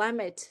the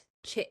climate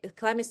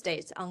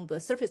states on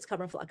the surface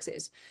carbon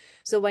fluxes.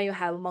 So when you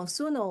have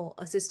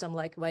monsoonal system,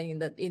 like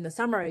when in the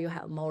summer you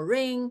have more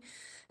rain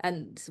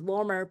and it's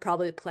warmer,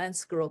 probably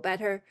plants grow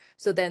better.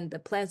 So then the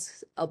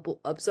plants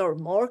absorb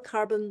more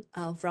carbon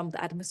from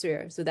the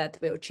atmosphere, so that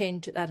will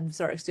change the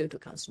atmospheric CO2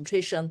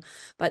 concentration.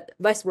 But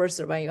vice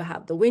versa, when you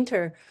have the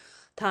winter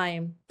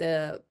time,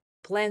 the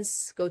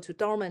plants go to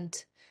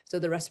dormant, so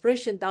the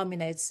respiration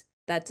dominates,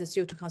 that the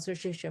CO2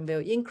 concentration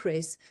will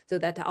increase, so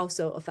that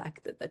also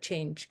affect the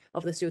change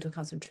of the CO2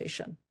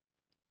 concentration.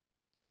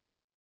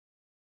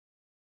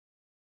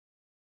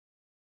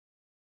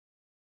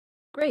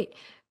 Great.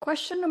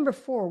 Question number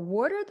 4.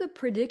 What are the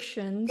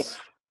predictions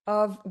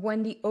of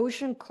when the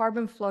ocean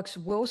carbon flux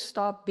will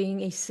stop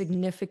being a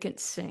significant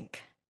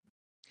sink?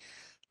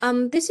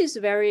 This is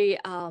a very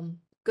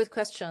good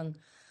question.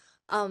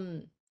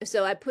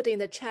 So I put in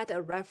the chat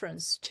a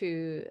reference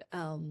to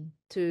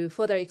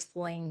further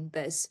explain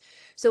this.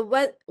 So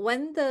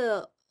when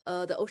the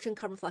ocean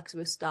carbon flux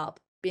will stop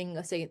being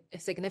a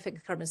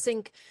significant carbon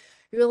sink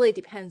really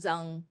depends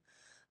on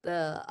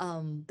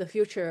the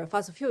future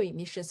fossil fuel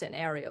emission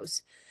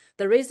scenarios.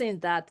 The reason is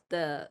that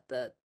the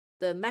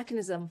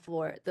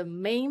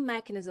main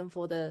mechanism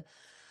for the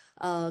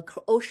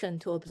ocean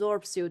to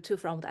absorb CO2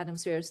 from the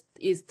atmosphere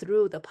is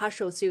through the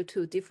partial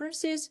CO2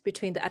 differences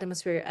between the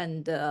atmosphere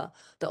and the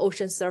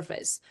ocean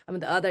surface.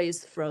 The other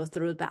is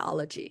through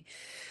biology.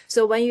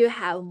 So when you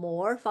have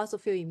more fossil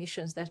fuel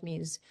emissions, that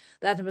means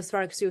the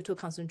atmospheric CO2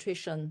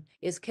 concentration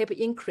is keep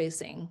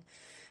increasing,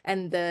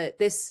 and the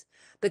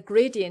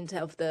gradient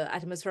of the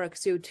atmospheric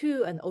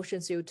CO2 and ocean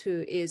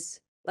CO2 is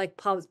like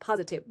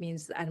positive,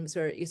 means the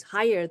atmosphere is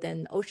higher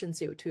than ocean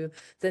CO2,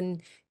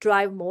 then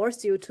drive more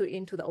CO2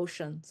 into the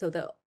ocean. So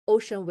the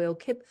ocean will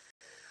keep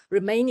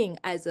remaining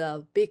as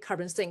a big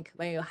carbon sink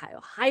when you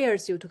have higher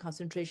CO2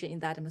 concentration in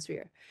the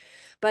atmosphere.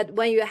 But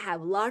when you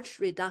have large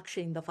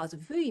reduction in the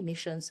fossil fuel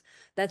emissions,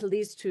 that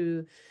leads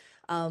to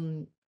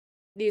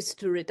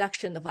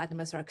reduction of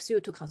atmospheric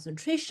CO2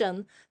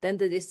 concentration, then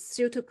the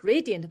CO2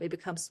 gradient will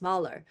become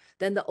smaller.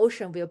 Then the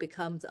ocean will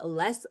become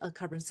less a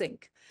carbon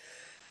sink.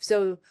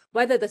 So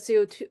whether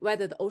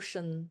the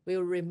ocean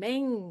will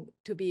remain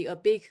to be a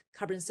big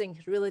carbon sink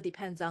really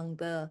depends on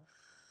the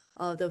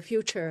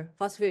future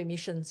fossil fuel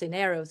emission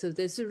scenario. So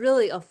there's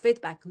really a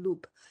feedback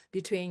loop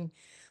between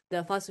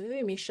the fossil fuel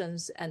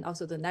emissions and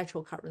also the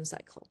natural carbon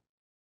cycle.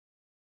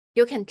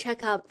 You can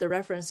check out the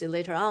reference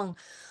later on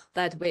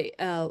that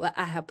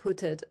I have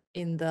put it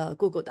in the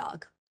Google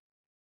Doc.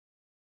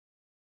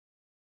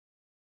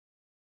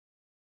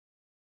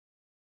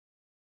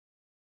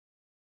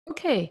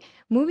 Okay,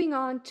 moving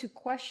on to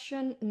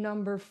question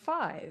number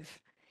 5.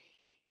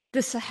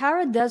 The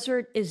Sahara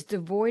Desert is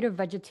devoid of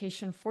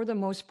vegetation for the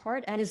most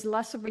part and is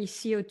less of a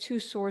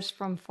CO2 source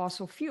from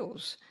fossil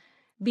fuels.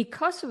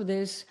 Because of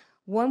this,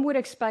 one would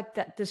expect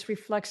that this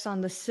reflects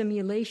on the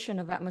simulation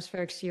of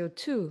atmospheric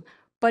CO2,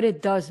 but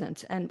it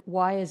doesn't. And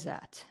why is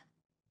that?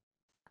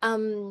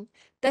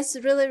 That's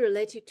really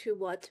related to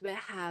what we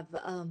have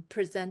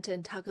presented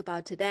and talked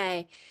about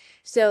today.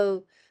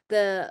 So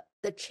the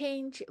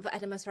change of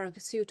atmospheric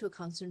CO2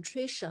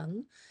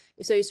 concentration,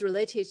 so it's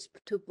related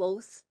to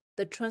both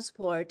the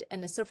transport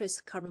and the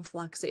surface carbon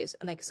fluxes,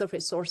 like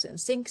surface source and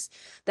sinks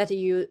that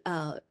you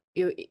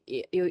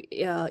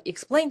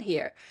explained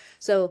here.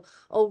 So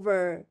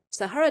over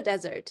Sahara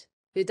Desert,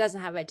 it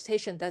doesn't have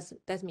vegetation.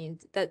 That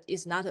means that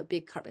is not a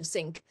big carbon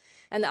sink,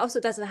 and also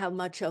doesn't have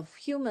much of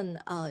human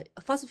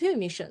fossil fuel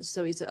emissions.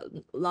 So it's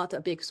not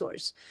a big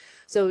source.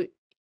 So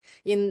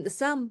in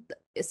some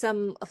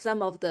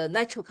of the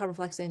natural carbon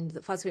flux in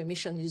the fossil fuel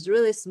emission is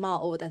really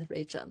small over that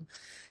region.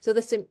 So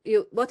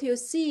what you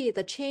see,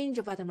 the change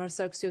of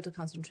atmospheric CO2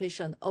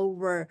 concentration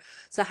over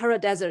Sahara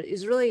Desert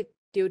is really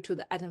due to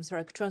the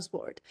atmospheric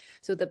transport.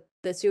 So the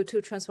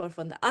CO2 transport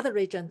from the other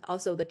region,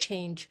 also the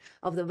change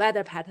of the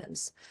weather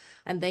patterns.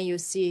 And then you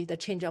see the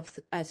change of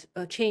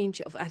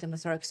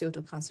atmospheric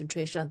CO2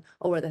 concentration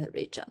over that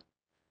region.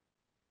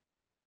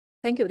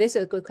 Thank you. This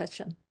is a good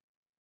question.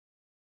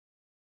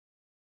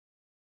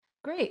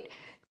 Great.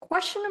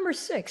 Question number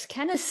 6.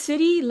 Can a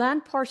city,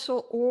 land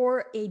parcel,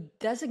 or a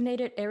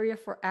designated area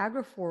for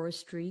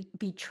agroforestry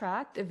be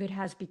tracked if it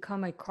has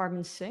become a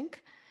carbon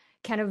sink?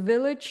 Can a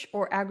village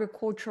or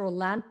agricultural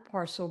land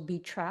parcel be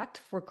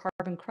tracked for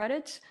carbon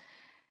credits?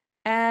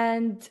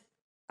 And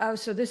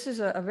so this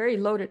is a very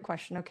loaded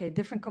question. Okay,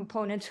 different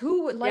components.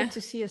 Who would like to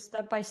see a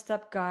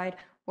step-by-step guide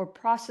or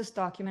process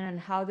document on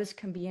how this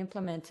can be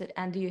implemented?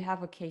 And do you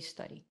have a case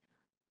study?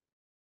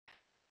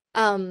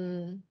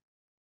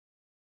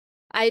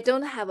 I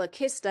don't have a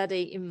case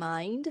study in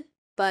mind,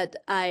 but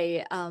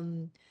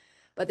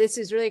but this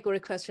is really a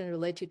great question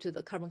related to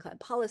the carbon credit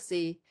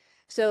policy.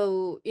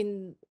 So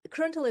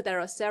currently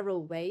there are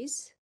several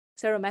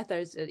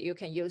methods that you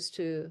can use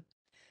to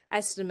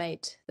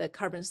estimate the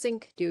carbon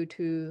sink due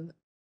to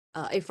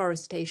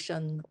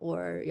afforestation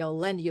or your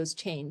land use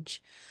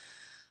change.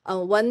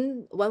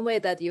 One way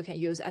that you can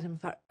use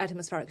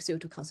atmospheric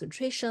CO2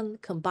 concentration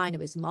combined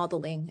with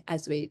modeling,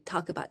 as we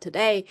talk about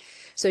today.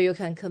 So you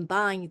can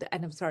combine the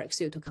atmospheric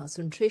CO2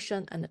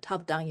 concentration and the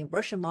top-down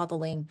inversion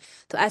modeling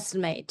to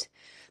estimate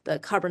the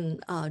carbon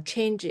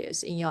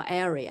changes in your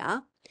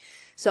area.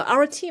 So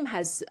our team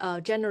has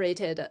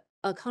generated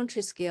a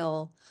country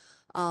scale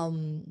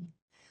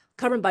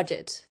carbon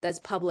budget that's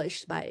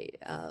published by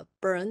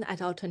Byrne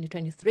et al.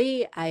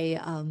 2023. I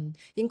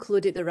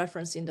included the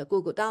reference in the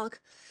Google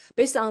Doc.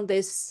 Based on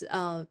this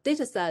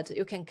data set,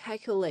 you can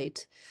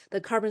calculate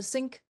the carbon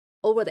sink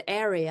over the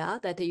area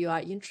that you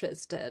are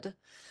interested.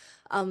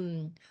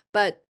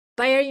 But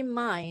bear in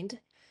mind,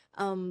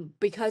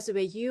 because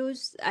we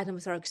use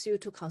atmospheric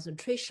CO2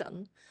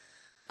 concentration,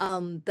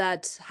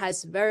 that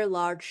has very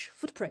large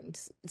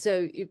footprints.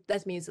 So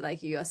that means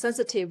like you are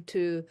sensitive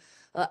to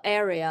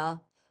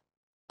area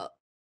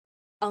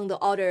on the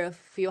order of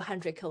a few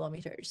hundred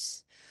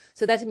kilometers.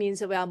 So that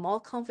means we are more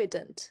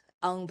confident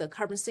on the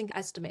carbon sink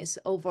estimates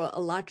over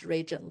a large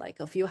region, like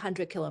a few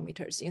hundred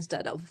kilometers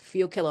instead of a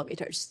few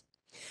kilometers.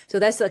 So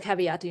that's a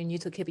caveat you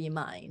need to keep in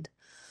mind.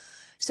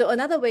 So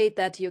another way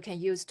that you can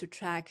use to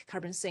track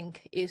carbon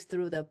sink is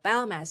through the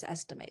biomass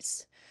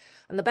estimates.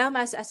 And the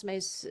biomass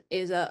estimates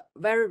is a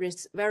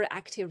very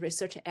active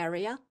research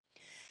area.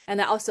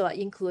 And I also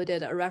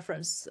included a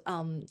reference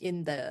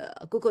in the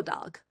Google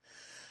Doc.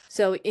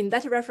 So in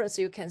that reference,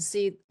 you can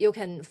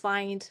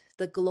find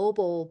the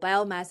global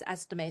biomass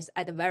estimates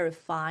at a very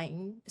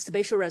fine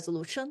spatial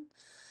resolution,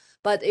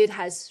 but it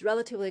has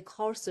relatively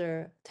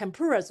coarser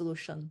temporal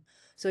resolution.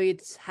 So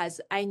it has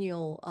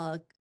annual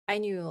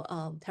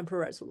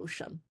temporal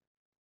resolution.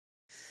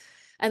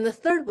 And the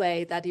third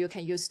way that you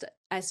can use to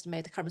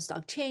estimate carbon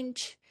stock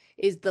change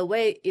is the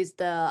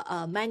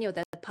manual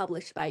that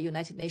published by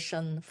United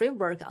Nations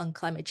Framework on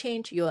Climate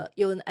Change,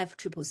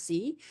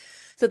 UNFCCC.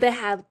 So they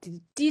have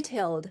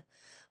detailed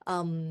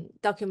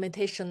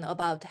documentation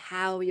about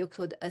how you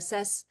could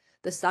assess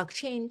the stock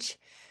change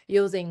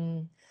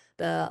using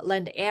the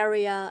land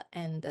area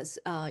and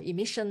the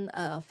emission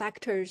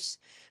factors.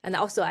 And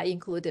also I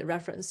included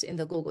reference in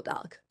the Google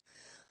Doc.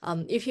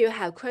 If you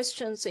have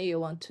questions and you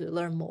want to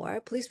learn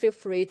more, please feel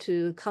free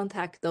to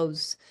contact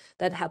those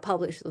that have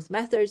published those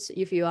methods.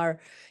 If you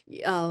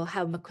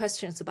have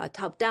questions about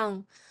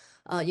top-down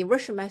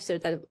inversion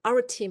method that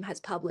our team has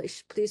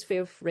published, please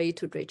feel free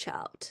to reach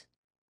out.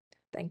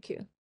 Thank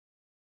you.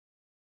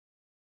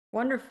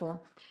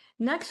 Wonderful.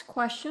 Next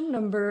question,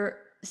 number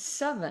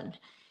 7.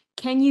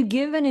 Can you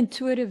give an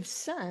intuitive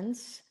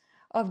sense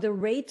of the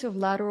rate of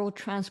lateral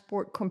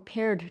transport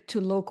compared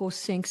to local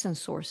sinks and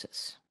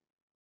sources?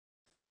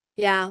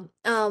 Yeah.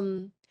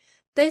 So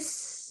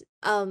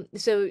I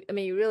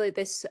mean,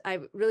 I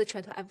really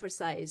try to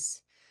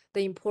emphasize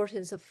the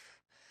importance of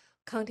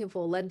counting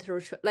for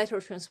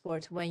lateral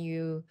transport when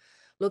you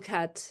look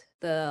at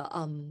the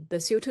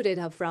CO2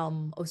 data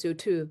from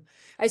OCO2.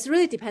 It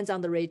really depends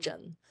on the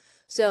region.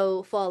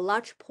 So for a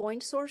large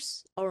point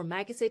source or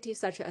megacity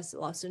such as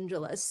Los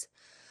Angeles,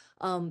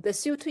 the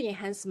CO2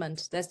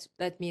 enhancement,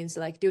 that means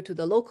like due to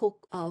the local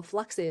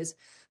fluxes,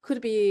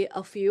 could be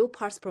a few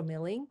parts per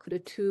million, could be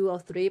 2 or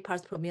 3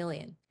 parts per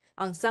million.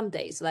 On some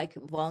days, like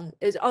one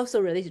is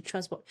also related to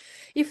transport.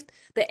 If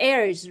the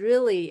air is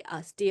really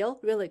still,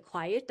 really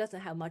quiet,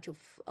 doesn't have much of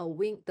a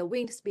wind, the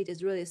wind speed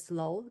is really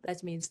slow.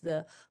 That means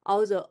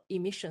all the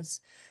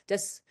emissions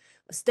just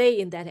stay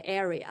in that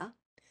area.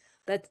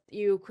 That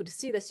you could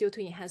see the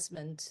CO2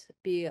 enhancement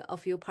be a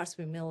few parts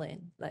per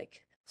million,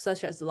 like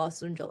such as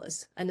Los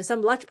Angeles. And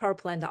some large power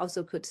plant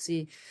also could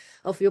see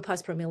a few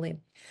parts per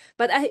million.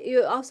 But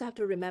you also have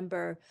to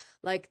remember,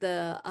 like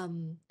the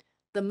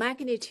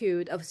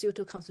magnitude of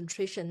CO2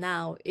 concentration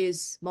now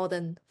is more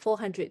than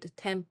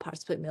 410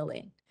 parts per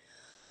million.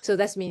 So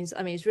that means,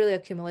 I mean, it's really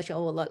accumulation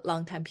over a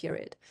long time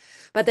period.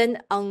 But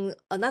then on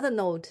another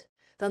note,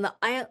 on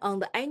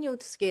the annual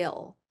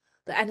scale,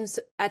 the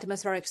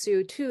atmospheric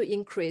CO2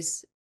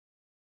 increase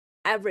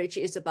average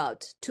is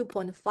about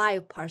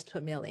 2.5 parts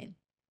per million.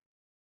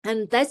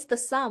 And that's the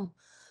sum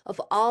of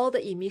all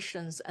the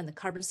emissions and the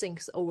carbon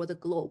sinks over the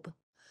globe.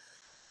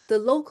 The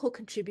local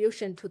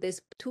contribution to this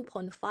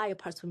 2.5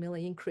 parts per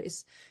million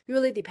increase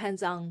really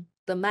depends on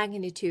the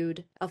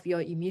magnitude of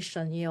your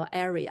emission in your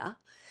area.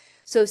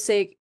 So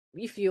say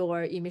if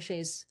your emission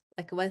is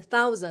like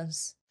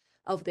 1,000th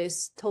of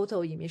this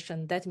total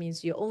emission, that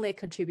means you only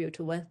contribute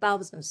to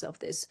 1,000th of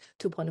this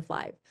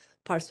 2.5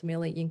 parts per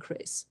million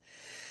increase.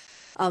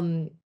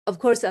 Of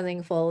course, I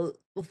think for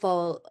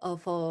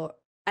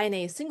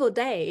any single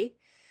day,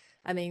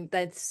 I mean,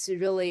 that's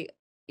really,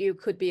 you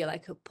could be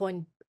like a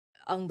point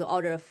on the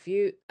order of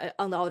few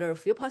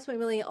parts per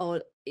million,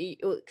 or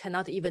you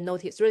cannot even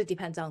notice. It really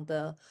depends on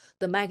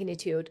the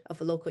magnitude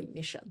of local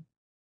emission.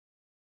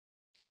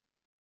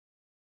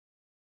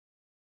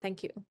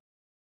 Thank you.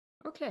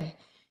 Okay,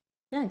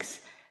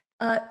 thanks.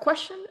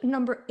 Question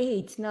number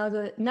 8. Now,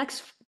 the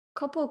next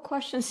couple of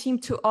questions seem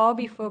to all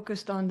be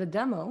focused on the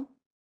demo.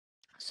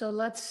 So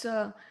let's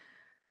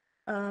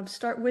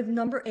start with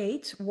number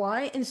 8.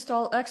 Why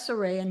install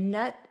Xarray and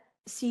net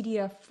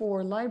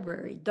CDF4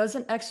 library?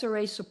 Doesn't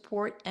Xarray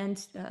support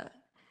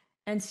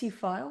NC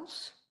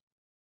files?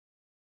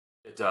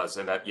 It does,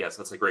 and yes,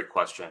 that's a great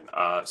question.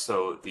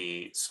 So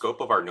the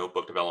scope of our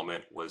notebook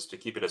development was to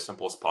keep it as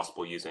simple as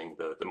possible using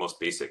the most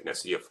basic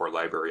NetCDF4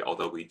 library,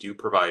 although we do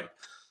provide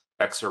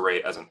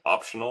Xarray as an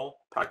optional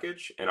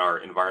package in our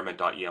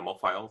environment.yaml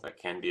file that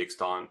can be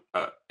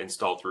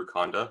installed through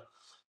Conda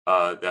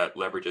that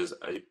leverages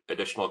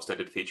additional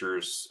extended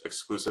features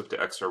exclusive to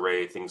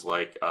Xarray, things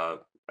like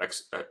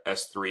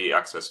S3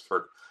 access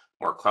for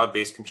more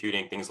cloud-based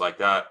computing, things like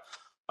that.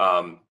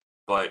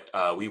 But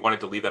we wanted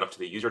to leave that up to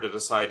the user to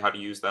decide how to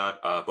use that.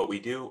 But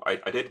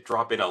I did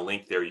drop in a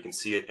link there. You can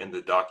see it in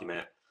the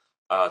document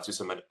to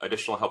some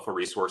additional helpful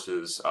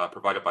resources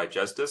provided by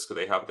JESDISC.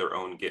 They have their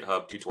own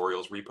GitHub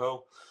tutorials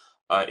repo.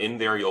 In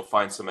there, you'll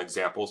find some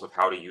examples of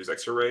how to use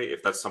Xarray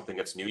if that's something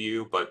that's new to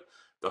you. But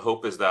the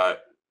hope is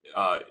that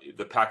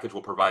the package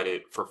will provide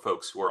it for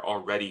folks who are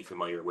already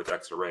familiar with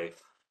Xarray.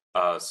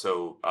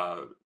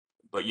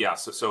 But yeah,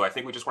 so I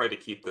think we just wanted to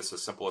keep this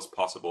as simple as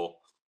possible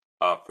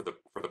for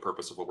the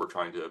purpose of what we're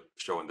trying to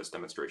show in this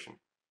demonstration.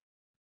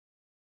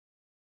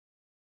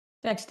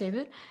 Thanks,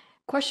 David.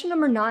 Question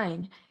number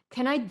 9.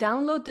 Can I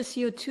download the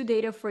CO2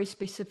 data for a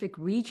specific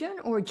region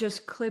or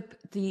just clip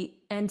the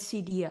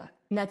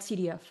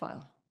netCDF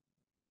file?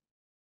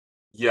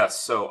 Yes,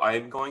 so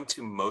I'm going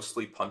to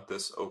mostly punt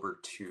this over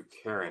to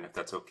Karen, if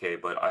that's okay,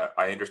 but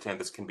I understand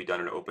this can be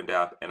done in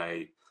OpenDAP, and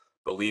I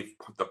believe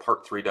the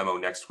part 3 demo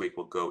next week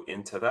will go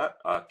into that.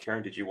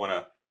 Karen, did you want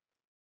to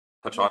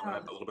touch on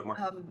that a little bit more?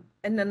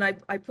 And then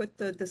I put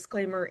the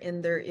disclaimer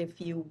in there,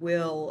 if you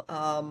will,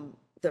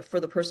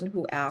 for the person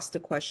who asked the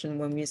question,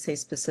 when we say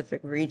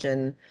specific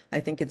region, I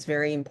think it's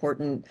very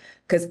important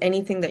because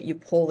anything that you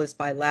pull is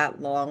by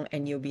lat long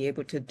and you'll be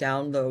able to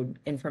download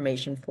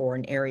information for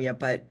an area,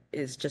 but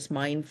is just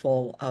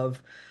mindful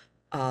of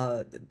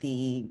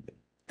the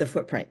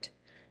footprint.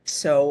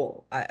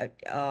 So I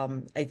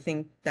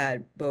think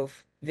that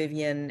both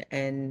Vivian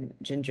and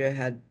Junjie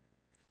had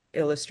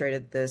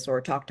illustrated this or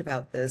talked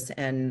about this,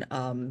 and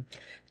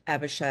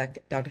Abhishek,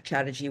 Dr.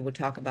 Chatterjee will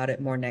talk about it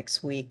more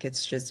next week.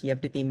 It's just you have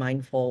to be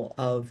mindful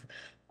of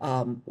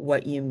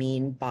what you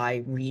mean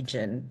by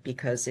region,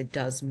 because it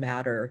does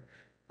matter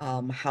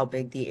how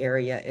big the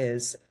area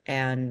is.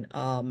 And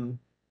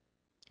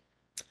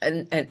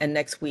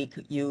next week,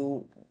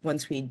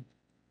 once we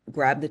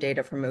grab the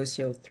data from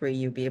OCO3,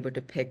 you'll be able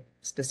to pick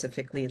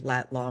specifically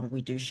lat long.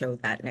 We do show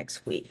that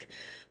next week.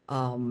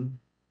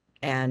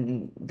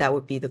 And that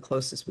would be the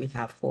closest we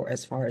have for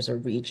as far as a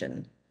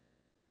region.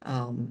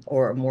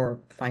 Or a more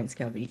fine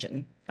scale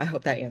region. I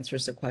hope that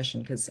answers the question,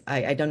 because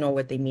I don't know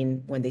what they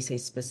mean when they say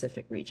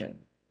specific region,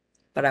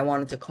 but I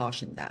wanted to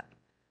caution that.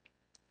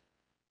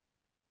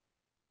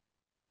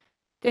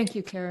 Thank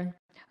you, Karen.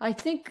 I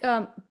think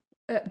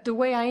the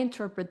way I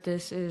interpret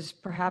this is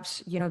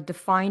perhaps,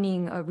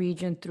 defining a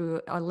region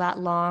through a lat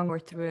long or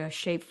through a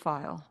shape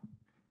file.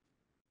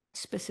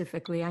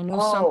 specifically? I know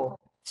Oh,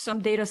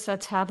 some data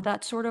sets have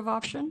that sort of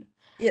option.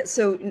 yeah.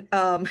 So,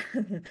 well,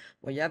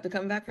 you have to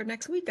come back for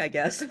next week, I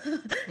guess,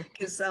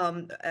 because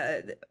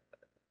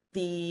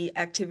the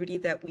activity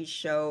that we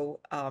show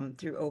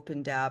through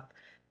OpenDAP,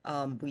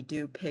 we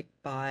do pick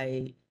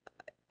by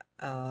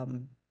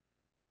the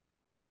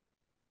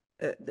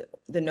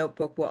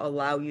notebook will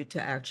allow you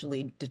to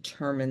actually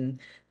determine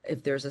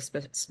if there's a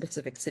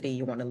specific city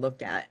you want to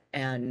look at.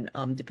 And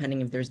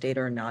depending if there's data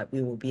or not,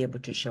 we will be able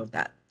to show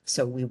that.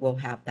 So we will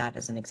have that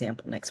as an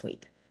example next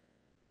week.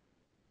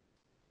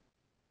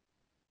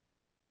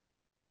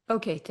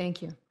 Okay,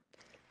 thank you.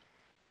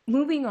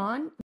 Moving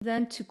on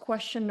then to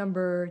question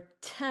number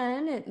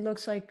 10, it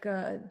looks like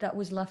that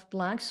was left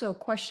blank. So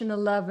question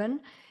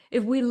 11,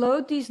 if we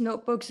load these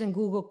notebooks in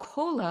Google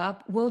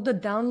Colab, will the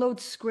download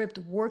script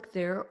work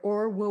there,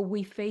 or will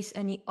we face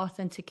any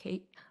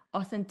authentication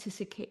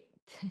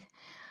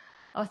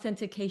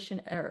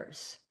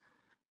errors?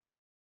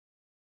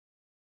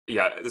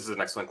 Yeah, this is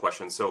an excellent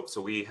question. So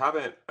we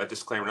haven't,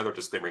 another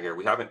disclaimer here.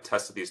 We haven't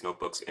tested these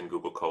notebooks in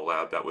Google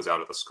Colab. That was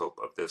out of the scope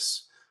of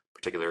this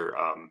particular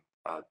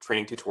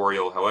training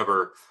tutorial.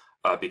 However,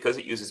 because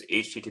it uses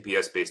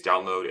HTTPS-based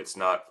download, it's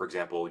not, for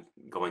example,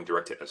 going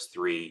direct to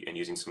S3 and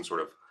using some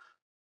sort of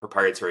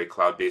proprietary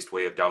cloud-based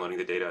way of downloading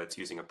the data. It's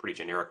using a pretty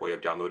generic way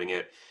of downloading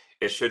it.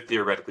 It should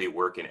theoretically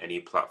work in any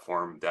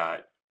platform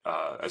that,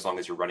 as long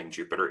as you're running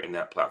Jupyter in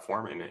that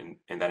platform and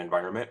in that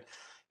environment,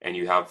 and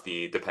you have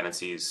the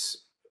dependencies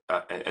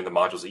and the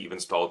modules that you've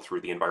installed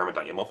through the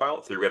environment.yaml file,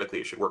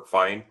 theoretically it should work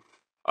fine.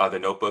 The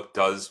notebook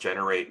does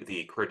generate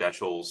the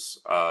credentials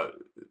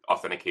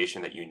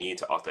authentication that you need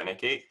to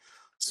authenticate.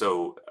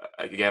 So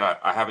again,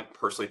 I haven't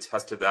personally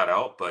tested that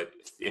out, but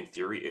in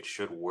theory it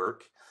should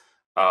work.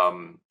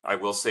 I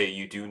will say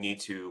you do need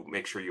to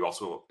make sure you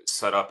also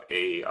set up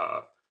a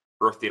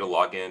Earth Data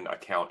login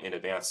account in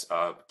advance.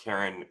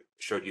 Karen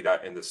showed you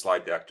that in the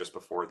slide deck just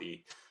before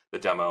the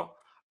demo.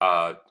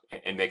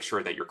 And make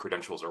sure that your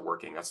credentials are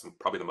working. That's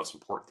probably the most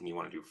important thing you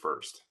want to do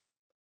first.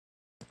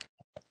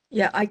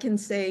 Yeah, I can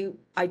say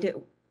I did.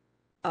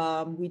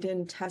 We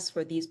didn't test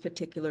for these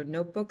particular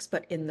notebooks,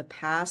 but in the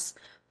past,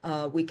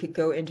 we could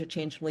go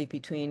interchangeably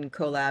between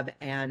Colab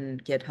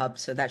and GitHub,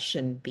 so that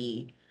shouldn't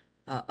be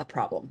a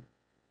problem.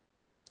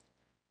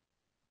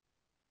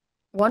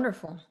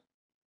 Wonderful.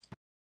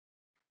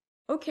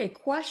 Okay,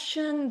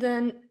 question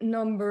then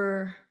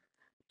number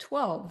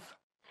 12.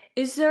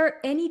 Is there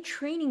any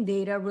training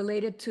data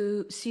related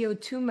to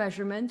CO2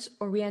 measurements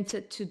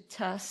oriented to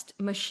test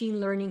machine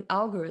learning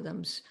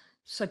algorithms,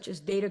 such as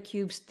data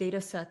cubes,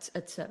 data sets,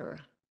 etc.?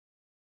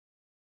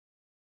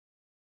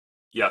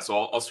 Yeah, so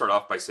I'll start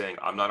off by saying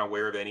I'm not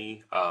aware of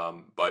any,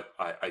 but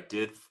I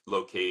did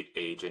locate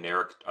a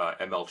generic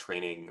ML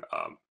training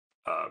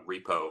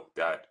repo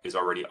that is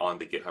already on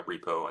the GitHub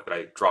repo that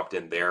I dropped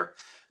in there.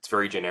 It's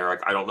very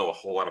generic. I don't know a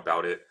whole lot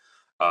about it,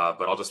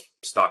 but I'll just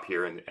stop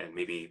here and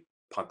maybe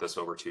punt this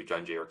over to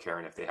Junjie or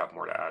Karen if they have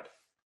more to add.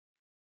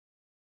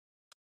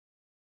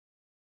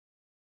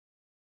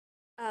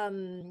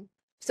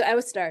 So I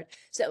will start.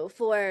 So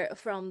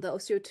from the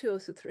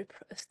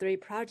OCO2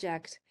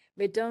 project,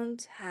 we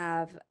don't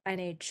have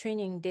any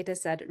training data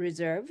set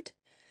reserved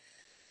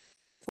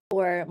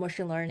for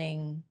machine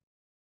learning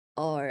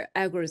or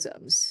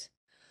algorithms.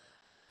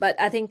 But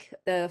I think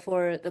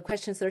for the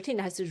question 13,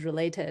 that is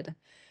related.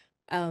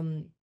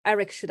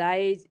 Eric, should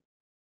I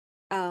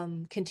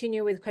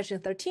continue with question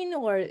 13,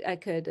 or I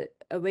could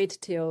wait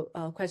till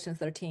question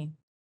 13?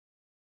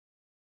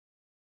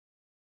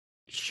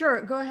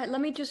 Sure, go ahead.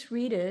 Let me just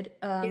read it.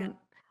 Yeah.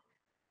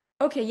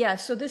 Okay, yeah,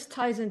 so this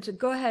ties into,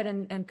 go ahead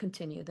and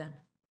continue then.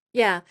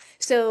 Yeah,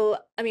 so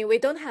I mean, we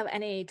don't have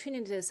any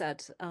training data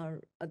set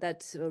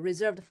that's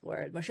reserved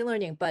for machine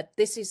learning, but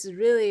this is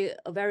really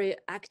a very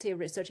active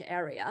research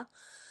area.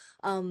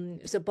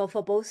 So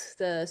for both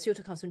the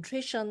CO2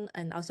 concentration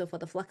and also for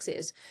the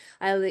fluxes,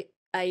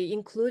 I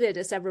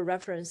included several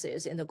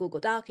references in the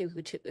Google Doc you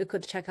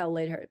could check out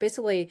later.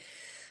 Basically,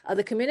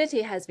 the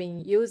community has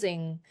been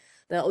using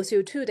the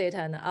OCO2 data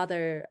and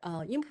other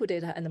input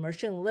data and the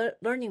machine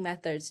learning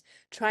methods,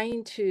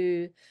 trying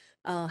to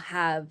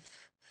have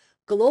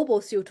global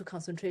CO2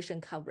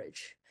 concentration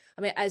coverage.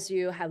 I mean, as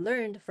you have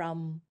learned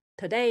from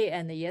today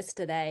and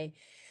yesterday,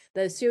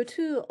 the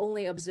CO2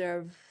 only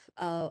observe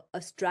a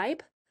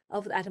stripe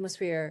of the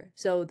atmosphere.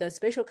 So the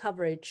spatial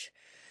coverage,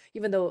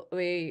 even though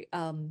we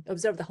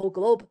observe the whole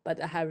globe, but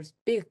it has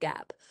big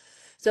gap.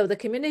 So the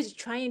community is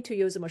trying to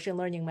use a machine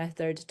learning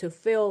method to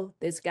fill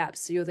these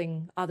gaps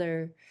using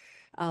other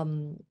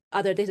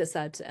data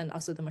sets and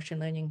also the machine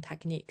learning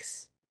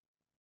techniques.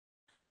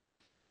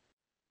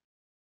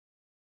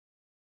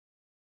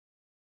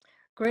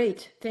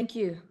 Great, thank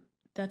you.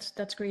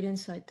 That's great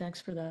insight. Thanks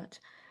for that.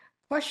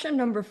 Question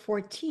number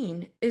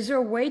 14, is there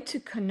a way to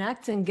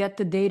connect and get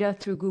the data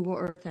through Google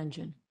Earth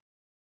Engine?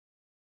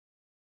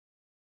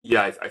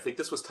 Yeah, I think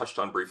this was touched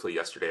on briefly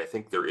yesterday. I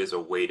think there is a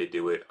way to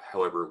do it.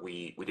 However,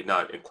 we did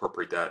not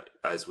incorporate that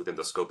as within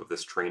the scope of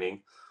this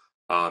training.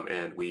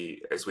 And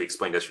as we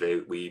explained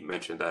yesterday, we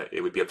mentioned that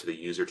it would be up to the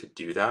user to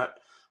do that.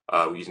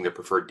 using their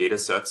preferred data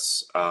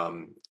sets.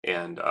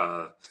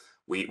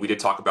 We did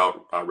talk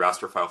about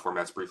raster file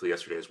formats briefly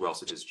yesterday as well,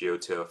 such as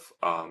GeoTIFF.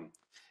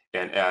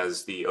 And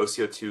as the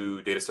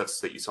OCO2 datasets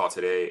that you saw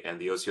today and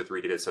the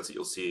OCO3 datasets that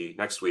you'll see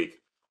next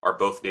week are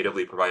both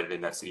natively provided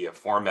in that CDF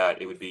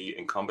format, it would be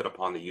incumbent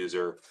upon the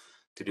user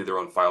to do their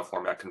own file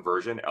format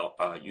conversion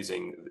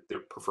using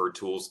their preferred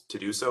tools to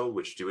do so,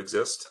 which do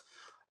exist.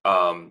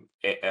 So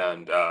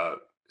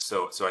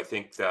I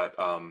think that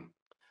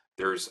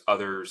there's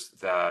others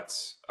that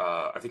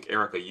I think,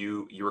 Erika,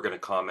 you were going to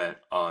comment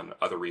on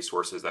other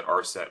resources that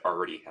ARSET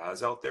already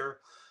has out there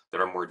that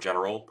are more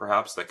general,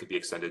 perhaps, that could be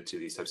extended to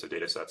these types of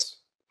data sets.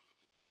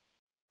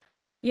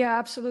 Yeah,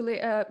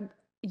 absolutely.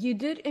 You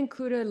did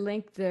include a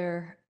link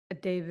there,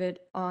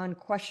 David, on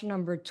question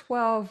number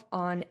 12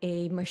 on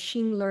a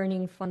machine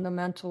learning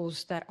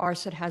fundamentals that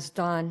ARSET has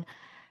done.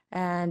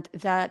 And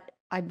that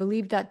I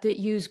believe that did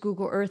use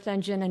Google Earth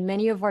Engine, and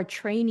many of our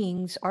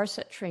trainings,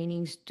 ARSET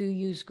trainings, do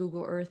use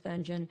Google Earth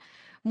Engine.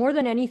 More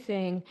than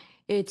anything,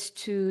 it's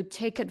to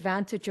take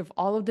advantage of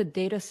all of the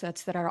data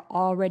sets that are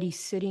already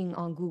sitting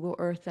on Google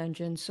Earth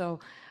Engine. So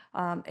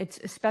it's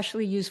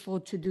especially useful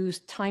to do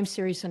time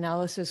series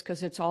analysis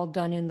because it's all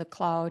done in the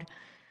cloud.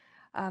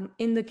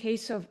 In the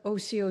case of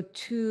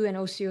OCO2 and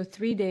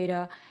OCO3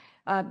 data,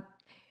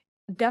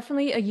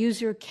 definitely a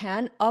user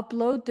can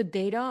upload the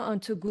data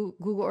onto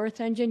Google Earth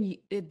Engine.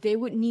 They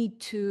would need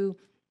to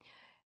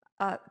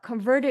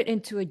convert it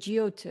into a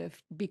GeoTIFF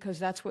because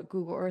that's what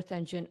Google Earth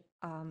Engine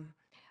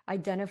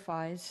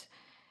identifies.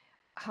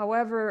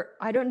 However,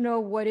 I don't know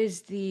what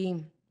is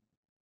the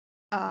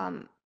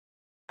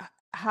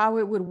how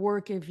it would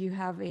work if you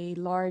have a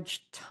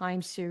large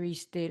time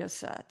series data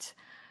set.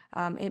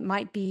 It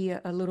might be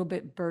a little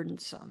bit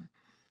burdensome.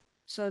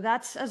 So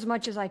that's as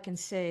much as I can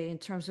say in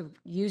terms of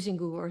using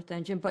Google Earth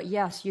Engine. But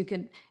yes, you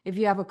can, if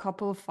you have a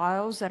couple of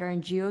files that are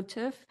in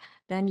GeoTIFF,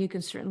 then you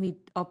can certainly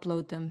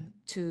upload them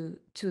to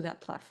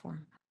that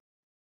platform.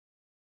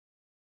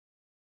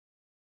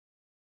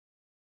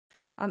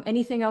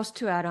 Anything else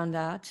to add on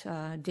that,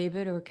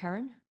 David or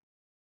Karen?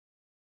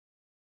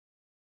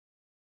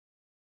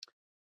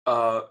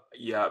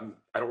 Yeah,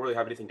 I don't really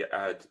have anything to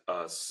add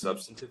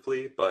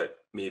substantively, but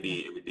maybe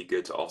it would be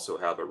good to also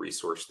have a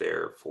resource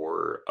there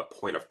for a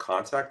point of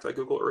contact like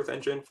Google Earth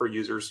Engine for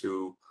users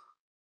who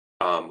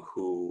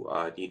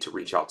need to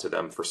reach out to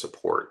them for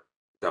support.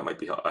 That might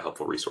be a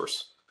helpful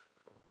resource.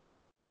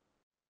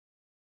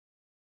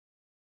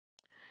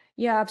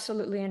 Yeah,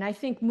 absolutely. And I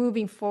think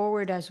moving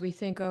forward, as we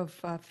think of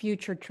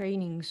future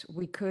trainings,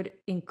 we could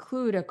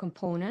include a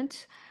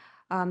component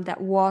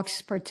that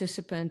walks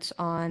participants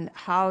on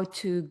how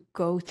to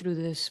go through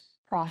this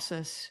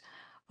process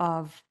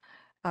of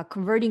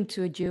converting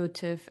to a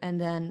GeoTIFF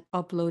and then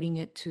uploading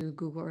it to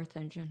Google Earth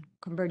Engine,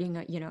 converting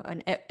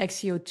an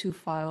XCO2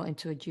 file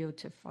into a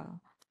GeoTIFF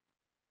file.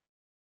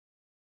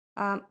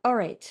 All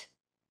right,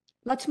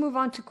 let's move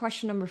on to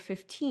question number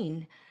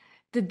 15.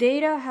 The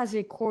data has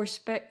a core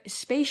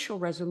spatial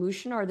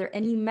resolution. Are there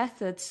any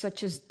methods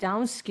such as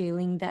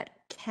downscaling that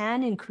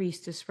can increase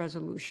this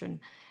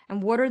resolution?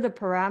 And what are the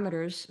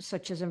parameters,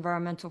 such as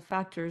environmental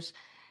factors,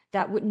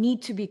 that would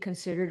need to be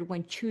considered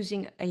when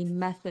choosing a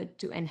method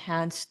to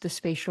enhance the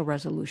spatial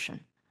resolution?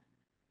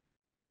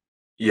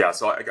 Yeah,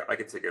 so I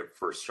could take a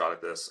first shot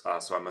at this.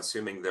 So I'm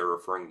assuming they're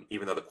referring,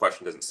 even though the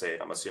question doesn't say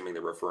it, I'm assuming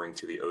they're referring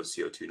to the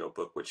OCO2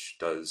 notebook, which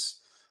does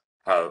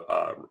have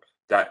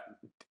that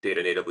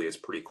data natively is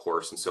pretty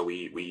coarse, and so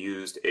we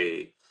used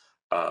a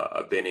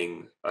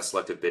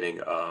selective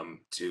binning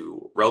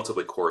to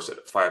relatively coarse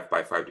at 5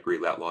 by 5 degree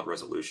lat log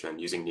resolution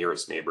using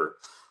nearest neighbor.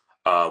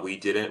 We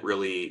didn't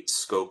really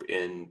scope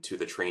into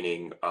the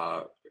training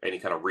any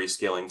kind of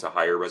rescaling to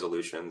higher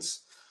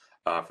resolutions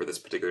for this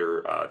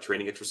particular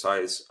training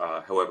exercise.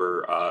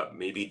 However,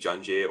 maybe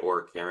Junjie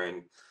or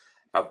Karen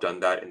have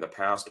done that in the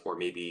past, or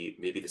maybe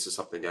this is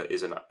something that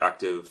is an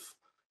active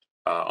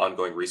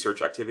ongoing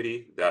research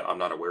activity that I'm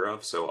not aware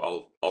of.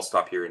 So I'll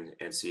stop here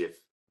and see if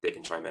they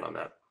can chime in on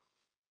that.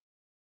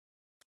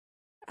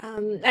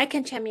 I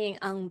can chime in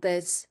on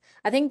this.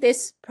 I think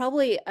this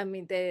probably, I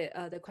mean,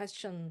 the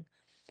question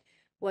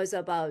was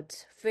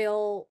about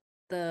fill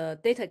the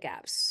data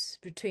gaps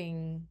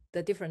between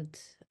the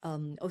different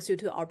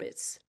OCO2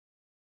 orbits.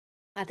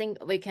 I think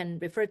we can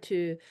refer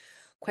to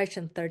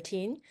question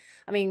 13.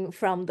 I mean,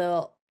 from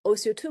the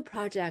OCO2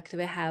 project,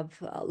 we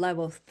have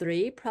level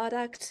 3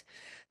 product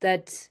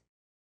that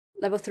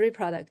level 3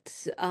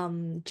 products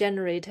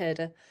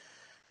generated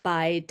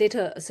by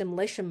data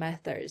assimilation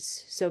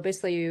methods. So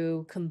basically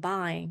you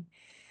combine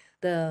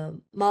the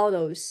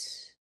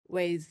models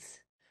with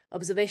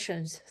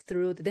observations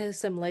through the data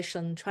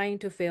assimilation, trying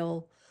to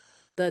fill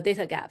the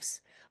data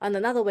gaps. And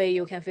another way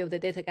you can fill the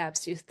data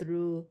gaps is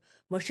through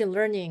machine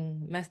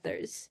learning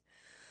methods.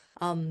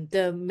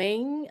 The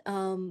main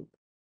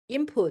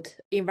input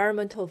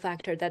environmental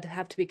factor that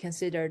have to be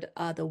considered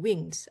are the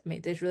winds. I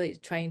mean, they're really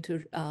trying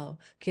to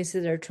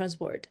consider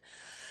transport.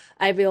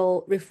 I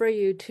will refer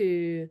you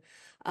to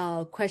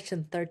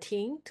question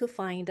 13 to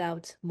find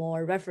out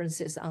more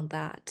references on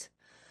that.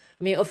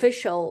 I mean,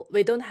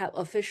 we don't have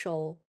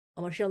official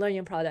machine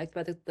learning product,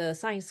 but the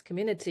science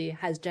community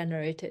has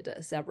generated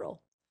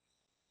several.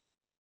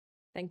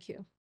 Thank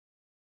you.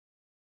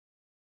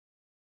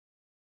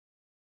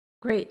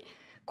 Great.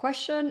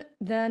 Question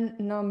then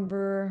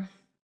number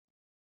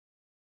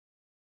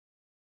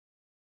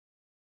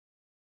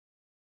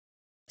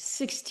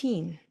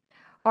 16.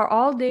 Are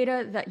all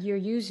data that you're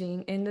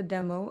using in the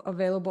demo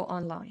available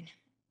online?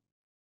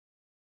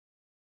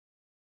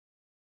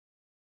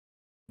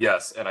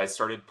 Yes, and I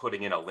started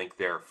putting in a link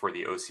there for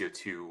the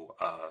OCO2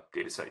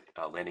 dataset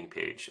landing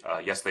page.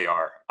 Yes, they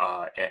are.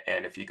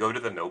 And if you go to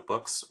the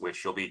notebooks,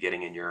 which you'll be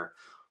getting in your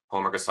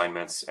homework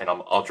assignments, and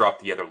I'll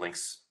drop the other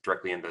links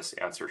directly in this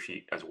answer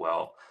sheet as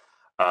well.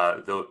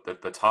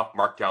 The top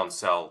markdown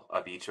cell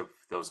of each of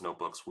those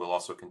notebooks will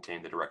also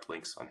contain the direct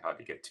links on how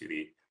to get to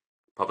the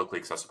publicly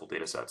accessible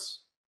datasets.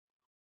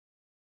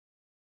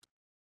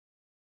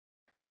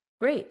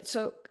 Great.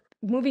 So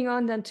moving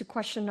on then to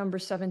question number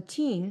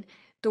 17,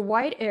 the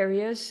white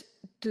areas,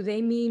 do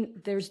they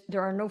mean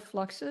there are no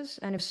fluxes?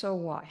 And if so,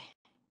 why?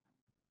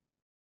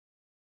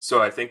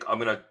 So I think I'm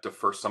going to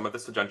defer some of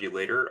this to Junjie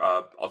later.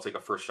 I'll take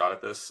a first shot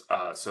at this.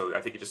 So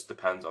I think it just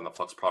depends on the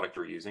flux product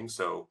you're using.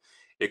 So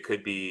it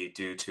could be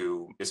due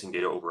to missing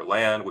data over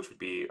land, which would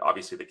be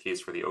obviously the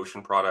case for the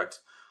ocean product,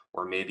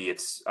 or maybe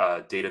it's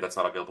data that's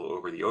not available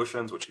over the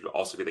oceans, which would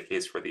also be the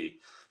case for the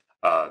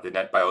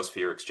net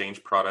biosphere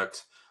exchange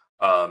product.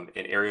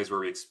 In areas where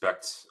we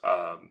expect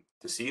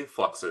to see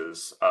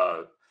fluxes,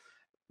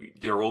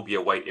 there will be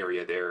a white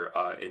area there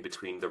in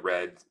between the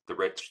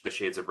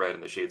shades of red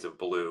and the shades of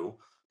blue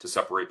to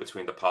separate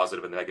between the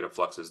positive and negative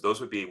fluxes. Those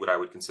would be what I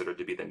would consider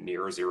to be the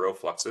near zero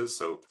fluxes.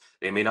 So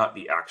they may not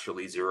be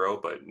actually zero,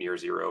 but near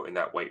zero in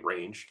that white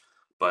range.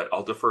 But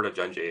I'll defer to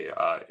Junjie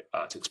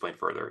to explain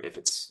further if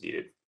it's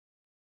needed.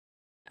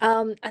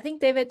 I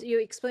think, David, you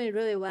explained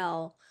really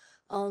well.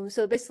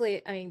 So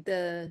basically, I mean,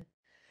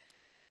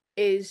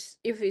 if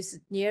it's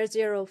near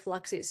zero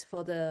fluxes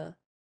for the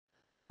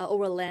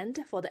over land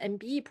for the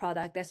MBE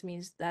product, that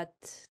means that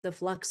the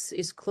flux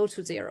is close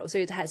to zero. So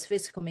it has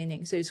physical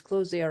meaning. So it's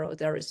close to zero.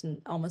 There is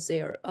almost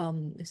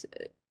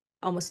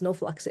almost no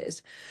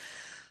fluxes.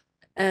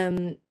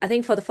 I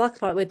think for the flux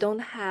part, we don't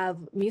have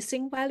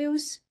missing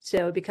values.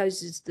 So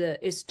because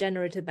it's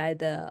generated by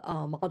the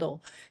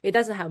model, it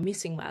doesn't have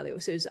missing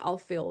values. So it's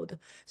outfilled.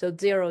 So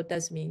zero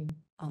does mean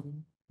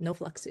no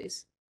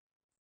fluxes.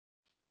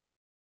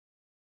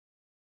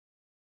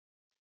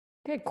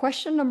 Okay,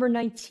 question number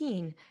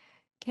 19.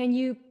 Can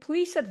you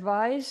please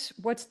advise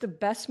what's the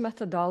best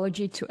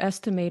methodology to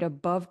estimate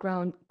above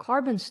ground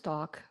carbon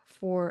stock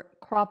for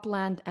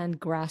cropland and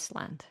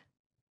grassland?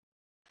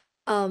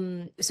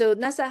 So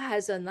NASA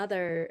has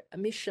another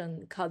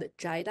mission called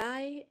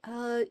JIDI.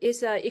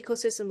 It's an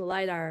ecosystem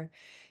LiDAR.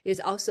 It's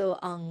also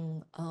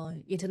on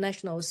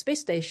International Space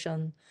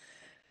Station.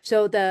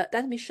 So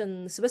that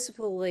mission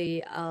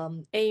specifically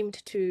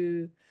aimed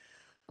to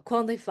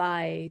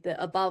quantify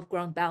the above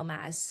ground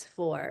biomass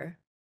for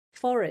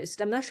forest.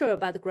 I'm not sure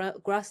about the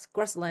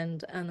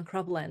grassland and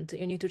cropland.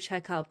 You need to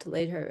check out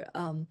later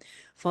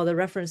for the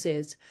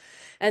references.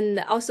 And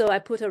also I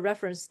put a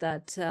reference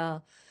that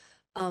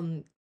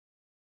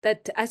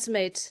that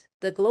estimates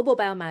the global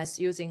biomass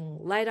using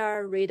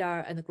LiDAR, radar,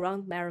 and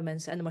ground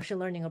measurements and machine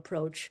learning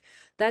approach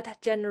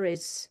that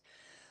generates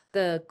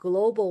the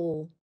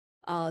global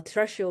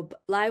terrestrial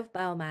live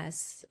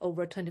biomass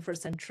over 21st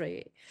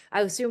century.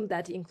 I assume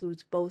that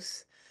includes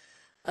both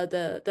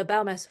the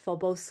biomass for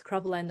both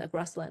cropland and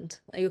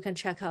grassland. You can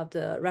check out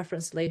the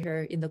reference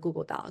later in the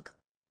Google Doc.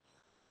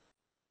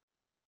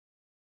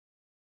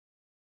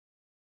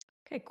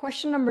 Okay,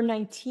 question number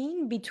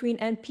 19, between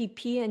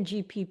NPP and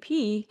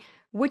GPP,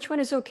 which one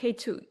is okay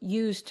to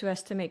use to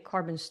estimate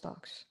carbon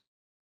stocks?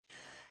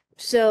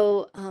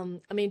 So,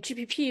 I mean,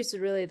 GPP is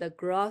really the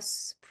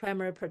gross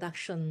primary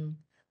production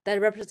that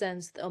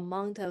represents the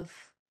amount of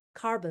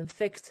carbon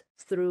fixed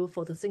through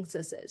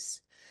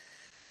photosynthesis.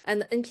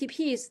 And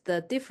NPP is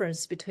the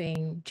difference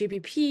between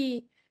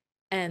GPP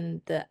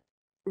and the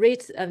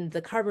rate and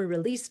the carbon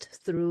released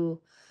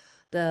through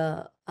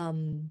the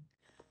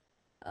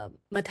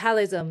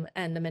metabolism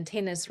and the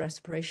maintenance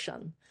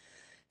respiration.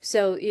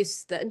 So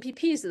it's the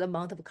NPP is the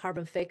amount of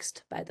carbon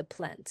fixed by the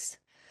plants.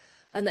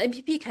 And the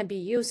NPP can be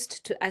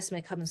used to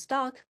estimate carbon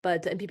stock,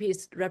 but the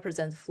NPP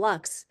represents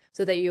flux,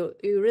 so that you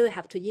really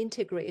have to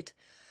integrate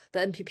the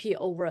NPP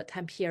over a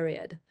time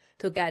period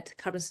to get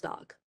carbon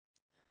stock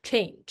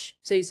change.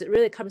 So it's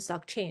really carbon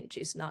stock change,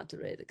 it's not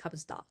really carbon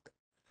stock.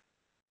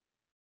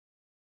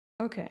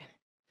 Okay.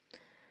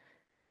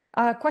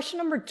 Question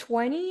number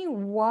 20,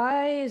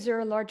 why is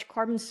there a large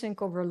carbon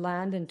sink over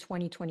land in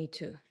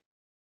 2022?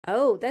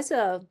 Oh, that's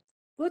a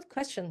good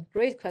question.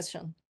 Great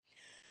question.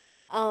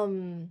 I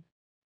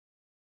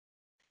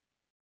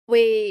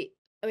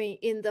mean,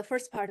 in the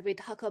first part, we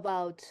talk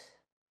about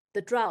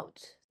the drought,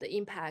 the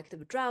impact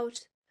of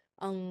drought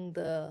on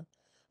the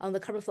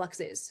carbon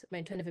fluxes. I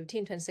mean,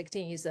 2015,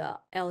 2016 is a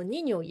El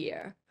Niño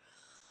year.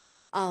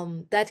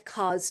 That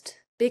caused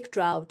big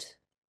drought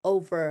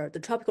over the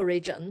tropical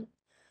region.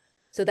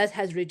 So that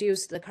has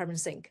reduced the carbon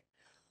sink.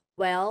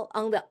 well,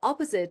 on the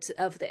opposite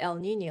of the El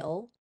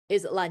Nino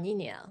is La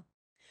Nina.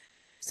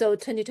 So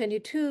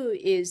 2022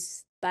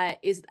 is at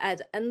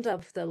the end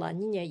of the La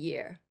Nina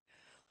year.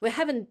 We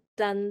haven't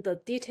done the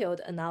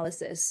detailed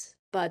analysis,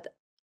 but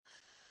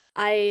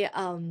I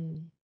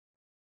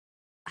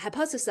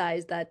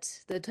hypothesize that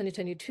the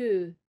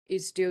 2022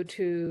 is due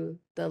to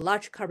the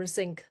large carbon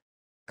sink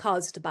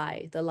caused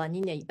by the La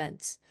Nina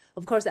events.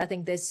 Of course, I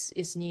think this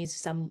needs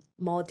some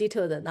more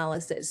detailed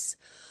analysis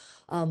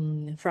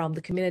from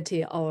the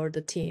community or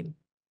the team.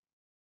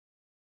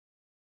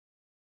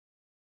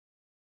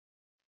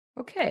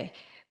 Okay.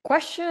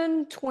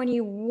 Question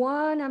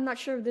 21. I'm not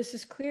sure if this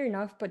is clear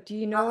enough, but do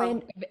you know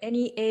of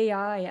any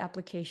AI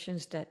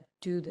applications that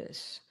do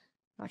this?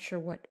 Not sure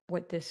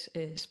what this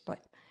is, but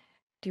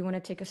do you want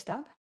to take a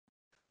stab?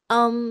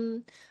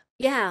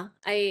 Yeah,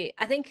 I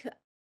think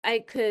I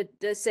could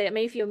say, I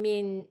mean, if you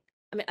mean,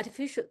 I mean,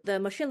 the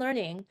machine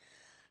learning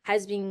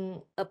has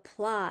been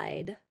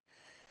applied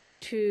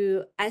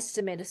to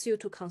estimate the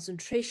CO2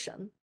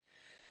 concentration.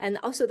 And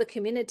also the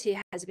community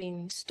has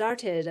been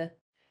started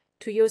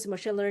to use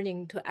machine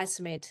learning to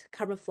estimate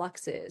carbon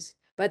fluxes.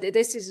 But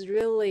this is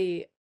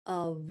really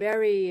a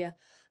very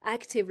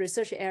active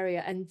research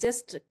area and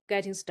just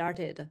getting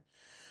started.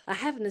 I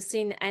haven't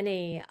seen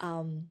any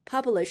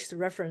published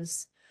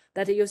reference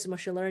that use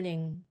machine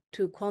learning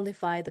to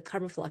quantify the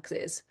carbon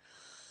fluxes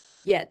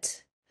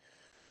yet.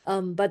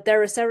 But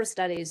there are several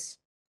studies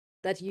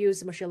that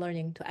use machine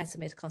learning to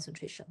estimate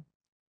concentration.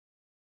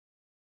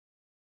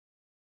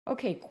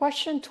 Okay,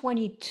 question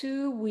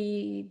 22.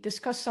 We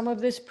discussed some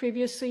of this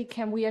previously.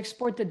 Can we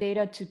export the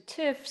data to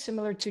TIFF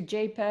similar to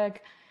JPEG?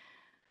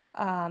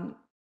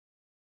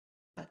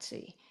 Let's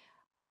see.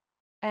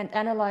 And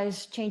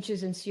analyze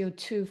changes in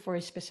CO2 for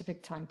a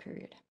specific time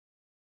period.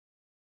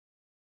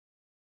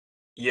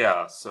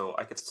 Yeah, so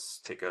I could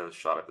take a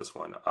shot at this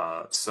one.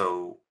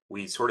 So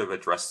we sort of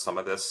addressed some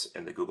of this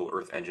in the Google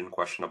Earth Engine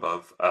question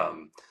above.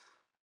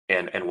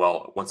 And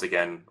well, once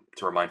again,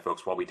 to remind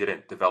folks, while we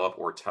didn't develop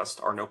or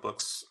test our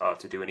notebooks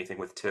to do anything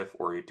with TIFF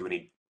or do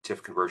any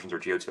TIFF conversions or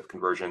GeoTIFF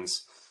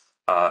conversions,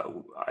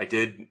 I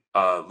did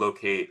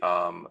locate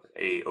one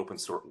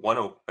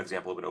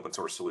example of an open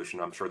source solution.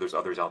 I'm sure there's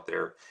others out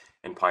there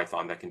in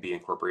Python that can be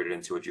incorporated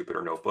into a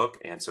Jupyter notebook.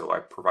 And so I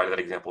provided that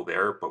example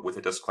there, but with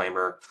a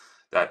disclaimer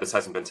that this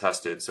hasn't been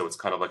tested. So it's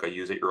kind of like a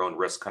use at your own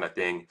risk kind of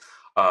thing.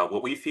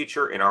 What we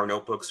feature in our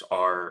notebooks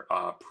are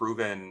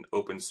proven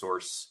open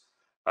source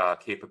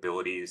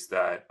capabilities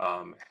that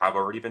have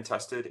already been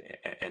tested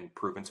and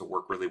proven to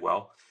work really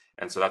well.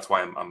 And so that's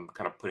why I'm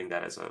kind of putting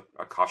that as a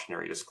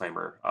cautionary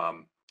disclaimer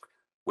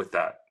with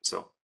that.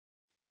 So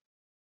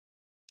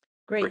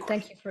great,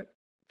 thank you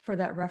for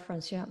that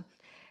reference. Yeah.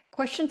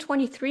 Question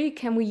 23,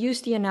 can we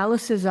use the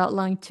analysis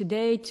outlined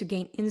today to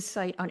gain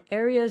insight on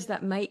areas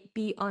that might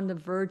be on the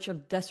verge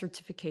of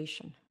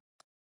desertification?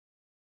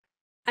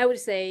 I would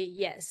say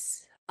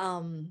yes.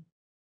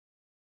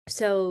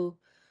 So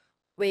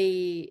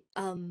we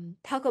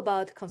talk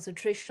about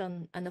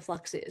concentration and the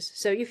fluxes.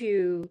 So if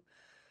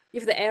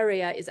the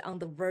area is on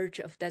the verge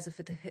of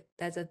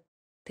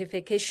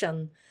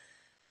desertification,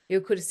 you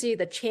could see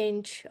the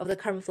change of the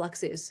carbon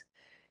fluxes.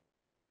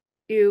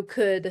 You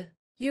could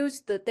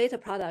use the data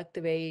product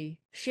we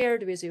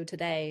shared with you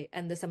today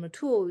and some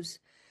tools.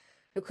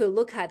 You could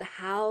look at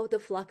how the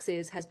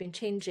fluxes has been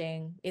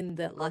changing in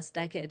the last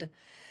decade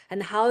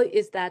and how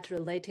is that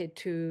related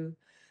to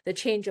the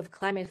change of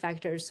climate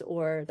factors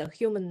or the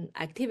human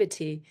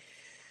activity.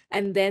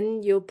 And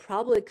then you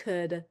probably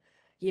could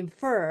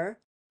infer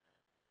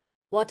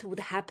what would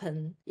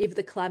happen if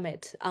the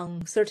climate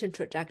on certain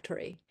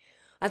trajectory.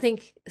 I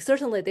think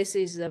certainly this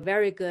is a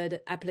very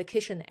good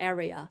application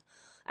area.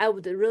 I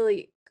would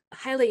really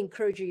highly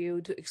encourage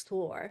you to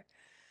explore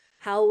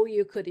how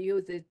you could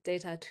use the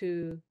data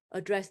to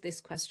address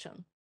this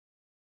question.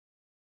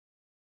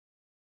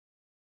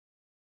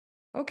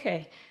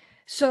 Okay,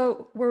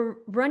 so we're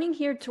running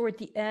here toward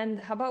the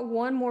end. How about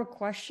one more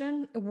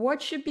question?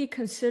 What should be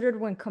considered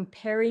when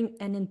comparing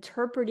and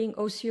interpreting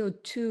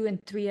OCO2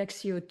 and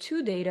 3x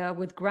CO2 data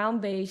with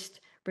ground-based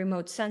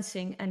remote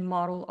sensing and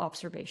model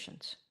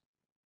observations?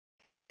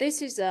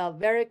 This is a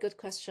very good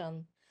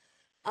question.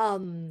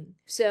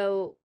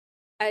 So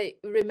I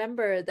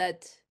remember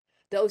that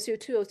the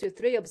OCO2,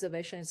 OCO3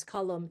 observation is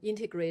column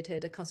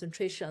integrated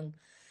concentration.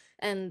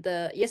 And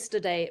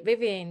yesterday,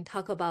 Vivian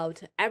talked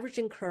about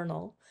averaging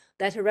kernel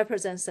that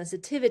represents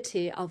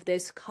sensitivity of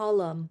this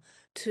column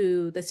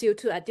to the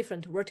CO2 at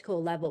different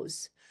vertical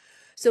levels.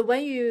 So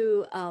when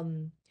you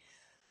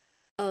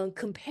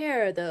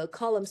compare the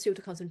column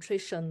CO2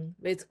 concentration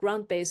with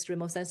ground-based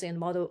remote sensing and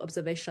model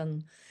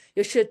observation,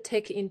 you should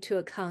take into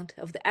account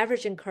of the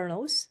averaging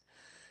kernels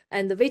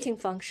and the weighting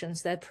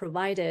functions that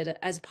provided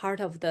as part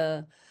of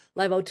the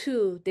level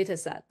 2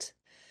 dataset.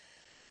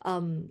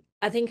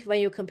 I think when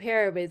you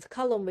compare with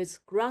column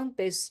with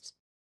ground-based,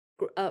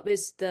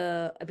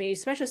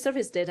 especially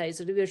surface data is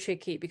a little bit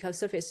tricky because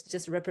surface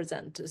just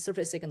represent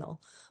surface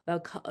signal, while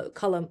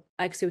column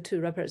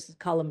XO2 represents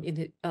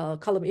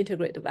column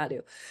integrated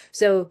value.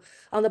 So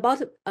on the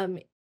bottom,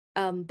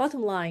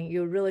 bottom line,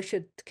 you really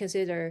should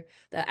consider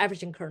the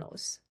averaging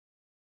kernels.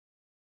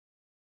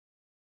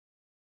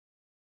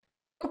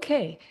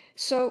 Okay,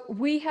 so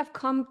we have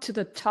come to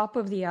the top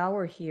of the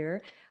hour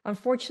here.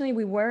 Unfortunately,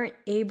 we weren't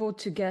able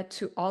to get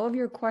to all of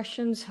your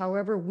questions.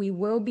 However, we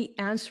will be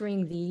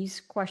answering these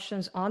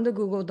questions on the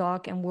Google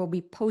Doc, and we'll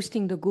be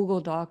posting the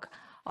Google Doc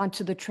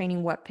onto the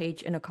training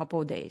webpage in a couple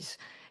of days.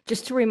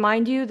 Just to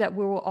remind you that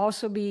we will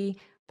also be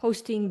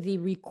posting the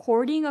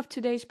recording of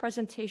today's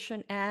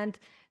presentation and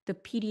the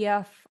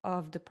PDF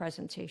of the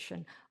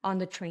presentation on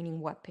the training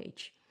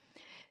webpage.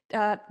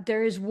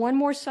 There is one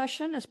more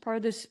session as part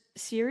of this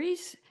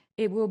series.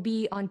 It will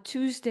be on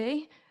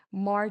Tuesday,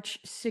 July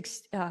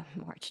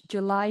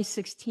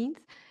 16th,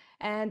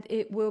 and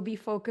it will be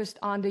focused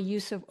on the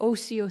use of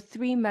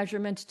OCO3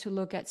 measurements to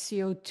look at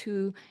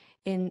CO2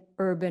 in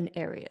urban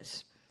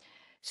areas.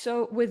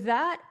 So with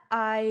that,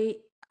 I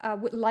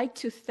would like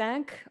to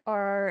thank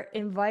our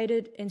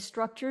invited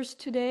instructors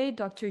today,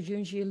 Dr.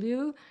 Junjie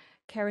Liu,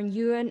 Karen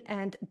Yuen,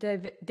 and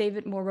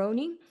David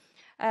Moroni,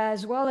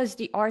 as well as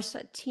the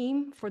ARSET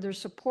team for their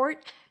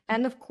support,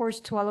 and of course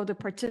to all of the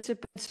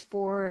participants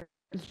for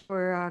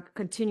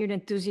continued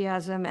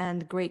enthusiasm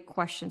and great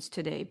questions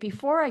today.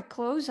 Before I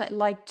close, I'd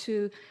like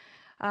to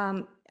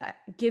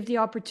give the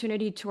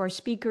opportunity to our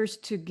speakers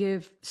to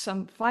give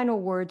some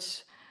final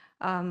words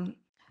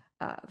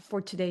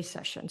for today's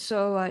session.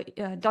 So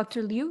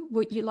Dr. Liu,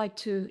 would you like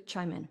to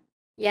chime in?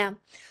 Yeah,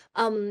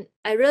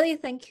 I really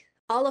thank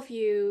all of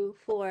you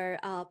for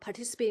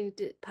participating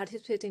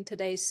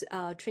today's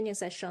training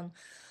session.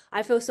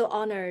 I feel so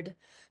honored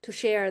to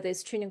share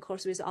this training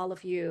course with all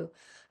of you.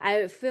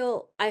 I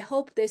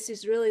hope this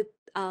is really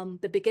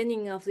the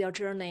beginning of your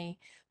journey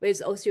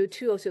with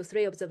OCO2,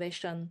 OCO3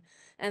 observation.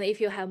 And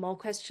if you have more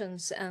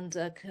questions and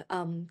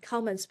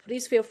comments,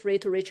 please feel free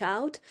to reach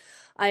out.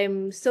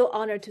 I'm so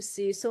honored to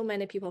see so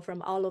many people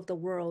from all over the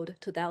world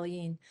to dial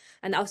in.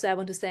 And also I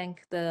want to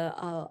thank the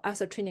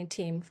ARSET training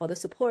team for the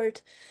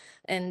support,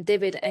 and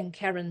David and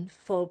Karen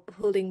for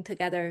putting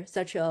together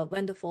such a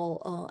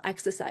wonderful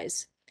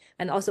exercise.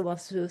 And also want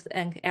to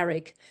thank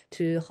Eric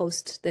to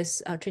host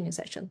this training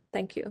session.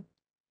 Thank you.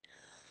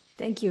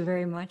 Thank you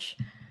very much.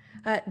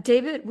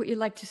 David, would you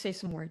like to say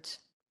some words?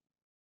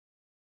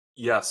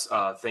 Yes,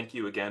 thank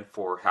you again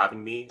for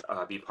having me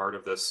be part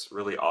of this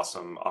really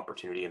awesome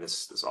opportunity and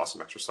this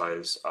awesome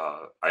exercise.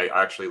 I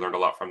actually learned a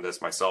lot from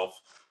this myself.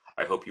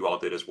 I hope you all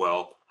did as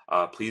well.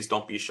 Please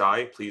don't be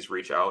shy. Please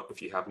reach out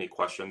if you have any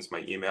questions.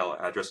 My email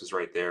address is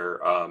right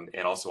there,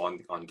 and also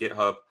on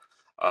GitHub,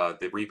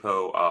 the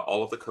repo.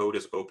 All of the code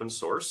is open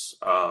source,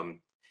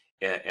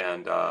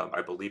 and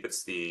I believe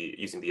it's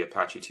using the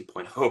Apache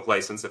 2.0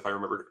 license, if I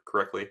remember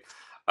correctly.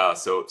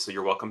 So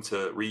you're welcome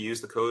to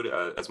reuse the code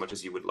as much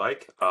as you would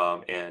like.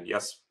 And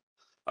yes,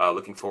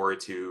 looking forward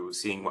to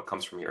seeing what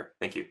comes from here.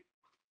 Thank you.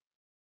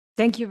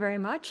 Thank you very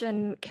much.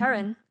 And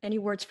Karen, any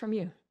words from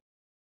you?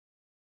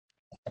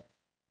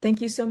 Thank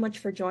you so much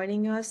for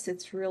joining us.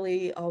 It's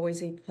really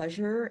always a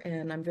pleasure,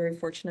 and I'm very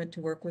fortunate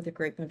to work with a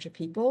great bunch of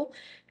people,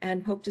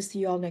 and hope to see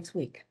you all next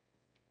week.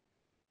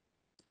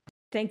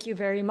 Thank you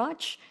very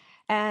much.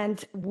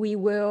 And we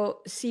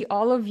will see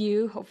all of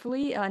you,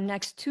 hopefully,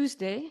 next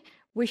Tuesday.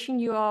 Wishing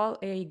you all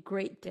a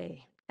great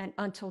day. And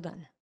until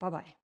then,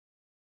 bye-bye.